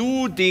 Wenn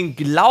du den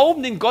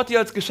Glauben, den Gott dir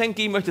als Geschenk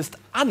geben möchtest,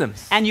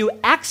 annimmst and you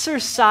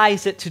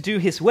exercise it to do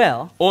His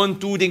will,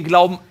 und du den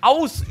Glauben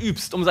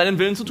ausübst, um seinen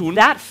Willen zu tun,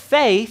 that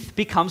faith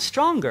becomes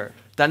stronger.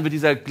 dann wird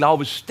dieser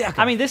Glaube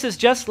stärker. I mean, this is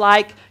just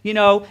like, you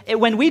know,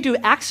 when we do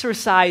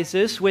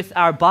exercises with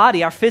our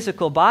body, our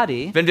physical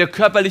body, Wenn wir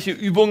körperliche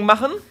Übungen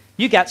machen,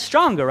 you get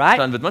stronger, right?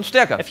 dann wird man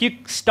stärker. If you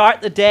start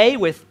the day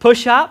with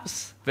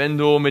push-ups, Wenn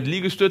du mit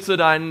Liegestütze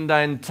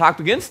deinen Tag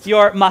beginnst,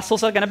 your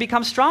muscles are going to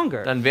become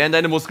stronger. dann werden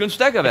deine Muskeln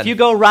stärker If you werden.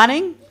 go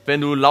running,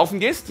 Wenn du laufen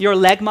gehst, your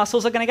leg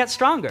muscles are going to get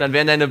stronger. dann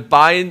wird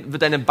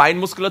deine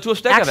Beinmuskulatur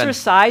stärker werden.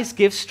 Exercise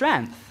gives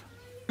strength.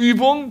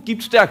 Übung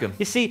gibt Stärke.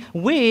 You see,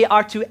 we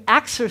are to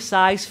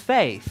exercise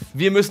faith.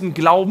 Wir müssen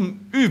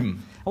Glauben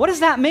üben. What does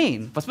that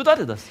mean? Was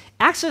bedeutet das?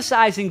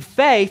 Exercising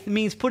faith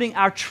means putting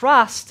our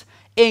trust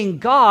in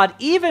God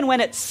even when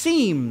it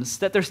seems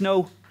that there's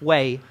no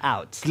way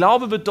out.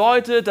 Glaube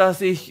bedeutet,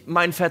 dass ich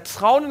mein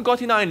Vertrauen in Gott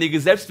hineinlege,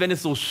 selbst wenn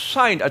es so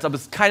scheint, als ob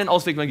es keinen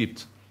Ausweg mehr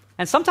gibt.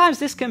 And sometimes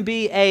this can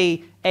be a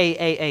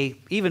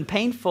even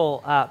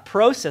painful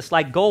process,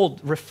 like gold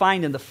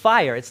refined in the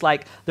fire. It's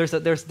like there's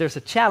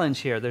a challenge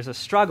here, there's a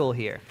struggle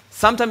here.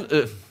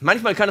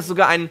 Manchmal kann es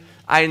sogar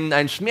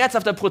ein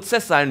schmerzhafter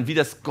Prozess sein, wie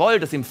das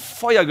Gold, das im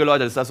Feuer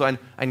geläutert ist. Also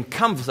ein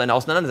Kampf, ist eine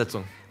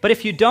Auseinandersetzung. But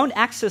if you don't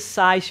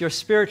exercise your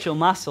spiritual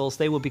muscles,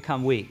 they will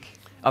become weak.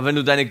 Aber wenn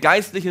du deine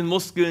geistlichen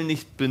Muskeln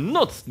nicht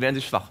benutzt, werden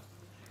sie schwach.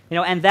 You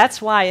know, and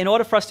that's why in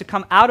order for us to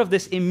come out of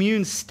this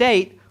immune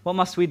state, what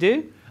must we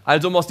do?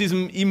 Also um aus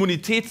diesem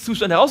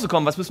Immunitätszustand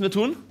herauszukommen, was müssen wir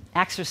tun?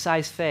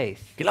 Exercise faith.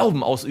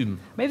 Glauben ausüben.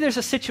 Maybe there's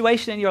a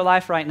situation in your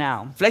life right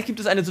now, Vielleicht gibt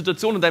es eine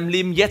Situation in deinem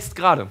Leben jetzt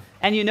gerade.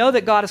 and you know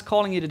that God is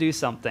calling you to do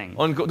something.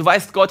 Und du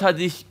weißt, Gott hat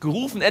dich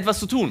gerufen, etwas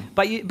zu tun.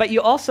 But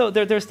you also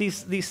there's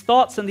these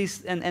thoughts and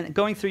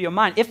going through your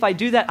mind. If I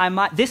do that,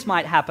 this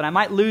might happen. I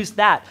might lose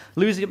that,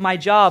 lose my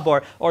job,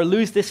 or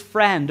lose this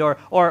friend, or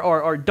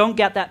don't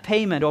get that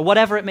payment, or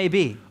whatever it may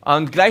be.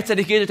 Und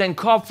gleichzeitig geht durch deinen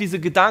Kopf diese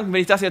Gedanken,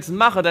 wenn ich das jetzt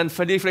mache, dann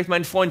verliere ich vielleicht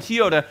meinen Freund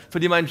hier oder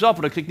verliere meinen Job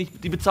oder kriege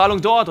nicht die Bezahlung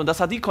dort und das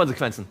hat die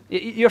Konsequenzen.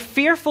 You're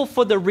fearful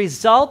for the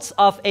results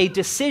of a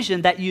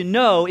decision that you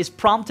know is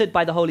prompted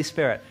by the Holy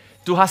Spirit.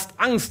 Du hast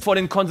Angst vor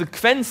den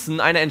Konsequenzen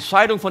einer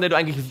Entscheidung, von der du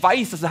eigentlich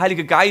weißt, dass der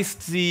Heilige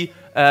Geist sie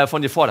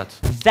von dir fordert.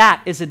 That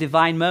is a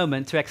divine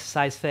moment to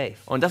exercise faith.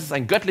 Und das ist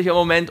ein göttlicher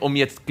Moment, um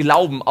jetzt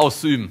Glauben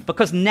auszuüben.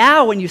 Because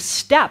now when you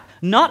step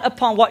not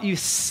upon what you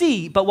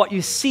see, but what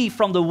you see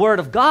from the Word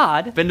of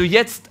God, Wenn du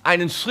jetzt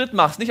einen Schritt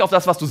machst, nicht auf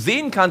das, was du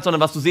sehen kannst,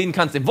 sondern was du sehen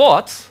kannst im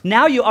Wort,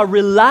 now you are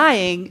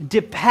relying,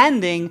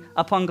 depending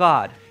upon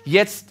God.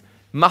 jetzt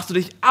machst du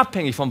dich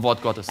abhängig vom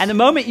Wort Gottes. And the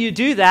moment you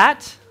do that,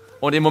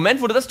 Und im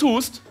Moment, wo du das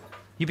tust,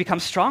 you become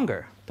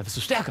stronger. dann bist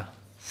du stärker.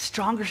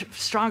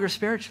 Stronger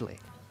spiritually.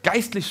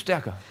 Geistlich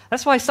stärker.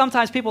 That's why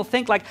sometimes people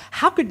think like,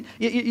 how could,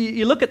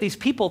 you look at these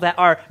people that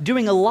are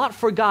doing a lot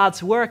for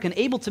God's work and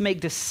able to make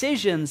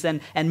decisions and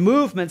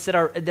movements that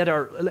are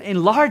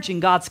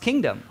enlarging God's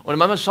kingdom. Und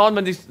manchmal schaut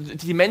man sich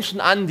die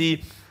Menschen an, die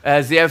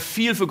sehr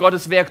viel für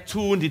Gottes Werk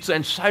tun, die zur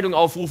Entscheidung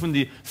aufrufen,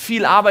 die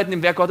viel arbeiten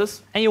im Werk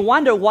Gottes. And you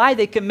wonder why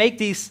they can make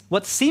these,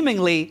 what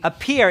seemingly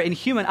appear in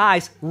human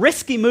eyes,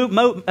 risky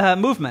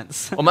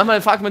movements. Und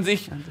manchmal fragt man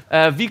sich,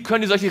 wie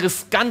können die solche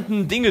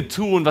riskanten Dinge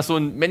tun, was so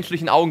in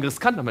menschlichen Augen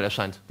riskant manchmal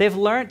erscheint. They've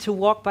learned to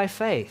walk by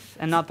faith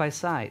and not by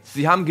sight.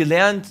 Sie haben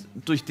gelernt,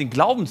 durch den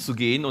Glauben zu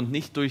gehen und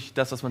nicht durch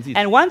das, was man sieht.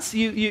 And once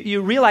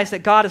you realize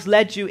that God has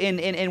led you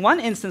in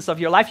one instance of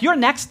your life,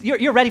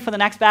 you're ready for the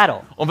next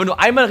battle. Und wenn du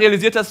einmal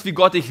realisiert hast, wie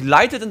Gott dich dich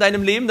leitet in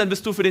deinem Leben, dann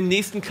bist du für den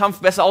nächsten Kampf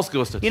besser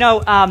ausgerüstet. You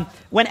know,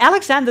 when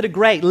Alexander the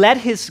Great led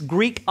his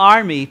Greek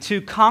army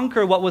to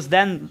conquer what was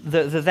then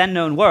the then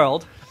known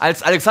world,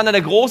 Als Alexander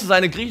der Große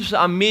seine griechische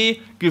Armee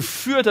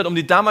geführt hat, um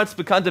die damals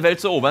bekannte Welt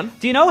zu erobern,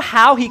 do you know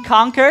how he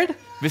conquered?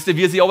 wisst ihr,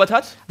 wie er sie erobert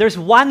hat? There's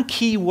one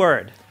key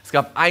word, Es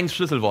gab ein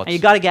Schlüsselwort. and you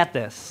got to get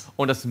this: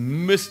 Und das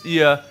müsst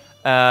ihr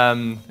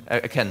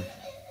erkennen.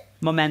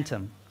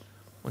 momentum.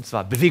 Und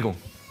zwar Bewegung.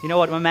 You know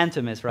what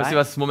momentum is, Wisst ihr, right?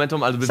 was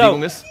Momentum, also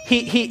Bewegung So ist?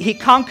 he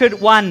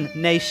conquered one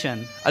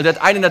nation, Also er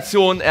hat eine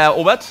Nation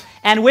erobert.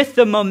 and with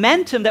the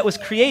momentum that was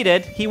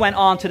created, he went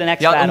on to the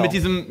next Ja, und battle.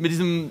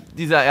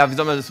 wie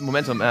soll man das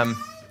Momentum,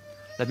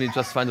 let me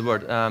just find the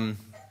word,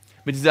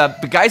 mit dieser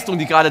Begeisterung,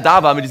 die gerade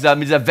da war, mit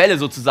dieser Welle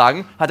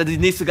sozusagen, hat er die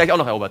nächste gleich auch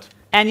noch erobert.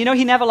 And you know,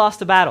 he never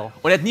lost a battle.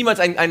 Und er hat niemals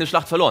eine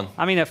Schlacht verloren.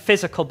 I mean, a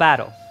physical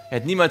battle. Er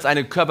hat niemals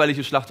eine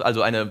körperliche Schlacht,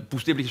 also eine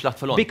buchstäbliche Schlacht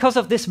verloren. Because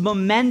of this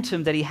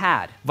momentum that he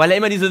had. Weil er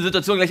immer diese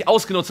Situation gleich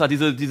ausgenutzt hat,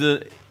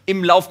 diese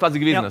im Lauf quasi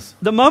You gewesen know, ist.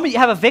 the moment you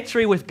have a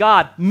victory with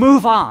God,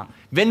 move on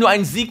Wenn du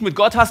einen Sieg mit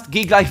Gott hast,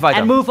 geh gleich weiter.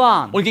 and move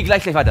on. Und geh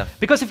gleich weiter.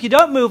 Because if you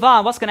don't move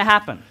on, what's going to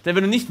happen? Denn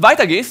wenn du nicht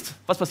weitergehst,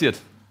 was passiert?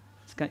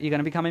 You're going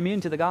to become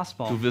immune to the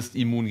gospel. Du wirst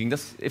immun gegen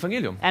das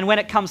Evangelium. And when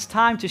it comes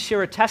time to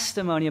share a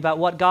testimony about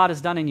what God has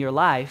done in your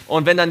life,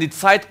 Und wenn dann die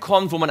Zeit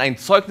kommt, wo man ein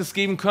Zeugnis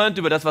geben könnte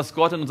über das, was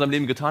Gott in unserem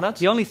Leben getan hat,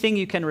 the only thing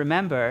you can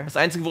remember das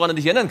Einzige, woran du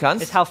dich erinnern is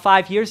kannst, how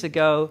 5 years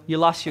ago you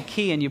lost your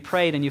key and you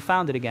prayed and you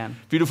found it again.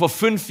 wie du vor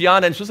 5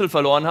 Jahren deinen Schlüssel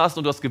verloren hast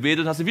und du hast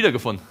gebetet und hast ihn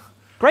wiedergefunden.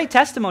 Great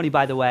testimony,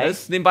 by the way.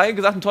 Das ist nebenbei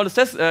gesagt ein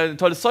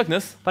tolles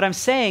Zeugnis. But I'm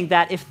saying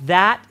that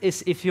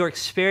if your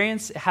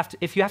experience,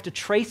 if you have to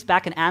trace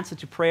back an answer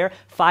to prayer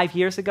 5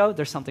 years ago,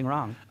 there's something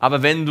wrong.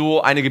 Aber wenn du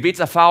eine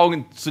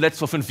Gebetserfahrung zuletzt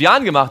vor 5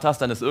 Jahren gemacht hast,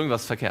 dann ist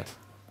irgendwas verkehrt.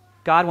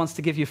 God wants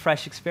to give you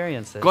fresh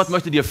experiences. Gott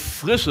möchte dir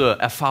frische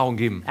Erfahrung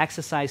geben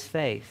Exercise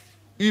faith.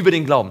 über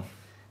den Glauben.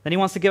 Then he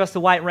wants to give us the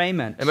white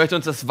raiment. Er möchte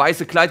uns das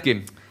weiße Kleid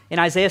geben. In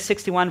Isaiah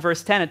 61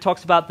 verse 10, it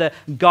talks about the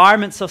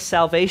garments of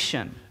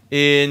salvation.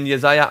 In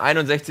Jesaja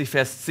 61,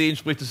 Vers 10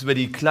 spricht es über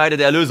die Kleider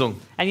der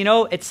Erlösung. And you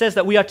know, it says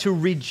that we are to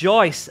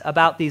rejoice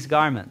about these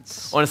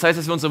garments. Und das heißt,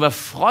 dass wir uns darüber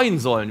freuen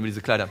sollen, über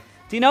diese Kleider.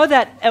 Do you know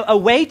that a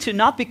way to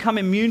not become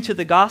immune to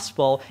the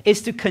gospel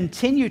is to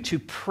continue to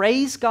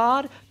praise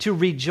God, to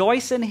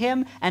rejoice in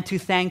Him, and to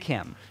thank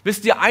Him?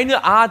 Wisst ihr,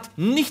 eine Art,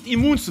 nicht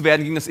immun zu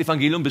werden gegen das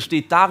Evangelium,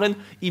 besteht darin,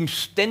 ihm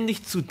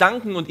ständig zu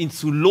danken und ihn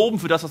zu loben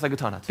für das, was er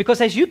getan hat.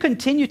 Because as you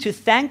continue to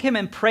thank Him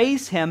and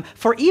praise Him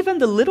for even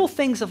the little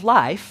things of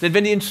life, Denn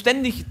wenn ihr ihn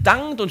ständig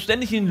dankt und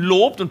ständig ihn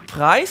lobt und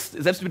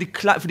preist, selbst für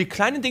die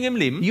kleinen Dinge im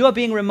Leben, you are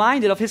being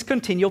reminded of His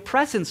continual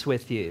presence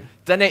with you.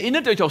 dann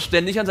erinnert ihr euch auch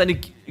ständig an seine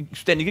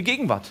ständige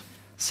Gegenwart.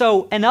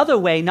 So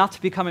another way not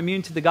to become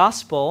immune to the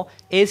gospel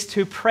is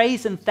to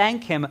praise and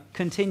thank Him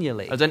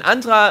continually. Also ein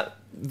anderer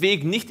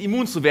Weg, nicht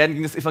immun zu werden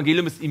gegen das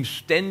Evangelium, ist ihm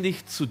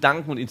ständig zu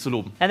danken und ihn zu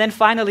loben. And then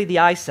finally the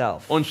eye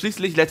salve. Und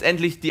schließlich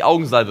letztendlich die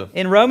Augensalbe.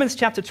 In Romans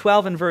chapter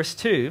 12 and verse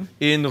 2,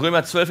 In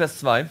Römer 12, Vers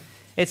 2,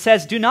 it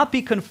says, "Do not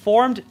be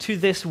conformed to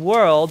this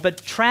world,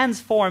 but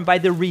transformed by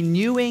the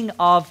renewing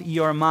of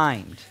your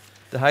mind."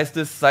 da heißt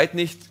es, seid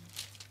nicht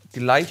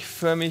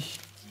gleichförmig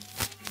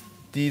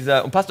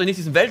und passt euch nicht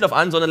diesem Weltlauf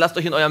an, sondern lasst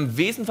euch in eurem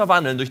Wesen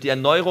verwandeln durch die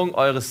Erneuerung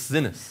eures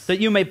Sinnes. That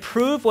you may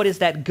prove what is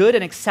that good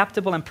and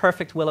acceptable and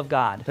perfect will of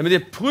God. Damit ihr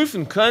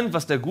prüfen könnt,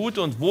 was der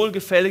gute und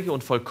wohlgefällige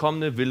und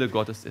vollkommene Wille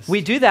Gottes ist.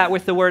 We do that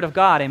with the Word of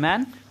God,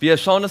 amen? Wir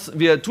tun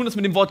es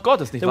mit dem Wort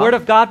Gottes, nicht The Word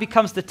wahr? of God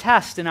becomes the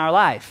test in our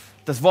life.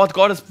 Das Wort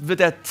Gottes wird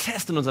der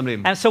Test in unserem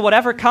Leben. And so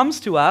whatever comes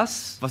to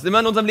us, Was immer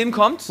in unserem Leben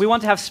kommt, we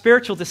want to have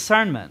spiritual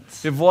discernment.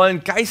 wir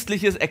wollen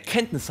geistliches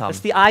Erkenntnis haben.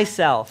 It's the eye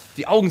self.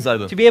 Die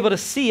Augensalbe. To be able to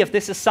see if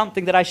this is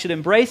something that I should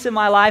embrace in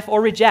my life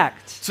or reject.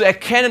 Zu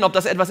erkennen, ob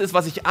das etwas ist,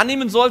 was ich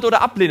annehmen sollte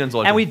oder ablehnen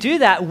sollte. And we do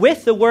that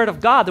with the Word of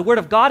God. The Word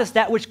of God is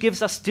that which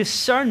gives us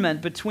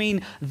discernment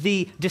between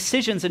the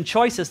decisions and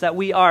choices that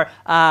we are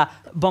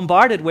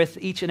bombarded with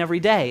each and every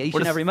day, each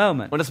and every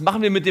moment. Und das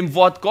machen wir mit dem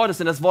Wort Gottes,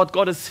 denn das Wort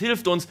Gottes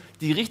hilft uns,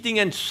 die richtigen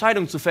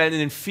Entscheidungen zu fällen in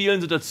den vielen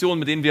Situationen,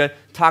 mit denen wir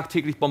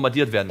tagtäglich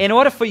bombardiert werden. In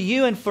order for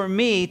you and for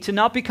me to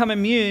not become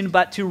immune,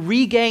 but to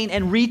regain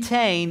and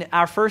retain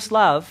our first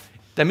love,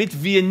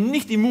 Damit wir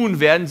nicht immun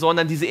werden,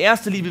 sondern diese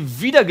erste Liebe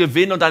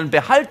wiedergewinnen und dann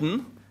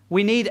behalten,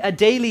 we need a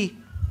daily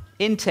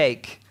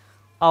intake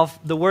of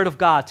the Word of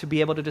God to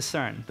be able to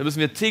discern. dann müssen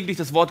wir täglich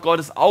das Wort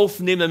Gottes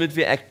aufnehmen, damit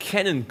wir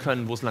erkennen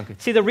können, wo es lang geht.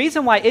 See, the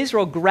reason why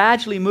Israel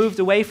gradually moved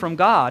away from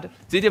God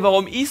Seht ihr,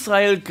 warum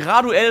Israel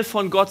graduell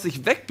von Gott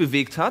sich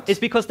wegbewegt hat? is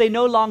because they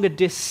no longer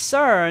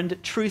discerned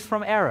truth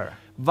from error.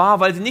 War,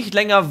 weil sie nicht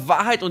länger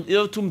Wahrheit und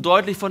Irrtum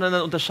deutlich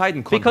voneinander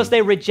unterscheiden Because konnten.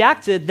 they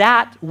rejected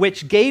that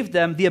which gave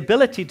them the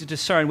ability to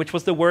discern, which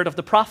was the word of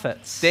the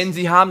prophets. Denn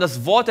sie haben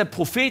das Wort der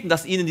Propheten,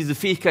 das ihnen diese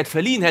Fähigkeit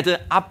verliehen hätte,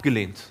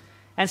 abgelehnt.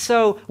 And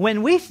so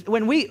when we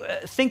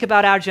think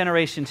about our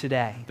generation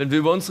today, Wenn wir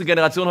über unsere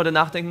Generation heute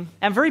nachdenken,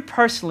 and very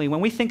personally,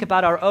 when we think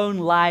about our own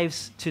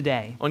lives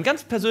today, und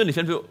ganz persönlich,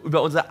 wenn wir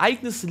über unser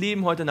eigenes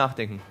Leben heute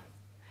nachdenken,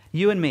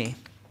 you and me,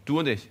 du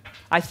und ich,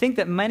 I think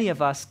that many of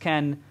us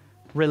can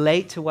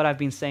relate to what I've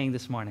been saying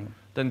this morning.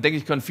 dann denke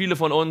ich, können viele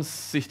von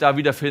uns sich da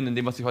wiederfinden in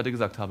dem, was ich heute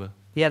gesagt habe.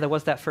 Yeah, there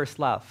was that first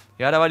love.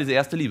 Ja, da war diese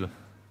erste Liebe.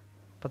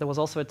 But there was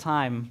also a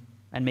time,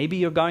 and maybe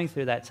you're going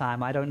through that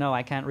time, I don't know,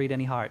 I can't read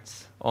any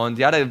hearts, Und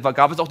ja, da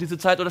gab es auch diese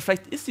Zeit, oder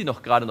vielleicht ist sie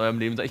noch gerade in eurem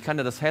Leben, ich kann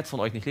ja das Herz von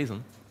euch nicht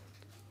lesen,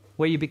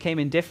 where you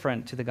became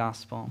indifferent to the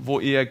gospel. wo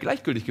ihr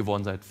gleichgültig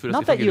geworden seid für das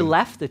Not that you Evangelium.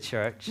 left the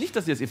church, Nicht,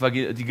 dass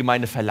ihr die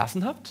Gemeinde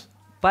verlassen habt,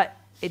 but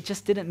it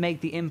just didn't make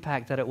the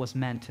impact that it was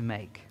meant to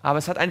make. aber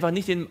es hat einfach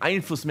nicht den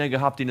Einfluss mehr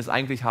gehabt, den es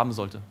eigentlich haben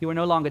sollte. You were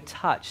no longer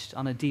touched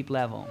on a deep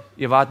level.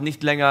 Ihr wart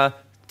nicht länger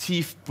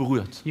tief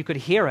berührt. You could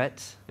hear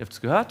it, Ihr habt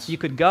es gehört, you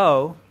could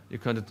go, ihr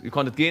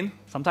konntet gehen,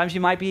 sometimes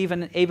you might be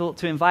even able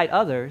to invite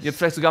others, ihr habt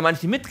vielleicht sogar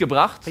manche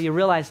mitgebracht, but you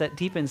realize that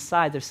deep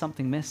inside there's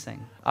something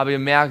missing. aber ihr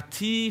merkt,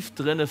 tief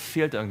drinne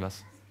fehlt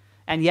irgendwas.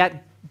 And yet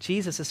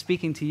Jesus is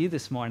speaking to you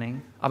this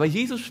morning Aber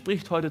Jesus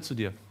spricht heute zu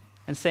dir.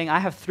 and saying,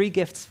 I have 3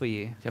 gifts for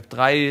you. Ich habe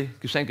 3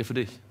 Geschenke für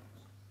dich.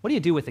 What do you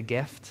do with a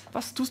gift?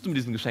 Was tust du mit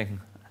diesen Geschenken?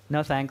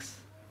 No thanks.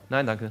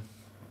 Nein, danke.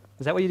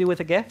 Is that what you do with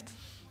a gift?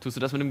 Tust du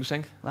das mit dem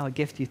Geschenk? Well, a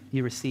gift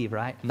you receive,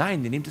 right?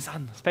 Nein, ihr nehmt es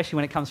an. Especially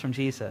when it comes from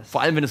Jesus.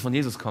 Vor allem, wenn es von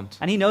Jesus kommt.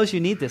 And he knows you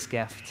need this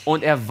gift.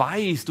 Und er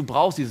weiß, du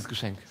brauchst dieses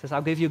Geschenk. He says,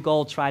 I'll give you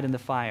gold tried in the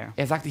fire.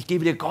 Er sagt, ich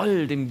gebe dir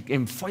Gold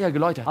im Feuer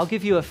geläutert. I'll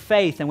give you a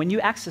faith, and when you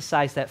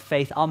exercise that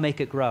faith, I'll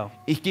make it grow.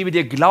 Ich gebe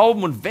dir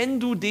Glauben und wenn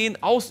du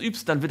den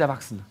ausübst, dann wird er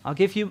wachsen. I'll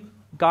give you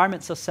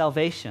garments of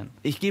salvation.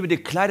 Ich gebe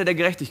dir Kleider der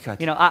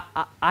Gerechtigkeit. You know,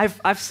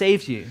 I've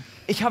saved you.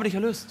 Ich habe dich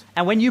erlöst.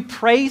 And when you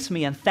praise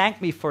me and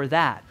thank me for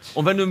that,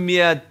 Und wenn du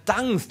mir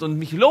dankst und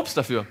mich lobst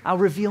dafür,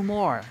 I'll reveal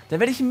more. dann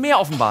werde ich mehr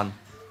offenbaren.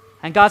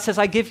 And God says,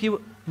 I give you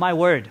my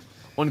word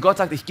Und Gott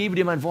sagt, ich gebe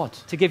dir mein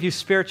Wort, to give you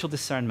spiritual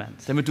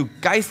discernment. damit du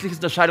geistliches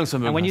And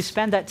Unterscheidungsvermögen when you hast.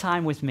 spend that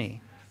time with me,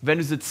 Wenn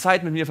du diese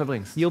Zeit mit mir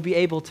verbringst, you'll be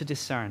able to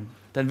discern,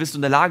 dann wirst du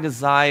in der Lage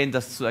sein,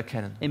 das zu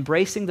erkennen.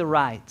 embracing the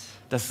right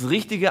Das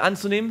Richtige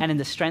anzunehmen and in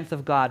the strength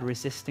of God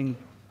resisting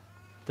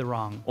the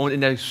wrong. und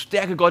in der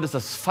Stärke Gottes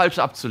das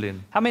Falsche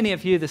abzulehnen. How many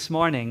of you this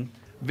morning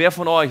Wer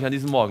von euch an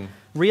diesem Morgen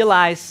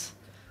realize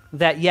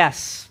that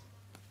yes,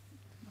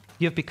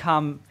 you've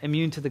become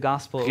immune to the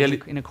gospel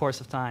in a course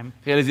of time?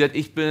 realisiert,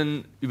 ich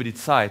bin über die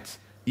Zeit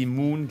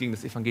immun gegen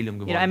das Evangelium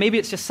You know, and geworden? maybe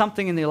it's just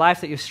something in your life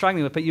that you're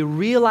struggling with, but you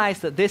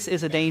realize that this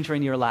is a danger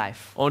in your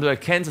life. Und du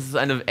erkennst, es ist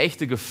eine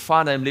echte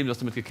Gefahr in deinem Leben, du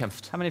hast damit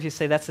gekämpft. How many of you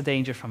say that's a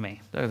danger for me?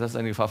 Das ist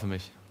eine Gefahr für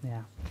mich.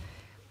 Yeah.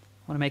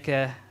 I want to make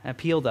an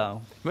appeal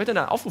though. Ich möchte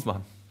einen Aufruf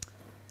machen.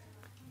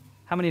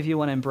 How many of you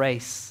want to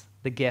embrace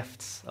the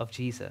gifts of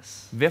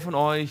Jesus? Wer von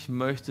euch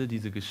möchte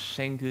diese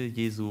Geschenke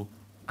Jesu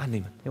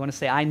annehmen? You want to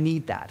say, I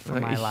need that for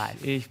my life.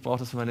 Ich brauche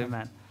das für mein Leben.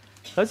 Amen.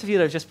 Those of you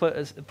that just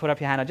put up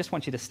your hand, I just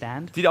want you to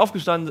stand. Die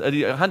aufgestanden,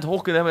 die Hand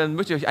hochgenommen haben,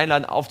 möchte ich euch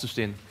einladen,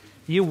 aufzustehen.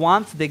 You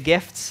want the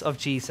gifts of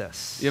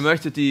Jesus. Ihr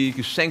möchtet die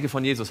Geschenke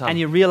von Jesus And haben.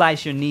 you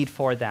realize your need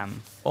for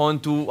them.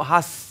 Und du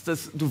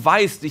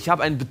weißt, ich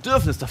habe ein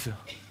Bedürfnis dafür.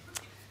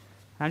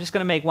 I'm just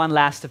going to make one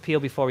last appeal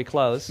before we Ich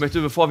close.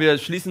 möchte, bevor wir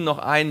schließen, noch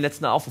einen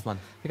letzten Aufruf machen.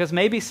 Because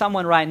maybe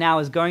someone right now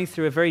is going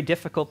through a very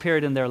difficult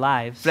period in their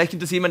lives Vielleicht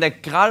gibt es jemanden, der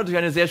gerade durch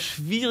eine sehr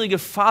schwierige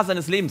Phase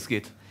seines Lebens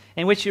geht.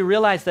 in which you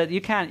realize that you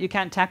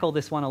can't tackle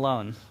this one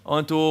alone.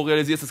 Und du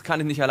realisierst, das kann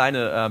ich nicht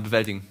alleine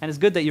bewältigen. And it's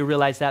good that you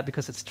realize that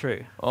because it's true.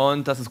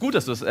 Und das ist gut,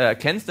 dass du es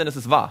erkennst, denn es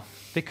ist wahr.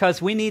 Because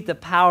we need the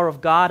power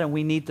of God and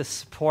we need the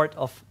support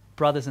of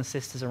brothers and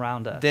sisters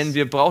around us. Denn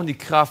wir brauchen die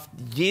Kraft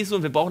Jesu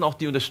und wir brauchen auch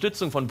die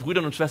Unterstützung von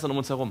Brüdern und Schwestern um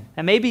uns herum.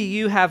 And maybe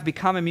you have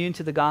become immune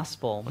to the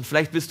gospel. Und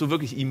vielleicht bist du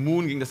wirklich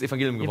immun gegen das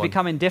Evangelium You've geworden.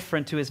 become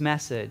indifferent to his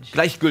message.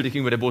 Gleichgültig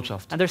gegenüber der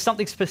Botschaft. And there's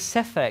something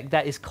specific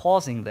that is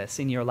causing this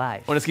in your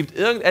life. Und es gibt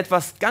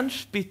irgendetwas ganz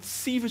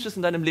Spezifisches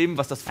in deinem Leben,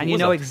 was das And you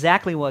know verursacht.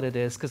 exactly what it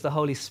is because the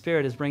Holy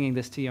Spirit is bringing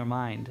this to your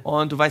mind.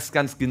 Und du weißt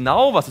ganz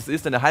genau, was es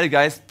ist, denn der Heilige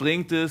Geist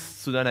bringt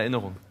es zu deiner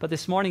Erinnerung. But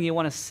this morning you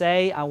want to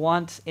say, I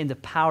want in the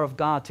power of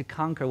God to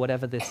conquer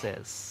whatever this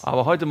is.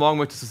 Aber heute Morgen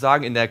möchtest du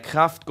sagen, in der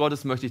Kraft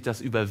Gottes möchte ich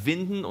das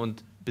überwinden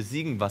und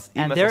besiegen, was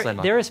And immer es auch sein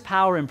mag. there is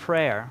power in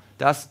prayer.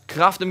 Da ist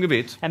Kraft im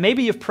Gebet. And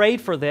maybe you've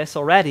prayed for this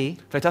already,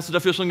 Vielleicht hast du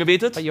dafür schon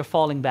gebetet, but you're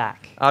falling back.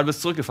 aber du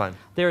bist zurückgefallen.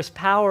 There is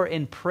power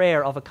in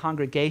prayer of a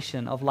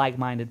congregation of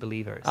like-minded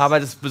believers. Aber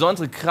das ist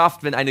besondere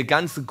Kraft, wenn eine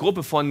ganze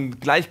Gruppe von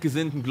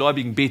gleichgesinnten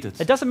Gläubigen betet.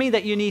 It doesn't mean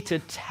that you need to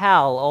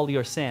tell all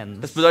your Das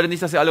sins, bedeutet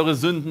nicht, dass ihr alle eure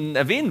Sünden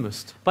erwähnen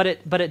müsst. but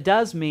it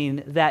does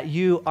mean that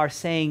you are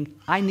saying,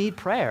 I need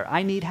prayer,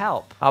 I need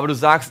help. Aber du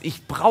sagst,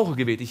 ich brauche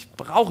Gebet, ich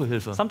brauche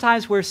Hilfe.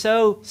 Sometimes we're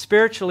so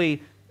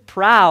spiritually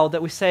proud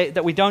that we say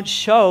that we don't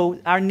show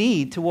our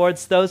need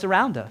towards those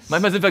around us.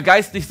 Manchmal sind wir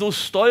geistlich so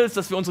stolz,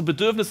 dass wir unsere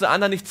Bedürfnisse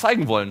anderen nicht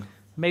zeigen wollen.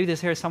 Maybe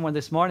there's here someone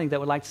this morning that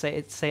would like to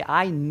say,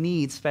 I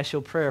need special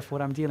prayer for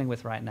what I'm dealing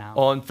with right now.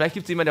 Und vielleicht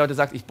gibt es jemanden, der heute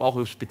sagt, ich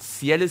brauche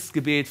spezielles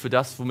Gebet für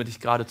das, womit ich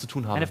gerade zu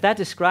tun And habe. if that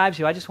describes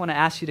you, I just want to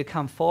ask you to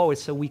come forward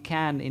so we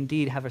can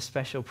indeed have a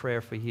special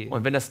prayer for you.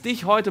 Und wenn das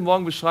dich heute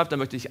Morgen beschreibt, dann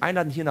möchte ich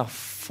einladen, hier nach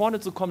vorne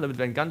zu kommen, damit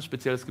wir ein ganz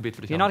spezielles Gebet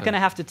für dich You're haben not going to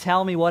können. have to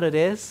tell me what it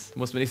is. Du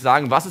musst mir nicht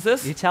sagen, was es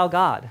You ist. tell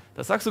God.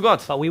 Das sagst du Gott.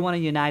 But we want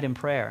to unite in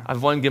prayer. Aber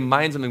wir wollen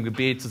gemeinsam im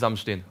Gebet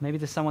zusammenstehen. Maybe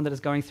there's someone that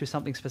is going through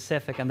something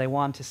specific and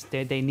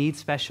they need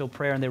special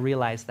prayer and they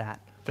realize that.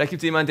 Vielleicht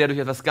gibt es jemanden, der durch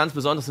etwas ganz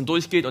Besonderes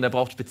hindurchgeht und er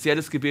braucht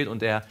spezielles Gebet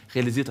und er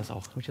realisiert das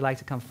auch. Would you like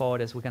to come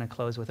forward as we're going to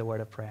close with a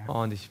word of prayer?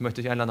 Und ich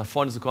möchte euch einladen, nach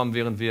vorne zu kommen,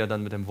 während wir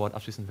dann mit dem Wort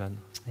abschließen werden.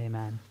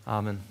 Amen.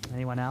 Amen.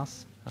 Anyone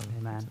else?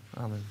 Amen.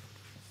 Amen.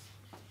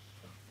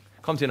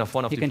 Kommt hier nach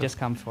vorne auf You die can Platz. just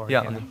come forward.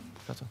 Ja, here und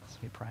as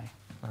we pray.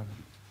 Amen.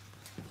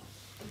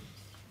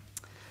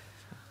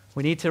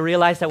 We need to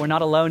realize that we're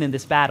not alone in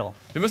this battle.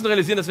 Wir müssen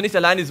realisieren, dass wir nicht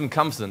allein in diesem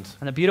Kampf sind.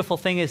 And the beautiful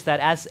thing is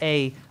that as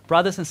a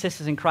brothers and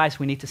sisters in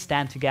Christ, we need to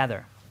stand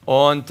together.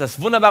 Und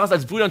das Wunderbare ist,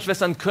 als Brüder und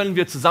Schwestern können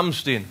wir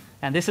zusammenstehen.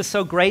 And this is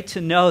so great to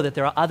know that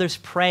there are others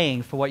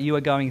praying for what you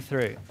are going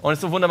through. Und es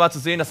ist so wunderbar zu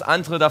sehen, dass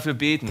andere dafür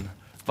beten,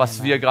 was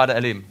Amen. wir gerade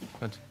erleben.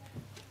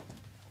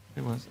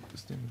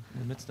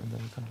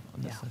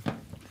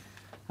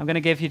 I'm going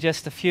to give you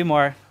just a few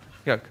more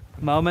Ja,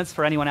 moments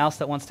for anyone else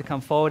that wants to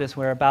come forward as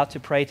we're about to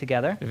pray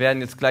together. wir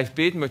werden jetzt gleich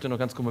beten, möchte noch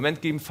ganz kurz einen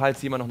Moment geben,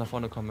 falls jemand noch nach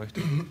vorne kommen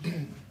möchte.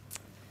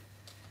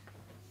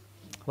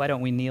 Why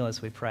don't we kneel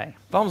as we pray?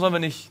 Warum sollen wir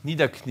nicht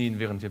niederknien,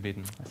 während wir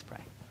beten? Let's pray.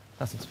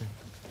 Lass uns beten.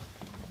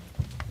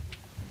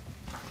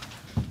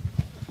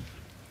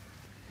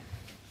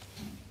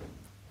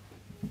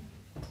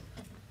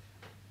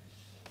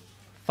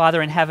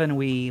 Father in heaven,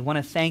 we want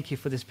to thank you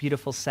for this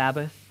beautiful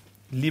Sabbath,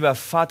 Lieber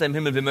Vater im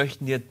Himmel, wir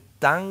möchten dir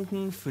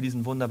danken für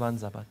diesen wunderbaren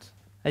Sabbat.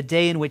 a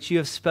day in which you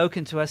have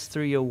spoken to us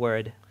through your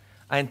word.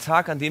 Ein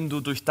Tag, an dem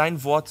du durch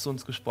dein Wort zu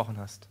uns gesprochen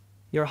hast.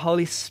 Your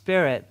Holy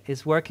Spirit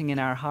is working in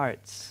our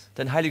hearts.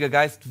 Dein Heiliger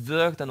Geist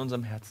wirkt an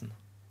unserem Herzen.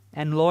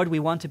 And Lord,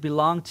 we want to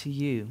belong to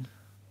you.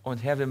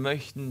 Und Herr, wir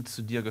möchten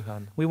zu dir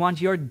gehören. We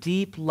want your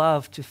deep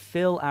love to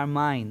fill our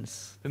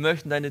minds. Wir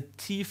möchten deine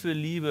tiefe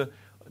Liebe,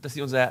 dass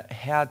sie unser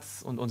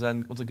Herz und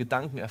unsere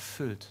Gedanken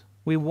erfüllt.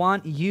 We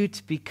want you to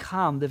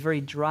become the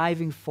very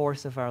driving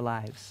force of our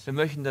lives. Wir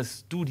möchten,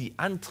 dass du die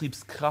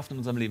Antriebskraft in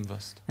unserem Leben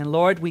wirst. And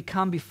Lord, we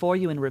come before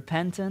you in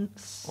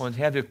repentance, Und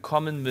Herr, wir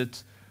kommen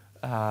mit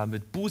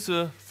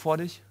Buße vor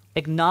dich.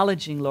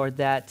 acknowledging, Lord,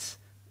 that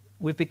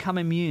we've become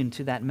immune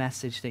to that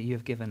message that you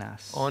have given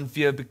us. Und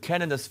wir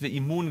bekennen, dass wir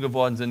immun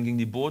geworden sind gegen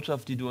die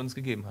Botschaft, die du uns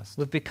gegeben hast.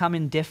 We've become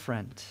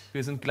indifferent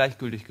Wir sind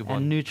gleichgültig and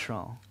geworden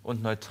neutral.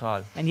 und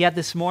neutral. And yet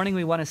this morning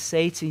we want to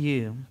say to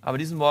you, Aber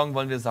diesen Morgen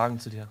wollen wir sagen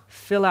zu dir,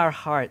 fill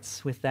our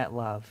hearts with that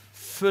love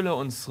fülle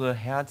unsere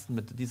Herzen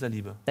mit dieser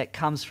Liebe, that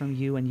comes from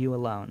you and you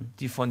alone.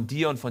 die von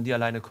dir und von dir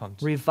alleine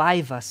kommt.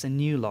 Revive us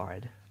anew,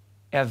 Lord.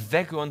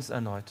 Erwecke uns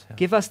erneut, Herr.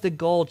 Give us the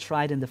gold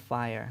tried in the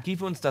fire,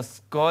 Gib uns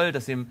das Gold,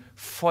 das im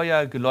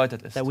Feuer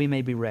geläutert ist, that we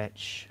may be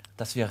rich,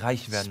 dass wir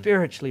reich werden,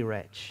 spiritually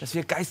rich. dass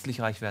wir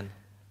geistlich reich werden.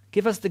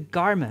 Give us the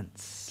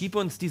garments. Gib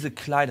uns diese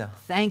Kleider.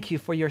 Thank you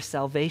for your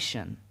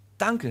salvation.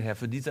 Danke, Herr,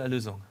 für diese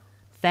Erlösung.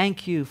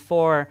 Thank you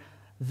for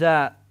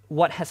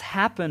what has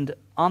happened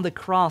on the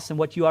cross and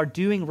what you are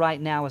doing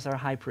right now as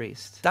our high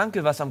priest.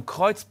 Danke, was am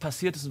Kreuz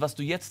passiert ist und was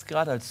du jetzt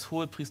gerade als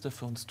Hohepriester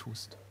für uns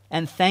tust.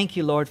 And thank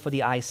you, Lord, for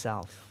the eye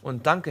salve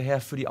Und danke, Herr,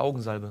 für die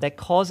Augensalbe, that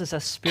causes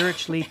us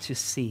spiritually to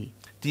see.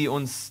 die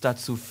uns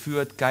dazu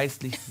führt,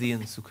 geistlich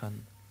sehen zu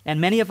können. And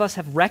many of us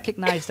have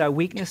recognized our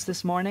weakness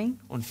this morning.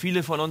 Und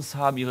viele von uns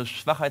haben ihre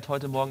Schwachheit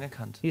heute Morgen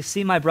erkannt. You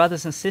see my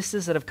brothers and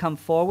sisters that have come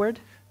forward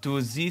Du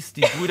siehst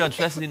die Brüder und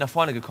Schwestern, die nach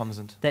vorne gekommen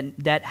sind,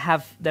 that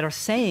are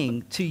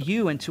saying to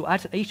you and to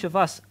each of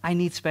us, I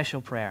need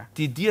special prayer.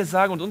 die dir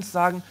sagen und uns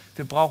sagen,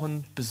 ich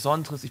brauche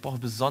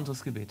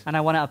besonderes Gebet. And I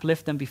want to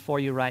uplift them before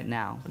you right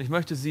now. Und ich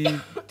möchte sie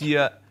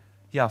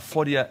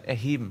vor dir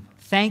erheben.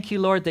 Thank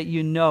you, Lord, that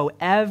you know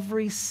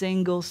every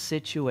single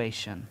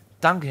situation.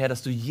 Danke, Herr,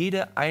 dass du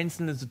jede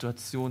einzelne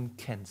Situation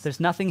kennst. There's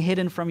nothing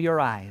hidden from your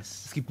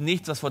eyes. Es gibt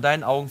nichts, was vor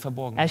deinen Augen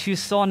verborgen ist. As you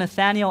saw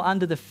Nathanael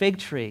under the fig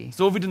tree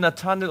So wie du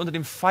Nathanael unter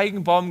dem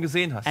Feigenbaum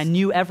gesehen hast and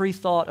knew every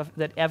thought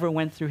that ever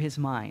went through his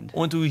mind,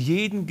 und du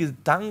jeden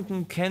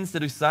Gedanken kennst,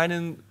 der durch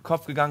seinen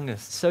Kopf gegangen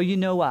ist, so you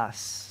know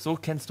us so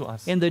kennst du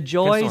uns. in the Kennst du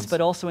joys uns.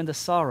 but also in the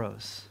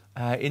sorrows.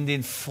 In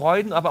den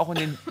Freuden, aber auch in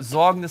den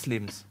Sorgen des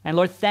Lebens. And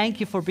Lord, thank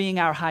you for being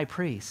our high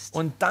priest.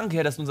 Und danke,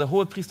 Herr, dass du unser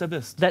Hohepriester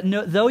bist. That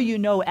though you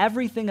know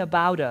everything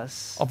about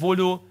us, Obwohl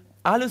du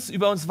alles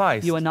über uns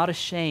weißt, you are not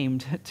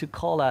ashamed to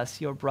call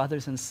us your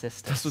brothers and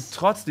dass du sisters.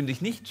 trotzdem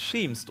dich nicht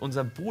schämst,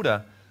 unser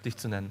Bruder dich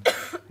zu nennen.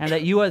 And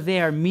that you are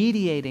there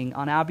mediating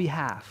on our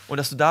behalf Und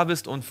dass du da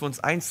bist, um für uns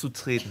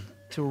einzutreten.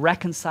 to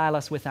reconcile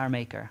us with our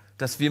Maker.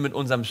 Dass wir mit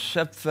unserem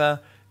Schöpfer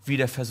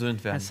wieder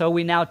versöhnt werden. And so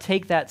we now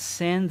take that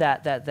sin,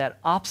 that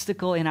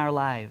obstacle in our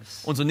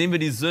lives, Und so nehmen wir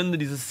die Sünde,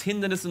 dieses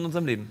Hindernis in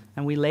unserem Leben,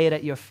 and we lay it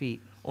at your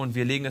feet. und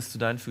wir legen es zu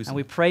deinen And we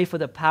Füßen. pray for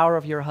the power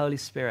of your Holy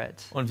Spirit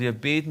Und wir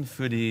beten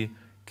für die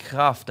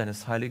Kraft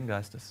deines Heiligen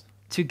Geistes,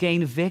 to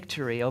gain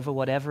victory over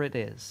whatever it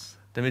is.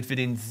 damit wir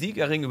den Sieg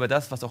erringen über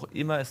das, was auch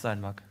immer es sein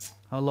mag.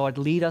 Oh Lord,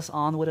 lead us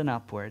onward and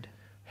upward.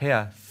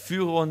 Herr,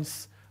 führe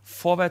uns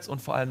vorwärts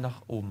und vor allem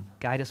nach oben.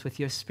 Guide us with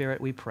your Spirit,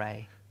 we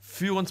pray.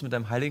 Führe uns mit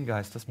deinem Heiligen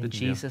Geist, das In bitten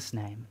wir. Jesus'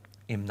 name,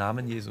 Im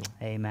Namen Jesu.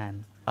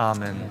 amen.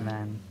 Amen.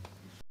 Amen.